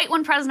Biden right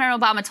when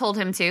President Obama told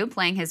him to,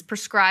 playing his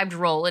prescribed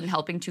role in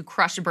helping to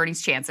crush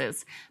Bernie's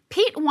chances.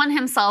 Pete won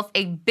himself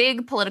a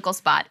big political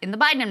spot in the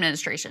Biden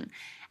administration,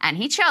 and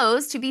he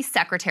chose to be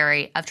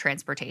Secretary of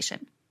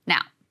Transportation.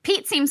 Now,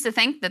 Pete seems to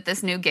think that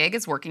this new gig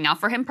is working out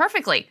for him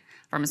perfectly.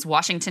 From his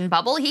Washington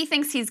bubble, he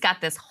thinks he's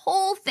got this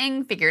whole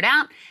thing figured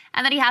out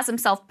and that he has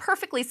himself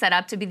perfectly set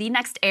up to be the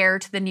next heir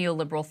to the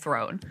neoliberal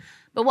throne.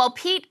 But while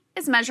Pete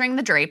is measuring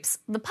the drapes,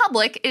 the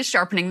public is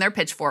sharpening their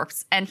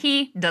pitchforks, and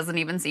he doesn't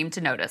even seem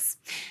to notice.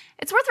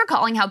 It's worth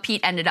recalling how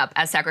Pete ended up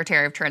as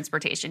Secretary of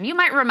Transportation. You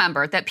might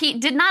remember that Pete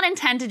did not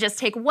intend to just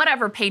take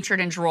whatever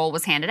patronage role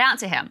was handed out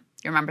to him.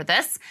 You remember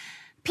this?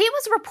 Pete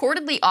was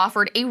reportedly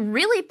offered a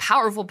really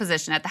powerful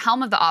position at the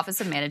helm of the Office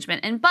of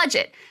Management and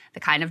Budget, the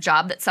kind of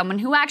job that someone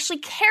who actually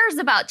cares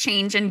about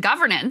change and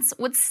governance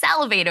would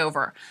salivate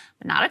over,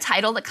 but not a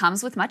title that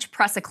comes with much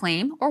press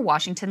acclaim or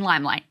Washington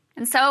limelight.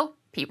 And so,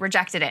 Pete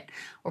rejected it,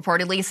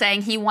 reportedly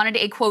saying he wanted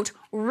a, quote,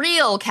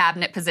 real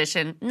cabinet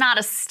position, not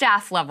a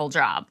staff-level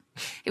job.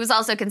 He was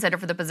also considered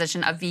for the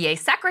position of VA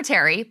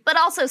Secretary, but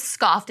also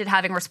scoffed at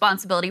having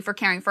responsibility for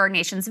caring for our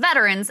nation's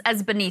veterans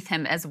as beneath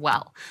him as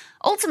well.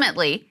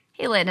 Ultimately,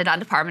 he landed on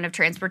Department of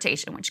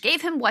Transportation, which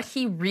gave him what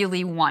he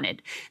really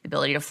wanted, the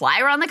ability to fly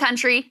around the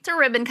country to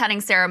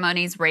ribbon-cutting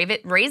ceremonies,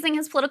 raising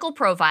his political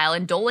profile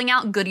and doling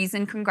out goodies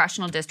in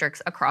congressional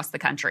districts across the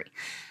country.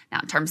 Now,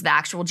 in terms of the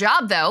actual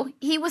job, though,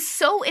 he was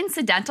so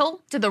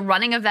incidental to the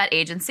running of that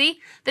agency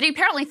that he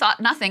apparently thought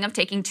nothing of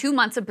taking 2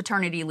 months of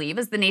paternity leave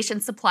as the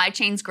nation's supply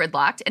chains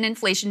gridlocked and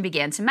inflation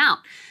began to mount.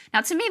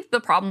 Now, to me, the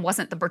problem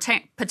wasn't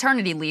the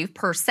paternity leave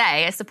per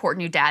se. I support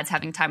new dads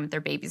having time with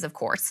their babies, of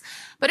course.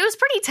 But it was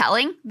pretty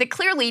telling that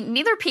clearly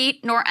neither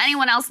Pete nor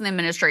anyone else in the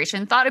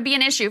administration thought it'd be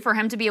an issue for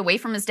him to be away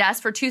from his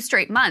desk for 2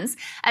 straight months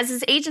as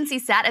his agency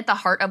sat at the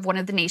heart of one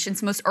of the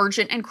nation's most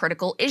urgent and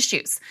critical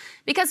issues.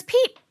 Because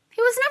Pete,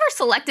 he was never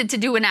selected to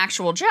do an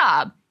actual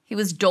job. He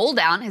was doled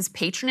out his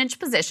patronage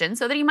position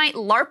so that he might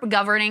LARP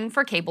governing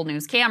for cable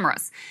news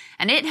cameras.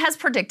 And it has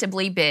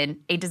predictably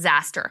been a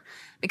disaster.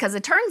 Because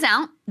it turns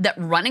out that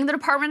running the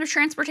Department of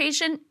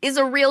Transportation is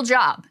a real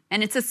job.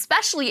 And it's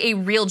especially a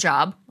real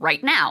job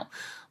right now.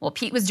 While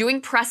Pete was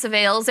doing press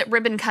avails at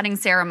ribbon-cutting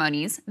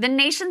ceremonies, the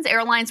nation's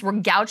airlines were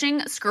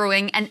gouging,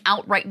 screwing, and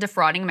outright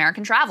defrauding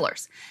American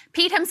travelers.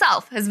 Pete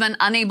himself has been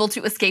unable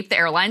to escape the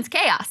airline's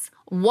chaos.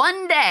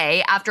 One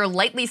day after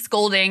lightly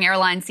scolding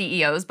airline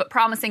CEOs but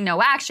promising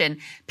no action,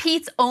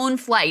 Pete's own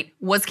flight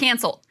was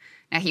canceled.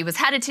 Now, he was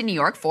headed to New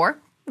York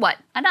for,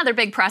 another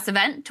big press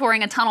event,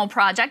 touring a tunnel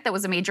project that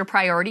was a major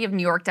priority of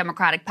New York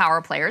Democratic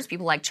power players,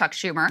 people like Chuck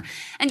Schumer,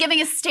 and giving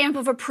a stamp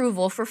of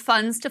approval for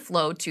funds to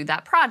flow to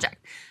that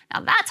project.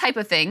 Now, that type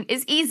of thing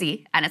is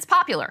easy, and it's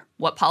popular.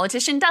 What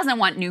politician doesn't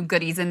want new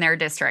goodies in their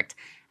district?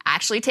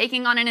 Actually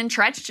taking on an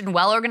entrenched and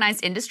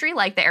well-organized industry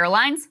like the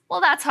airlines?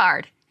 Well, that's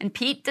hard. And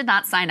Pete did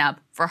not sign up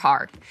for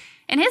hard.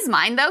 In his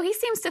mind, though, he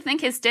seems to think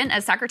his stint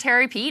as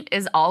Secretary Pete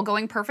is all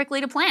going perfectly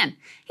to plan.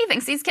 He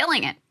thinks he's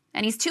killing it.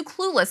 And he's too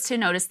clueless to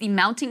notice the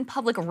mounting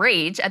public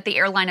rage at the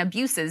airline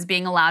abuses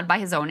being allowed by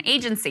his own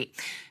agency.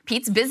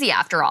 Pete's busy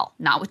after all,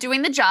 not with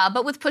doing the job,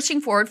 but with pushing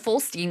forward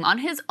full steam on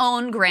his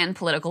own grand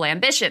political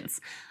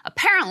ambitions.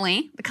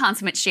 Apparently, the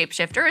consummate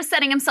shapeshifter is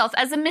setting himself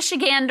as a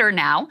Michigander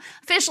now,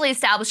 officially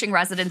establishing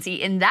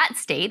residency in that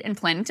state and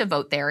planning to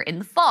vote there in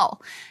the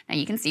fall. Now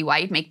you can see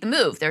why he'd make the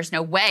move. There's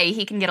no way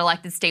he can get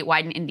elected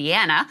statewide in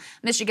Indiana.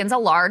 Michigan's a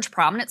large,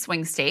 prominent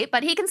swing state,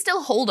 but he can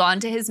still hold on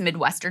to his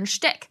Midwestern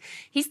shtick.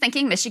 He's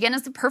thinking Michigan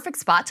is the perfect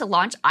spot to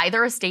launch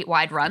either a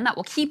statewide run that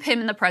will keep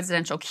him in the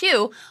presidential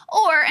queue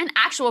or an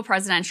actual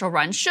presidential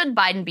run should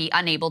Biden be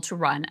unable to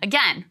run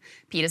again.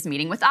 Pete is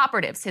meeting with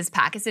operatives, his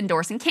PAC is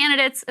endorsing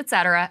candidates,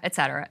 etc.,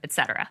 etc.,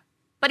 etc.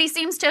 But he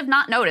seems to have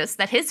not noticed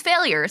that his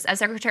failures as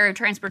Secretary of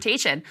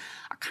Transportation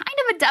are kind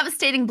of a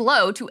devastating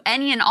blow to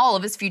any and all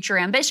of his future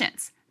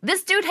ambitions.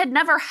 This dude had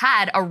never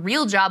had a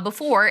real job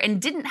before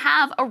and didn't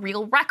have a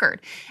real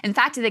record. In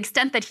fact, to the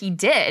extent that he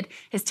did,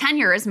 his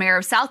tenure as mayor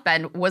of South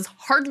Bend was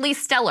hardly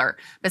stellar,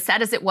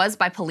 beset as it was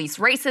by police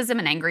racism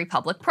and angry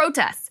public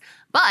protests.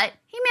 But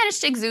he managed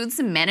to exude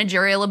some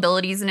managerial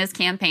abilities in his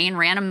campaign,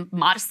 ran a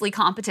modestly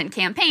competent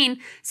campaign,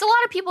 so a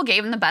lot of people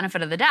gave him the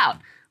benefit of the doubt.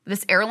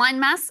 This airline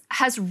mess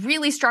has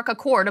really struck a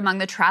chord among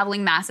the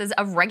traveling masses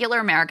of regular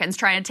Americans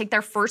trying to take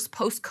their first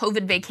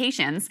post-COVID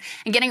vacations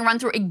and getting run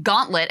through a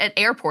gauntlet at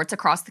airports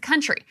across the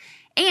country.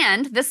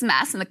 And this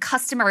mess and the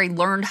customary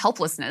learned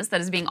helplessness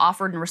that is being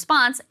offered in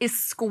response is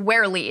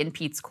squarely in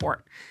Pete's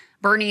court.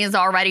 Bernie is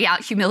already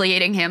out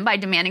humiliating him by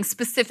demanding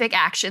specific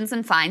actions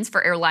and fines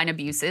for airline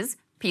abuses.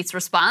 Pete's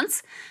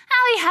response?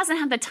 Well, he hasn't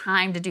had the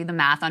time to do the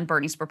math on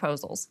Bernie's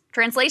proposals.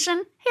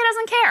 Translation? He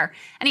doesn't care.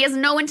 And he has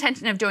no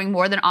intention of doing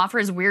more than offer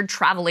his weird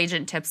travel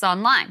agent tips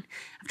online.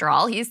 After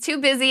all, he's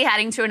too busy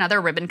heading to another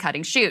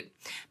ribbon-cutting shoot.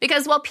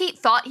 Because while Pete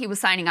thought he was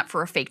signing up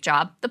for a fake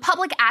job, the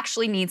public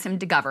actually needs him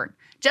to govern.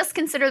 Just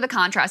consider the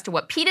contrast to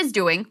what Pete is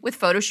doing with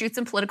photo shoots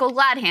and political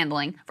glad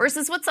handling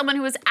versus what someone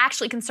who is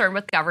actually concerned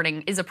with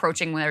governing is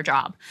approaching their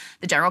job.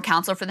 The general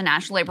counsel for the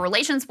National Labor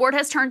Relations Board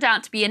has turned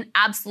out to be an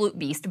absolute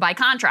beast by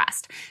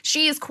contrast.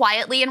 She is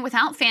quietly and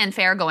without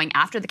fanfare going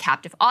after the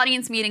captive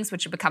audience meetings,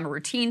 which have become a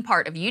routine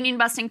part of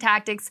union-busting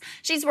tactics.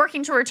 She's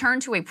working to return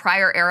to a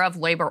prior era of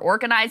labor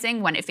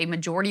organizing when if a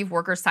majority of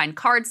workers sign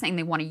cards saying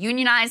they want to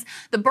unionize,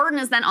 the burden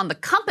is then on the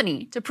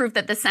company to prove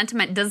that the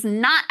sentiment does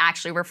not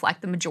actually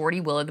reflect the majority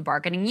will of the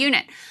bargaining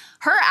unit.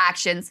 Her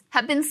actions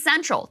have been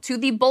central to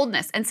the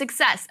boldness and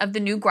success of the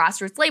new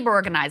grassroots labor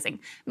organizing.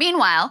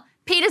 Meanwhile,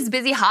 Pete is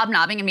busy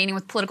hobnobbing and meeting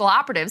with political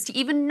operatives to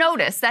even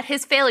notice that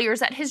his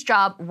failures at his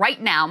job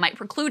right now might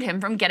preclude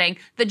him from getting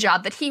the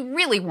job that he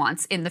really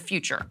wants in the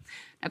future.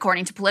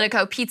 According to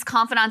Politico, Pete's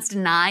confidants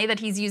deny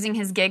that he's using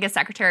his gig as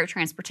Secretary of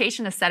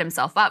Transportation to set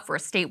himself up for a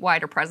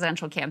statewide or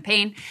presidential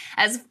campaign.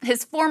 As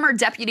his former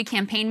deputy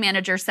campaign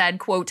manager said,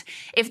 quote,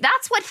 if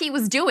that's what he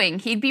was doing,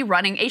 he'd be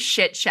running a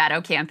shit shadow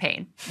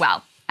campaign.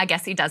 Well, I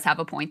guess he does have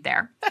a point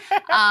there.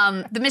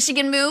 The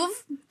Michigan move,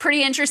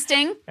 pretty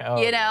interesting,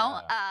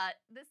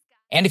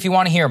 And if you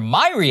want to hear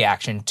my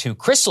reaction to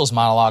Crystal's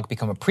monologue,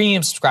 become a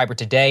premium subscriber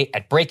today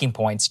at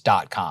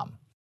breakingpoints.com.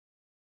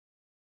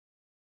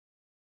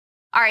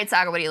 All right,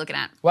 Saga, what are you looking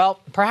at? Well,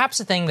 perhaps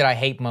the thing that I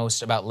hate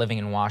most about living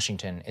in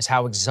Washington is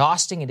how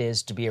exhausting it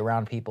is to be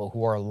around people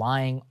who are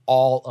lying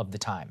all of the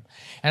time.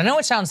 And I know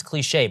it sounds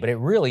cliche, but it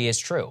really is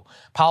true.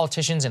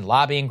 Politicians and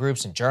lobbying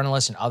groups and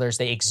journalists and others,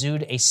 they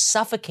exude a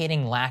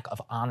suffocating lack of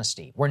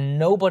honesty where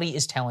nobody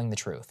is telling the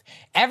truth.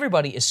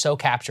 Everybody is so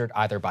captured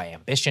either by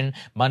ambition,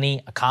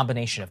 money, a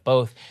combination of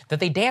both, that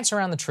they dance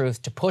around the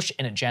truth to push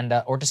an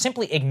agenda or to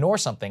simply ignore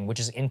something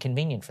which is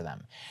inconvenient for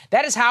them.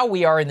 That is how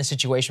we are in the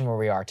situation where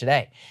we are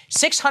today.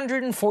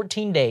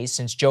 614 days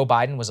since Joe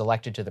Biden was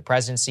elected to the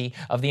presidency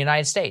of the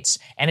United States.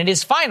 And it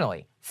is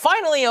finally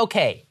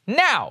okay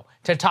now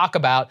to talk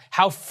about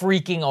how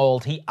freaking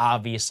old he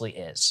obviously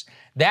is.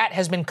 That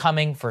has been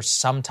coming for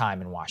some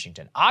time in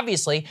Washington.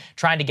 Obviously,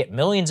 trying to get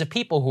millions of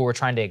people who were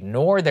trying to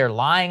ignore their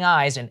lying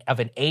eyes of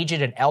an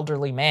aged and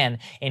elderly man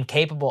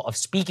incapable of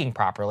speaking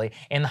properly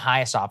in the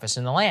highest office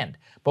in the land.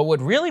 But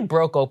what really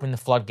broke open the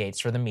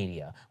floodgates for the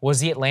media was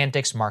the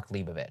Atlantic's Mark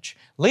Leibovich.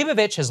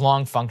 Leibovich has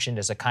long functioned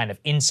as a kind of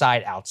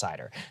inside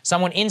outsider,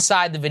 someone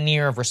inside the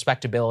veneer of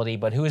respectability,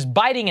 but who is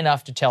biting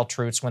enough to tell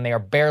truths when they are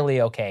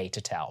barely okay to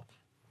tell.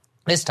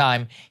 This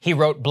time, he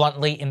wrote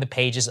bluntly in the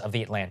pages of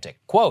The Atlantic,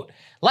 quote,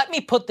 let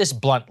me put this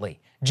bluntly.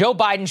 Joe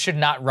Biden should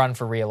not run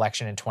for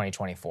re-election in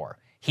 2024.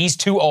 He's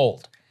too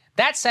old.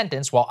 That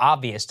sentence, while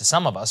obvious to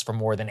some of us for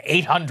more than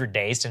 800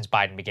 days since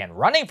Biden began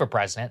running for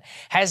president,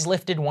 has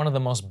lifted one of the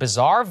most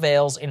bizarre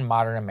veils in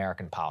modern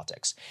American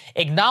politics,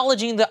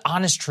 acknowledging the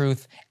honest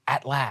truth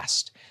at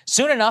last.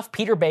 Soon enough,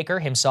 Peter Baker,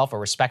 himself a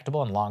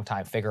respectable and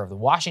longtime figure of the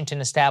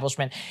Washington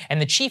establishment and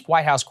the chief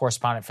White House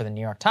correspondent for the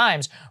New York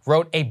Times,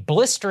 wrote a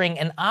blistering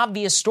and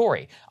obvious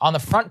story on the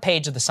front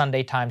page of the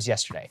Sunday Times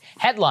yesterday.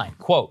 Headline,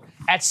 quote,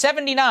 at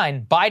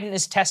 79, Biden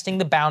is testing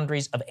the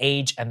boundaries of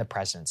age and the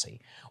presidency.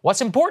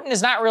 What's important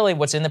is not really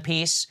what's in the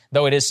piece,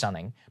 though it is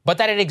stunning, but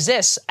that it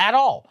exists at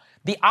all.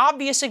 The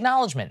obvious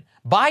acknowledgement,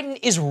 Biden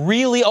is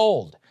really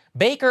old.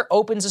 Baker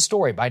opens the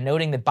story by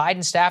noting that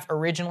Biden's staff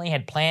originally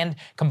had planned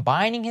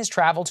combining his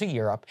travel to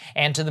Europe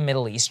and to the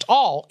Middle East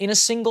all in a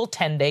single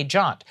 10-day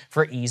jaunt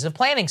for ease of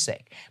planning's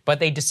sake. But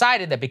they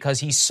decided that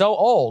because he's so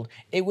old,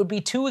 it would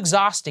be too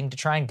exhausting to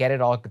try and get it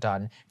all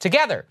done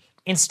together.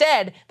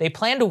 Instead, they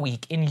planned a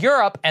week in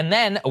Europe and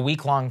then a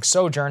week-long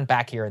sojourn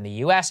back here in the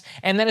U.S.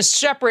 and then a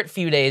separate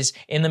few days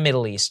in the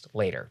Middle East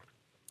later.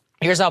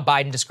 Here's how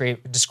Baker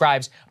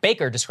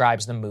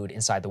describes the mood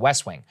inside the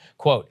West Wing.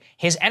 Quote,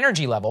 his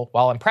energy level,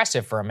 while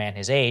impressive for a man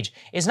his age,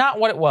 is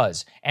not what it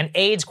was, and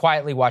aides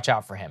quietly watch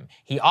out for him.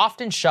 He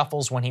often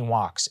shuffles when he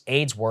walks.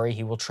 Aides worry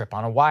he will trip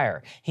on a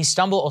wire. He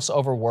stumbles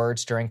over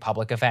words during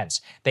public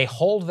events. They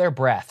hold their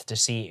breath to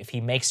see if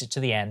he makes it to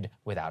the end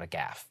without a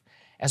gaffe.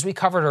 As we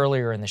covered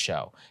earlier in the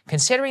show,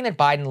 considering that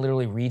Biden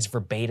literally reads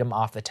verbatim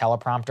off the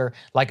teleprompter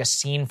like a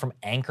scene from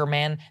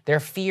Anchorman, their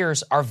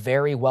fears are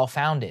very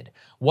well-founded.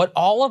 What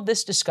all of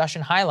this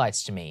discussion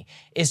highlights to me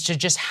is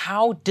just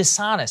how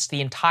dishonest the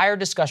entire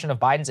discussion of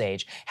Biden's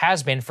age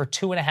has been for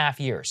 2.5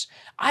 years.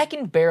 I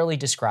can barely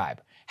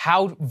describe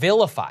how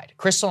vilified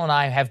Crystal and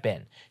I have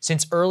been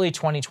since early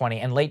 2020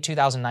 and late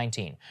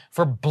 2019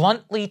 for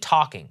bluntly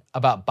talking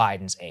about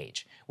Biden's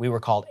age. We were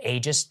called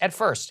ageist at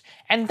first,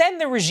 and then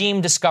the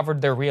regime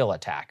discovered their real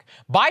attack.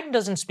 Biden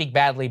doesn't speak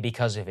badly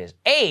because of his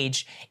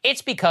age,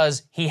 it's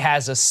because he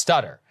has a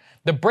stutter.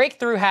 The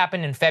breakthrough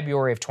happened in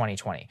February of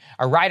 2020.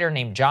 A writer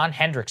named John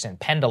Hendrickson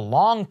penned a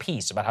long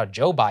piece about how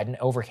Joe Biden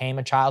overcame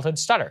a childhood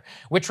stutter,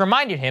 which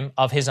reminded him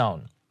of his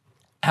own.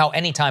 How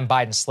anytime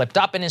Biden slipped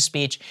up in his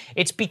speech,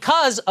 it's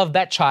because of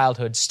that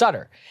childhood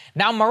stutter.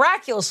 Now,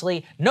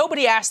 miraculously,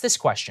 nobody asked this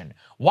question.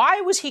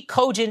 Why was he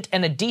cogent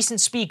and a decent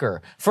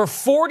speaker for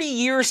 40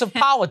 years of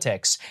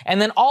politics,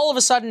 and then all of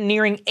a sudden,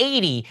 nearing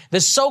 80,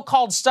 the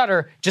so-called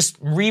stutter just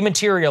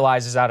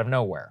rematerializes out of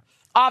nowhere?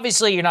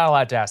 Obviously, you're not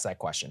allowed to ask that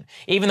question,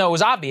 even though it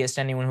was obvious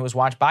to anyone who has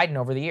watched Biden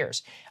over the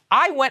years.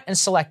 I went and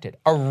selected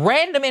a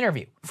random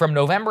interview from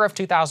November of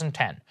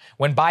 2010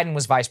 when Biden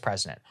was vice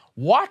president.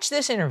 Watch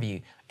this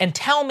interview and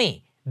tell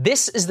me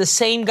this is the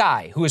same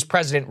guy who is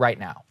president right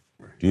now.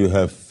 Do you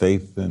have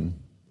faith in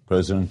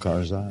President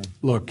Karzai?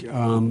 Look,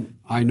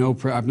 I've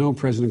known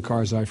President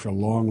Karzai for a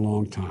long,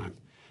 long time.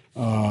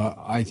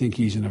 I think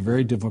he's in a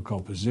very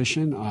difficult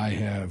position.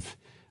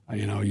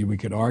 We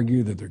could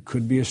argue that there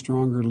could be a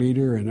stronger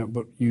leader,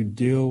 but you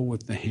deal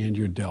with the hand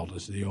you're dealt,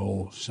 as the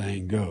old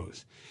saying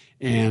goes.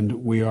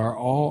 And we are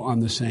all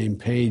on the same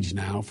page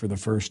now for the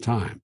first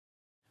time.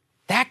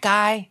 That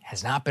guy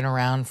has not been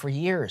around for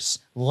years.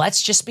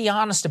 Let's just be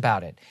honest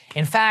about it.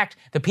 In fact,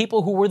 the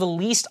people who were the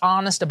least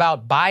honest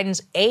about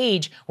Biden's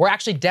age were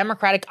actually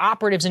Democratic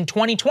operatives in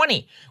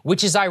 2020,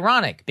 which is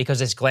ironic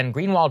because, as Glenn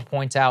Greenwald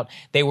points out,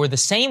 they were the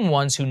same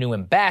ones who knew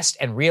him best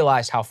and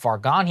realized how far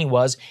gone he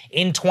was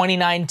in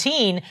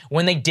 2019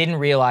 when they didn't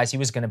realize he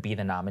was going to be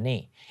the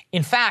nominee.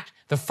 In fact,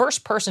 the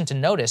first person to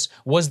notice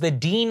was the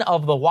dean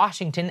of the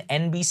Washington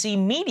NBC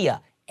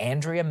media,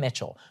 Andrea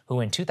Mitchell, who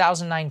in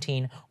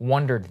 2019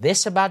 wondered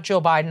this about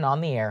Joe Biden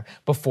on the air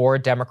before a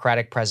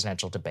Democratic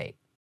presidential debate.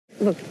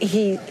 Look,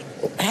 he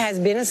has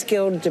been a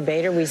skilled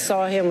debater. We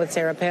saw him with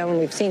Sarah Palin.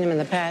 We've seen him in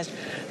the past.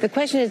 The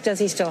question is, does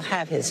he still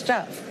have his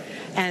stuff?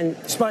 And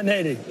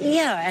spontaneity.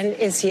 Yeah,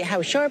 and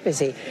how sharp is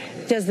he?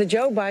 Does the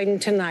Joe Biden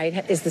tonight,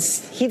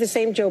 he the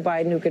same Joe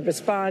Biden who could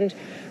respond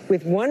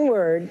with one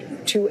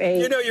word to a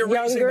you're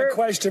raising the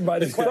question by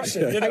the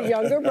question. A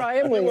younger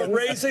Brian Williams.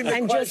 We're raising the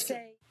and question. Just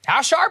say,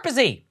 how sharp is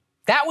he?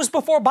 That was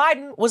before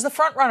Biden was the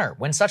frontrunner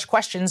when such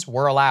questions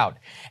were allowed.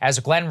 As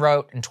Glenn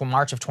wrote in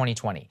March of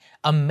 2020,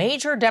 a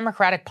major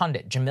Democratic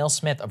pundit, Jamil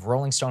Smith of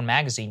Rolling Stone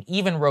magazine,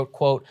 even wrote,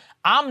 quote,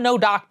 "I'm no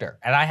doctor,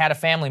 and I had a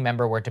family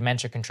member where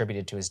dementia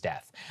contributed to his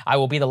death. I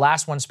will be the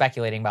last one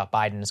speculating about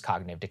Biden's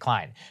cognitive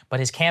decline,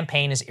 but his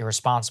campaign is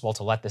irresponsible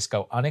to let this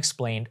go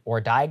unexplained or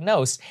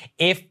diagnosed,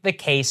 if the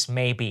case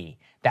may be."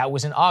 That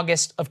was in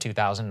August of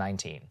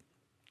 2019.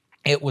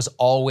 It was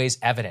always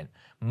evident,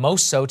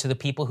 most so to the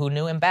people who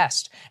knew him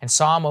best and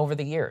saw him over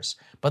the years.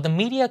 But the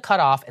media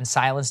cut off and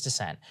silenced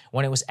dissent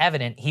when it was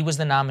evident he was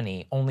the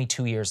nominee only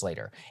 2 years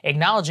later,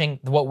 acknowledging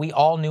what we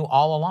all knew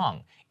all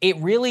along. It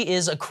really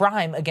is a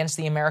crime against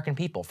the American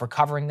people for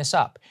covering this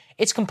up.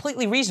 It's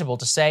completely reasonable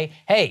to say,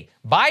 hey,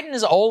 Biden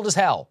is old as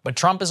hell, but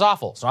Trump is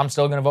awful, so I'm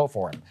still going to vote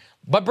for him.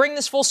 But bring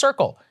this full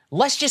circle.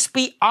 Let's just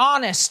be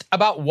honest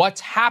about what's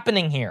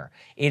happening here.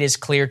 It is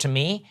clear to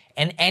me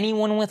and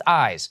anyone with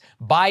eyes,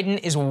 Biden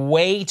is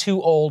way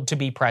too old to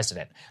be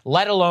president,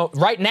 let alone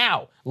right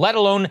now, let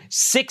alone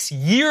 6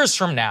 years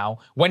from now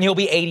when he'll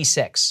be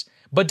 86.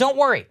 But don't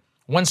worry.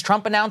 Once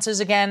Trump announces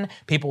again,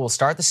 people will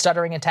start the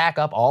stuttering attack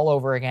up all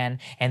over again,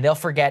 and they'll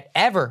forget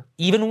ever,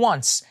 even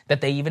once,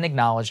 that they even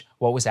acknowledge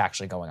what was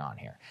actually going on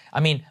here. I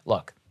mean,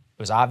 look,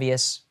 it was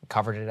obvious. We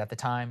covered it at the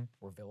time.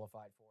 We're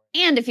vilified for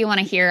it. And if you want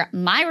to hear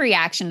my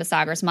reaction to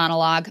Sagar's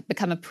monologue,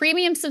 become a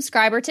premium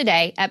subscriber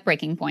today at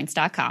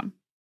breakingpoints.com.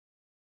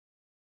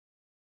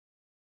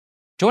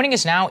 Joining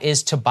us now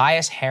is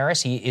Tobias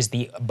Harris. He is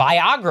the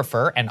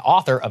biographer and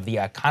author of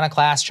the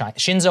iconoclast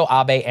Shinzo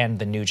Abe and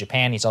the New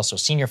Japan. He's also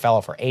senior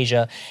fellow for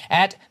Asia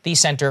at the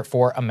Center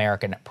for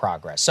American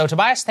Progress. So,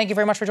 Tobias, thank you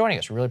very much for joining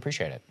us. We really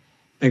appreciate it.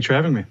 Thanks for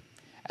having me.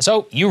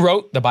 So you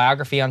wrote the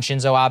biography on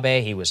Shinzo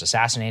Abe. He was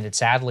assassinated,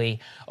 sadly,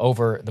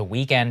 over the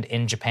weekend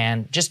in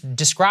Japan. Just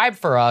describe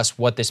for us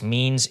what this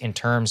means in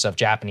terms of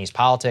Japanese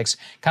politics,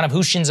 kind of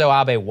who Shinzo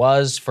Abe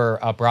was for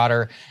a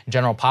broader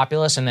general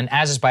populace, and then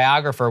as his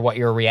biographer, what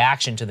your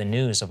reaction to the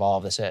news of all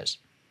of this is.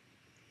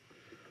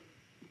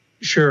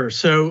 Sure.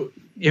 So,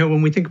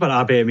 when we think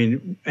about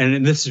Abe,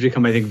 and this has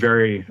become, I think,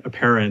 very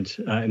apparent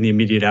in the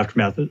immediate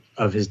aftermath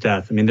of his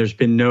death. There's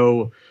been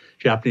no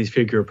Japanese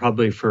figure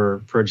probably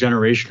for a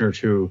generation or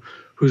two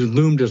who's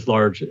loomed as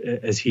large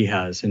as he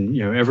has. And,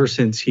 ever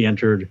since he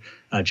entered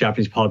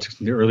Japanese politics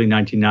in the early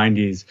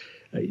 1990s,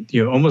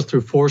 almost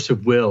through force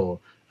of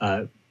will,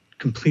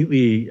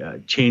 completely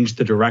changed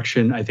the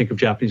direction, I think, of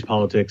Japanese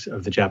politics,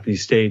 of the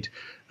Japanese state,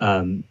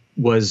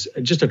 was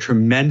just a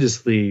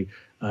tremendously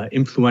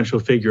influential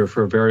figure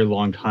for a very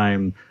long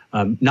time,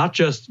 not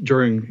just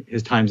during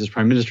his times as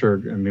prime minister,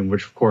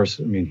 which, of course,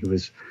 he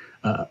was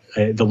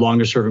the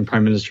longest-serving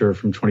prime minister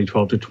from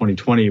 2012 to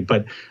 2020.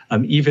 But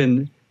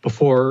even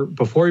before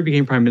he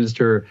became prime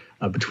minister,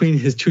 between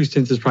his two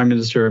stints as prime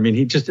minister,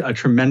 he's just a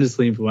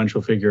tremendously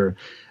influential figure.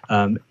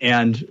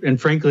 And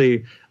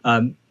frankly,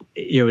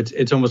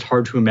 it's almost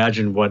hard to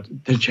imagine what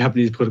the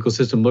Japanese political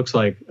system looks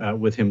like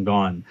with him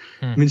gone.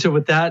 So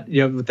with that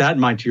in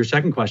mind, to your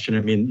second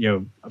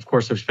question, of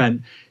course, I've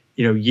spent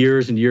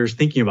years and years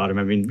thinking about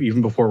him.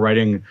 Even before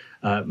writing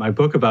my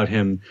book about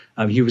him,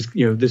 he was,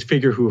 this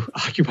figure who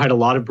occupied a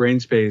lot of brain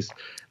space.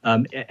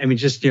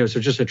 Just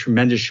a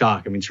tremendous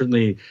shock.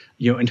 Certainly,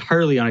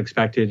 entirely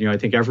unexpected. I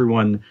think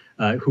everyone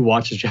who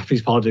watches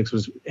Japanese politics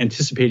was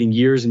anticipating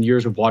years and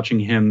years of watching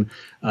him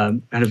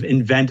kind of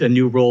invent a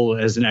new role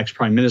as an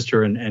ex-prime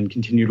minister and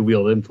continue to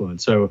wield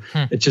influence. So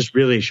it's just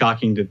really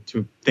shocking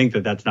to think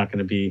that that's not going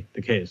to be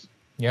the case.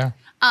 Yeah.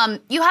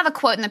 You have a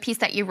quote in the piece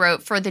that you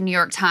wrote for the New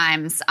York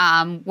Times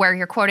where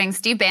you're quoting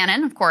Steve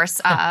Bannon, of course,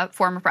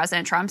 former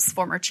President Trump's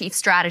former chief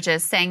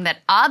strategist, saying that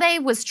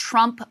Abe was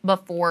Trump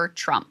before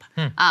Trump,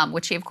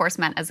 which he, of course,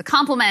 meant as a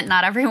compliment.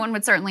 Not everyone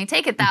would certainly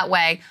take it that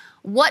way.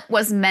 What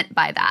was meant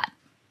by that?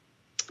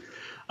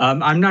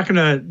 I'm not going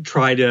to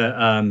try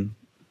to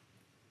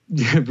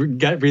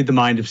read the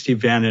mind of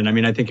Steve Bannon.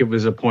 I think it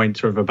was a point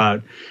sort of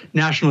about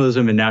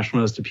nationalism and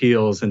nationalist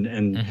appeals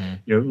and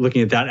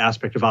looking at that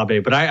aspect of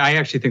Abe. But I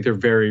actually think they're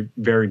very,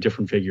 very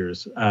different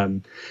figures.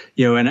 And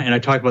I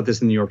talk about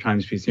this in the New York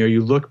Times piece.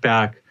 You look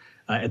back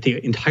at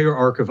the entire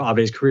arc of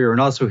Abe's career and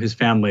also his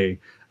family,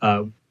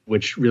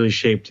 which really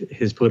shaped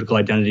his political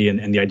identity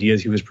and the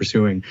ideas he was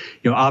pursuing.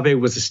 Abe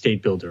was a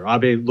state builder.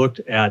 Abe looked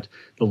at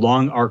the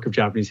long arc of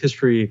Japanese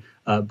history,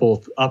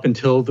 both up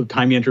until the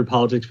time he entered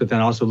politics, but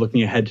then also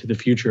looking ahead to the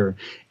future,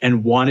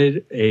 and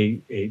wanted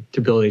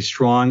to build a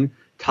strong,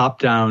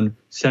 top-down,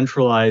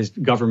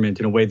 centralized government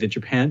in a way that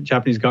the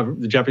Japanese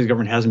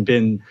government hadn't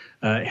been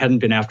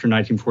after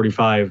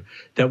 1945,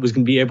 that was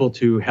going to be able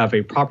to have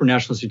a proper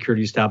national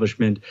security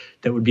establishment,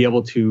 that would be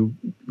able to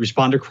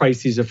respond to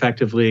crises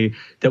effectively,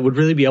 that would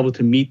really be able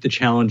to meet the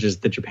challenges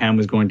that Japan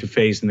was going to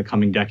face in the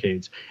coming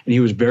decades. And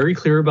he was very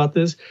clear about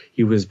this.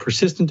 He was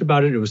persistent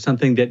about it. It was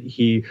something that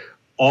he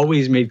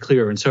always made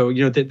clear. And so,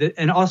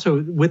 and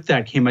also with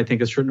that came, I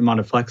think, a certain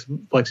amount of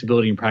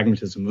flexibility and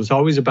pragmatism. It was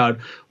always about,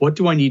 what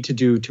do I need to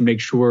do to make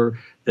sure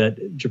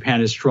that Japan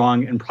is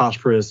strong and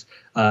prosperous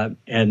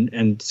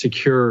and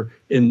secure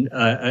in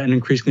an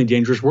increasingly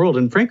dangerous world?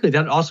 And frankly,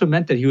 that also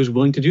meant that he was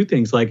willing to do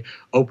things like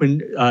open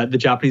the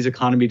Japanese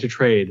economy to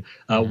trade,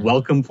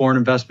 welcome foreign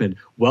investment,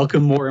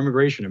 welcome more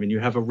immigration. You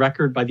have a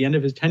record, by the end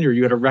of his tenure,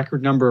 you had a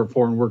record number of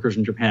foreign workers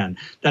in Japan.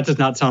 That does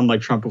not sound like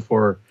Trump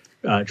before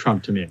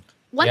Trump to me.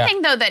 One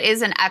thing, though, that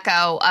is an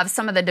echo of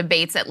some of the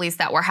debates, at least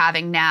that we're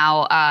having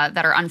now,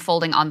 that are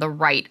unfolding on the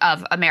right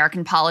of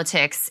American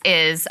politics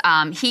is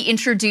he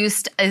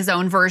introduced his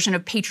own version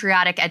of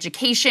patriotic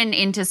education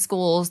into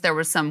schools. There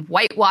was some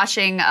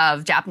whitewashing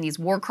of Japanese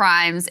war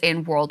crimes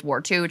in World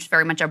War II, which is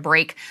very much a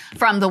break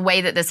from the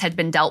way that this had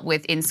been dealt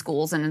with in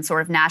schools and in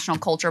sort of national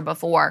culture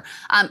before.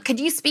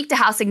 Could you speak to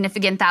how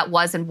significant that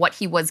was and what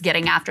he was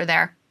getting after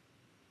there?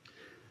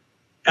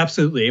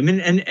 Absolutely.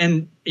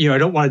 I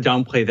don't want to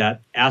downplay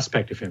that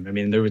aspect of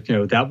him. There was,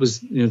 that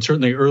was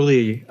certainly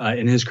early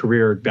in his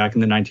career back in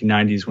the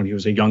 1990s when he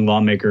was a young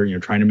lawmaker,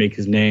 trying to make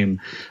his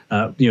name.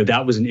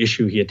 That was an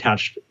issue he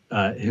attached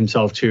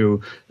himself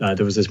to.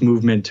 There was this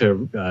movement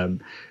to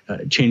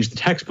change the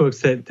textbooks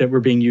that were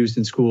being used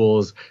in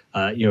schools,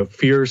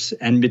 fierce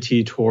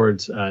enmity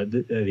towards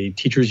the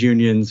teachers'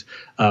 unions,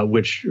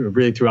 which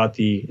really throughout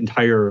the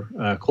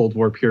entire Cold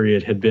War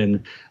period had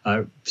been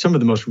some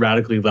of the most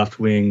radically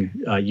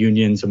left-wing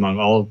unions among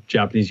all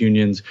Japanese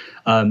unions.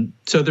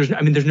 So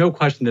there's no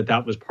question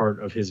that was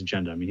part of his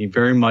agenda. He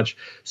very much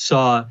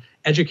saw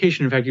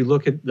education. In fact, you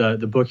look at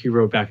the book he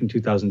wrote back in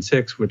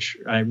 2006, which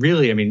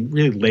really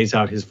lays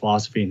out his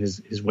philosophy and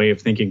his way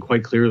of thinking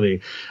quite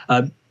clearly.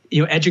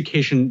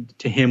 education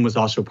to him was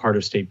also part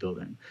of state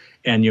building.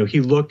 And,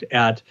 he looked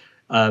at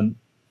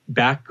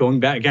going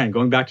back to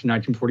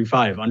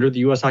 1945, under the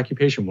U.S.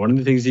 occupation, one of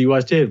the things the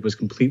U.S. did was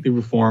completely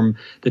reform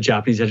the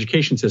Japanese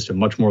education system,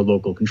 much more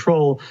local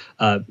control,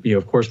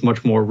 of course,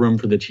 much more room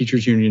for the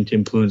teachers union to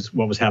influence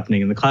what was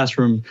happening in the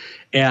classroom.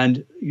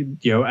 And,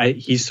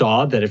 he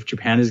saw that if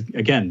Japan is,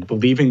 again,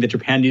 believing that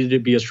Japan needed to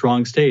be a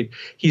strong state,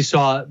 he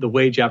saw the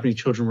way Japanese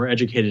children were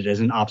educated as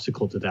an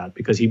obstacle to that,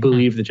 because he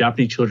believed that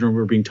Japanese children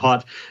were being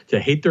taught to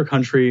hate their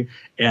country,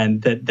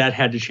 and that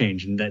had to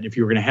change. And that if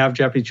you were going to have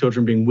Japanese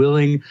children being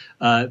willing,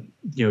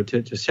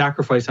 to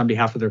sacrifice on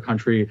behalf of their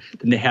country,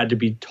 then they had to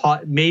be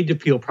made to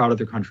feel proud of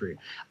their country.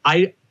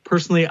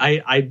 Personally,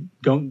 I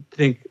don't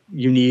think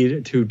you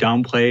need to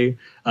downplay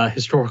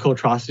historical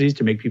atrocities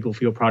to make people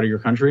feel proud of your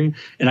country.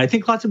 And I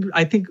think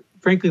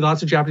frankly,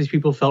 lots of Japanese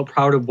people felt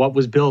proud of what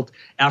was built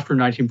after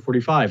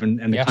 1945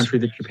 and the country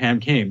that Japan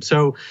became.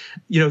 So,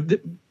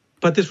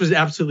 but this was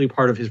absolutely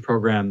part of his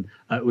program.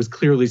 It was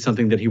clearly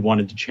something that he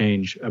wanted to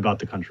change about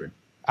the country.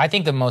 I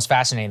think the most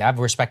fascinating, I've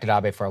respected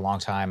Abe for a long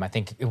time. I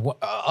think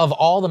of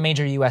all the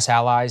major U.S.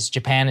 allies,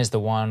 Japan is the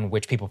one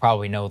which people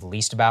probably know the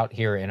least about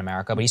here in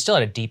America, but he still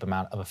had a deep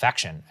amount of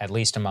affection, at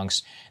least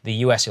amongst the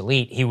U.S.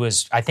 elite. He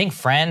was, I think,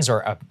 friends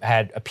or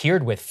had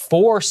appeared with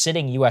 4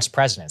 sitting U.S.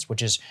 presidents,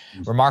 which is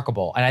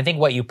remarkable. And I think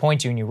what you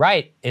point to and you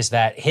write is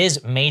that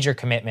his major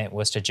commitment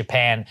was to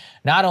Japan,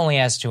 not only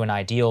as to an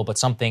ideal, but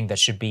something that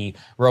should be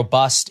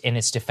robust in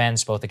its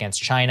defense, both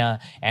against China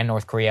and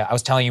North Korea. I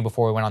was telling you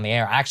before we went on the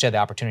air, I actually had the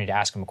opportunity to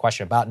ask him a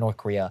question about North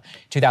Korea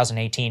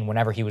 2018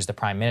 whenever he was the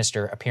prime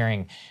minister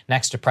appearing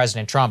next to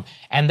President Trump.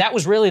 And that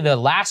was really the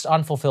last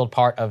unfulfilled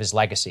part of his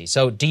legacy.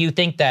 So do you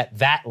think that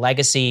that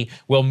legacy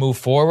will move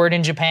forward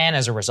in Japan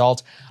as a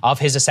result of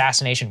his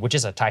assassination, which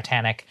is a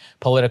titanic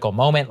political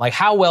moment? Like,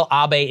 how will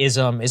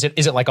Abeism, is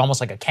it like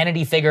almost like a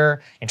Kennedy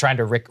figure in trying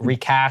to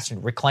recast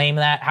and reclaim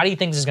that? How do you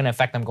think this is going to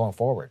affect them going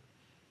forward?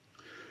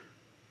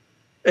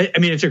 I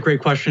mean, it's a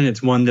great question.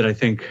 It's one that I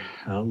think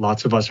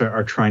lots of us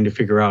are trying to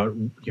figure out,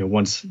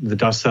 once the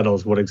dust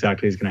settles, what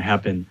exactly is going to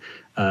happen.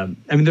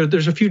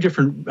 There's a few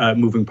different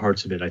moving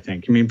parts of it, I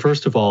think. I mean,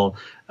 first of all,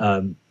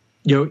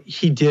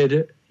 he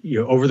did,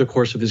 over the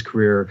course of his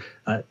career,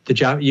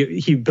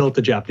 he built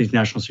the Japanese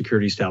national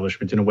security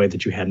establishment in a way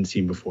that you hadn't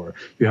seen before.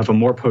 You have a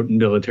more potent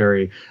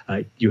military.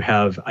 You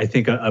have, I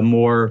think, a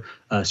more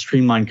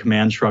streamlined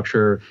command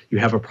structure. You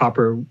have a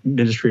proper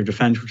Ministry of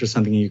Defense, which is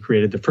something he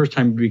created the first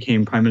time he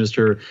became prime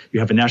minister.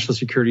 You have a national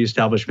security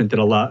establishment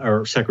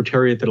or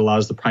secretariat that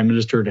allows the prime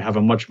minister to have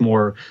a much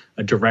more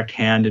direct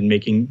hand in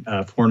making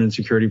foreign and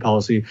security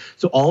policy.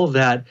 So all of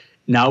that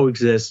now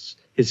exists.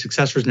 His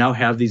successors now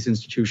have these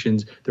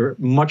institutions. They're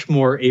much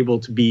more able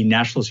to be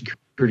national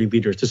security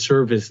leaders, to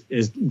serve as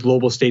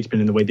global statesmen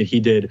in the way that he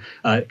did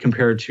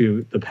compared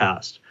to the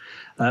past.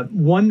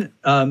 One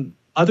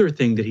other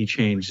thing that he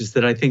changed is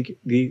that I think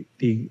the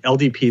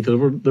LDP, the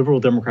Liberal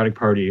Democratic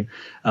Party,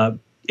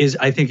 is,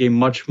 I think, a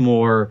much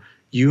more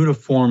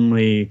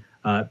uniformly,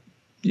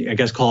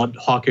 call it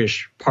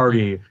hawkish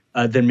party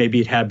than maybe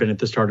it had been at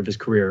the start of his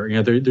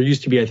career. There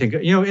used to be, I think,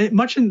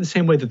 much in the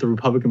same way that the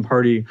Republican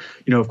Party,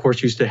 of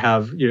course, used to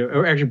have,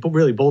 or actually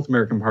really both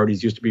American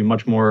parties used to be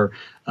much more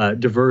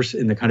diverse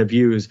in the kind of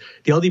views.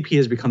 The LDP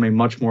has become a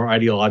much more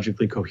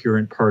ideologically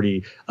coherent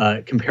party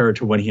compared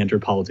to when he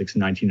entered politics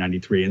in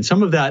 1993. And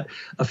some of that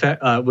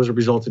was a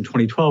result in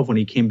 2012 when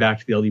he came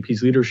back to the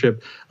LDP's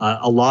leadership.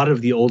 A lot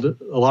of the older,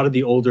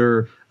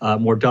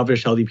 more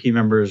dovish LDP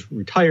members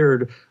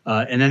retired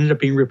and ended up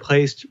being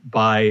replaced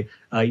by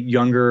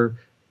younger,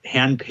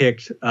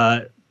 hand-picked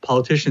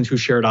politicians who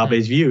shared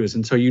Abe's views.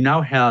 And so you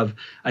now have,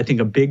 I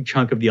think, a big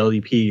chunk of the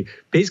LDP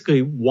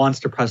basically wants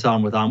to press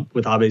on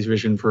with Abe's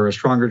vision for a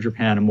stronger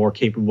Japan,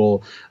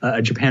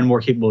 a Japan more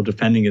capable of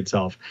defending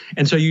itself.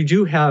 And so you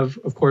do have,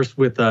 of course,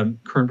 with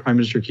current Prime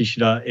Minister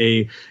Kishida,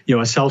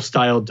 a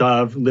self-styled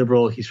dove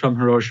liberal. He's from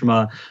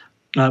Hiroshima.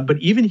 But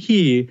even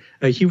he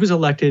was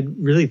elected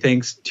really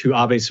thanks to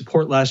Abe's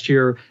support last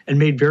year and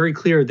made very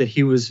clear that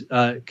he was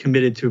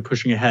committed to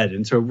pushing ahead.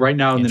 And so right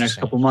now in the next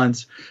couple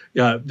months,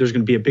 there's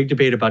going to be a big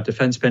debate about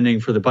defense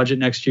spending for the budget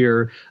next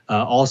year.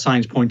 All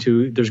signs point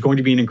to there's going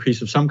to be an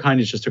increase of some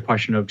kind. It's just a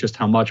question of just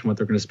how much and what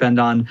they're going to spend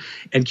on.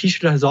 And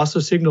Kishida has also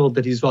signaled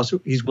that he's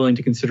willing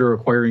to consider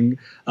acquiring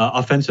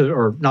not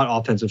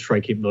offensive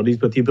strike capabilities,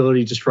 but the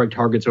ability to strike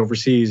targets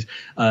overseas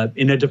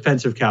in a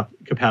defensive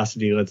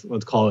capacity,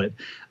 let's call it.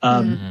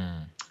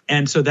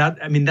 And so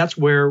that's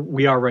where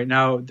we are right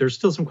now. There's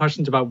still some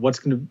questions about what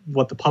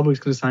the public's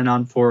going to sign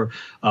on for,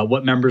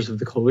 what members of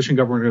the coalition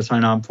government are going to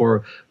sign on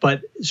for.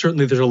 But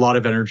certainly there's a lot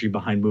of energy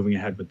behind moving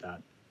ahead with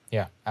that.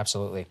 Yeah,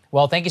 absolutely.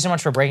 Well, thank you so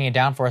much for breaking it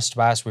down for us,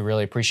 Tobias. We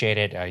really appreciate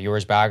it.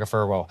 Yours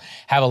biographer will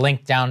have a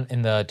link down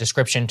in the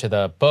description to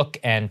the book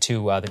and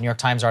to the New York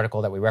Times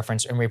article that we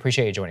referenced. And we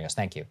appreciate you joining us.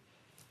 Thank you.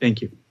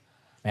 Thank you.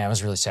 Man, it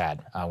was really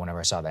sad whenever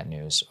I saw that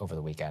news over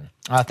the weekend.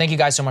 Thank you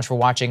guys so much for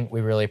watching.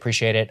 We really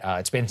appreciate it.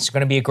 It's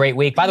going to be a great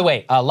week. By the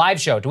way, live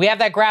show. Do we have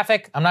that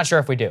graphic? I'm not sure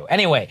if we do.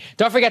 Anyway,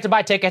 don't forget to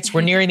buy tickets.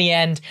 We're nearing the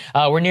end.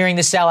 We're nearing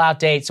the sellout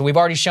date. So we've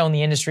already shown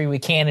the industry we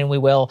can and we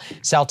will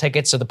sell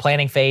tickets. So the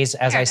planning phase,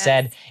 as I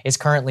said, is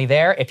currently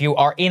there. If you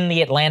are in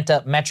the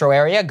Atlanta metro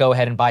area, go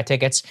ahead and buy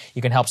tickets.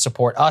 You can help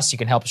support us. You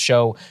can help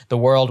show the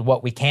world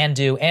what we can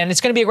do. And it's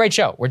going to be a great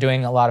show. We're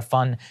doing a lot of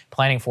fun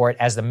planning for it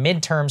as the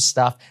midterm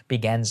stuff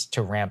begins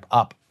to ramp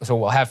up. So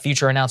we'll have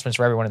future announcements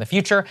for everyone in the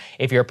future.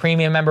 If you're a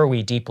premium member,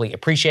 we deeply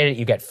appreciate it.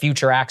 You get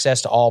future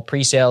access to all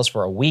pre-sales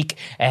for a week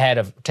ahead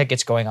of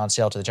tickets going on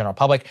sale to the general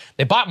public.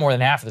 They bought more than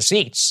half of the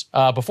seats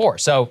before.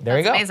 So there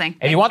you go. Amazing.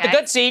 If you want the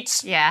good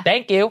seats,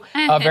 thank you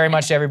very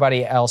much to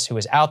everybody else who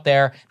is out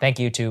there. Thank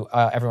you to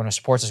everyone who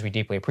supports us. We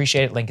deeply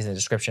appreciate it. Link is in the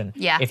description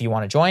if you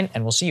want to join.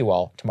 And we'll see you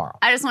all tomorrow.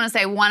 I just want to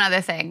say one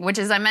other thing, which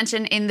is I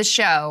mentioned in the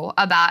show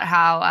about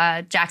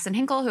how Jackson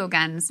Hinkle, who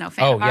again is no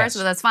fan of ours,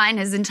 but that's fine,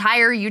 his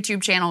entire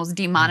YouTube channel is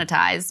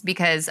demonetized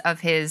because of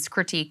his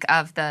critique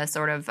of the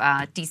sort of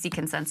DC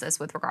consensus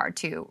with regard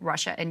to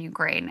Russia and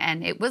Ukraine.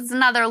 And it was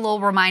another little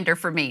reminder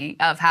for me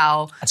of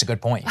how— That's a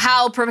good point.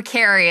 How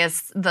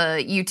precarious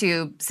the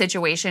YouTube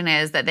situation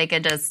is, that they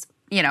could just,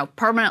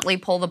 permanently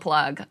pull the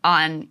plug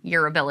on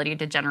your ability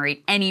to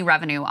generate any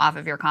revenue off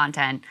of your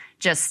content.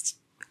 Just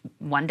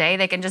one day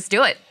they can just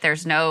do it.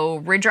 There's no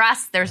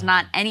redress. There's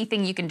not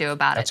anything you can do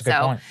about That's it. A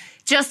good point.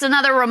 Just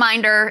another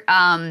reminder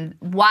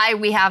why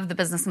we have the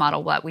business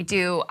model, what we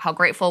do, how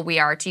grateful we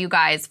are to you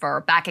guys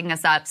for backing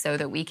us up so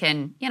that we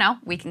can,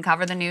 we can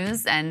cover the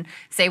news and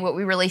say what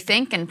we really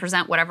think and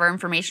present whatever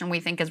information we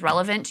think is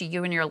relevant to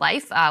you in your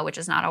life, which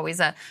is not always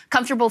a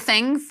comfortable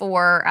thing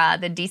for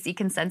the DC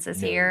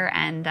consensus here.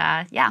 And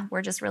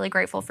we're just really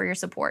grateful for your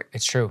support.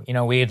 It's true.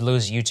 We'd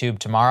lose YouTube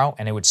tomorrow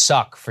and it would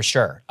suck for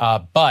sure.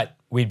 But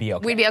we'd be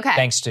okay. We'd be okay.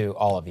 Thanks to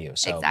all of you.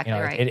 So, exactly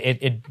right.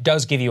 It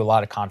does give you a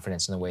lot of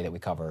confidence in the way that we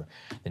cover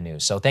the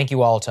news. So thank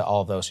you all to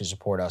all of those who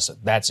support us.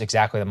 That's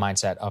exactly the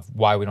mindset of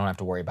why we don't have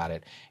to worry about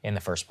it in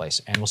the first place.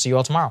 And we'll see you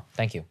all tomorrow.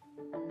 Thank you.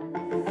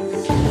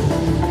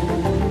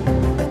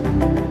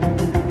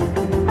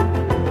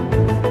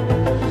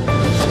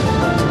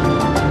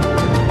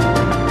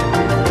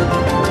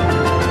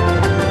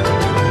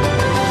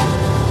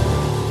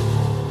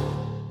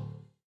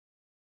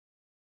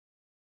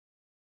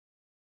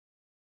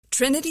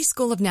 Trinity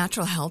School of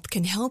Natural Health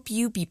can help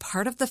you be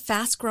part of the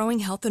fast-growing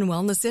health and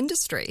wellness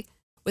industry.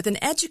 With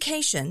an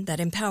education that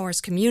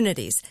empowers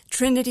communities,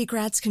 Trinity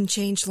grads can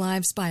change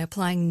lives by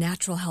applying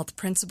natural health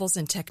principles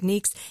and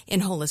techniques in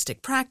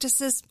holistic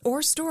practices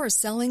or stores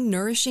selling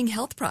nourishing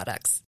health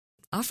products.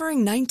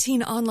 Offering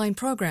 19 online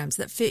programs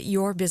that fit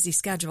your busy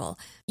schedule,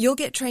 you'll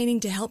get training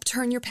to help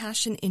turn your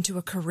passion into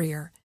a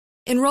career.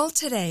 Enroll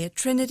today at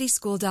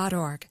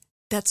trinityschool.org.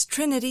 That's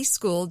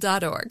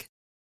trinityschool.org.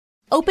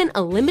 Open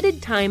a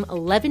limited-time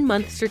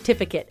 11-month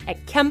certificate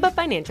at Kemba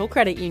Financial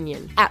Credit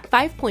Union. At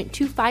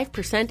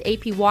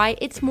 5.25% APY,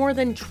 it's more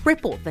than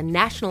triple the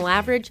national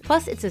average,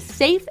 plus it's a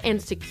safe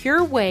and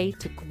secure way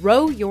to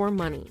grow your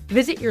money.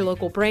 Visit your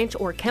local branch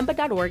or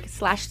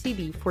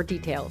kemba.org/cb for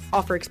details.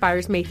 Offer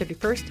expires May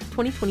 31st,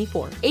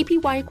 2024.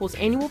 APY equals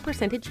annual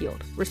percentage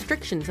yield.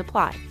 Restrictions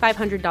apply.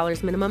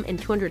 $500 minimum and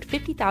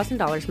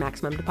 $250,000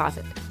 maximum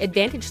deposit.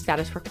 Advantage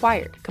status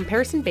required.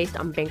 Comparison based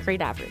on bank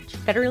rate average.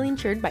 Federally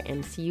insured by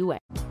NCUA.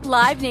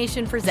 Live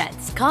Nation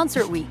presents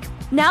Concert Week.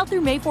 Now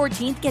through May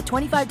 14th, get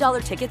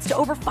 $25 tickets to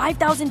over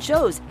 5,000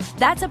 shows.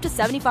 That's up to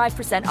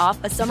 75%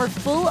 off a summer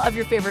full of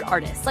your favorite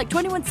artists like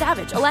 21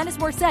 Savage, Alanis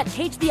Morissette,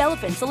 Cage the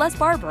Elephant, Celeste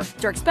Barber,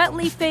 Dierks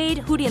Bentley, Fade,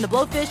 Hootie and the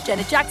Blowfish,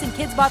 Janet Jackson,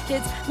 Kidz Bop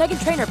Kids,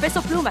 Meghan Trainor,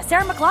 Peso Pluma,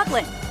 Sarah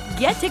McLachlan.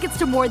 Get tickets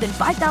to more than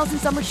 5,000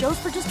 summer shows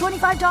for just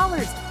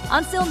 $25.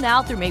 On sale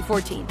now through May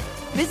 14th.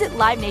 Visit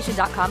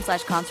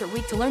livenation.com/Concert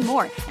Week to learn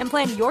more and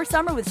plan your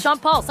summer with Sean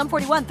Paul, Sum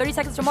 41, 30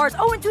 Seconds to Mars,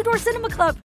 and Two Door Cinema Club.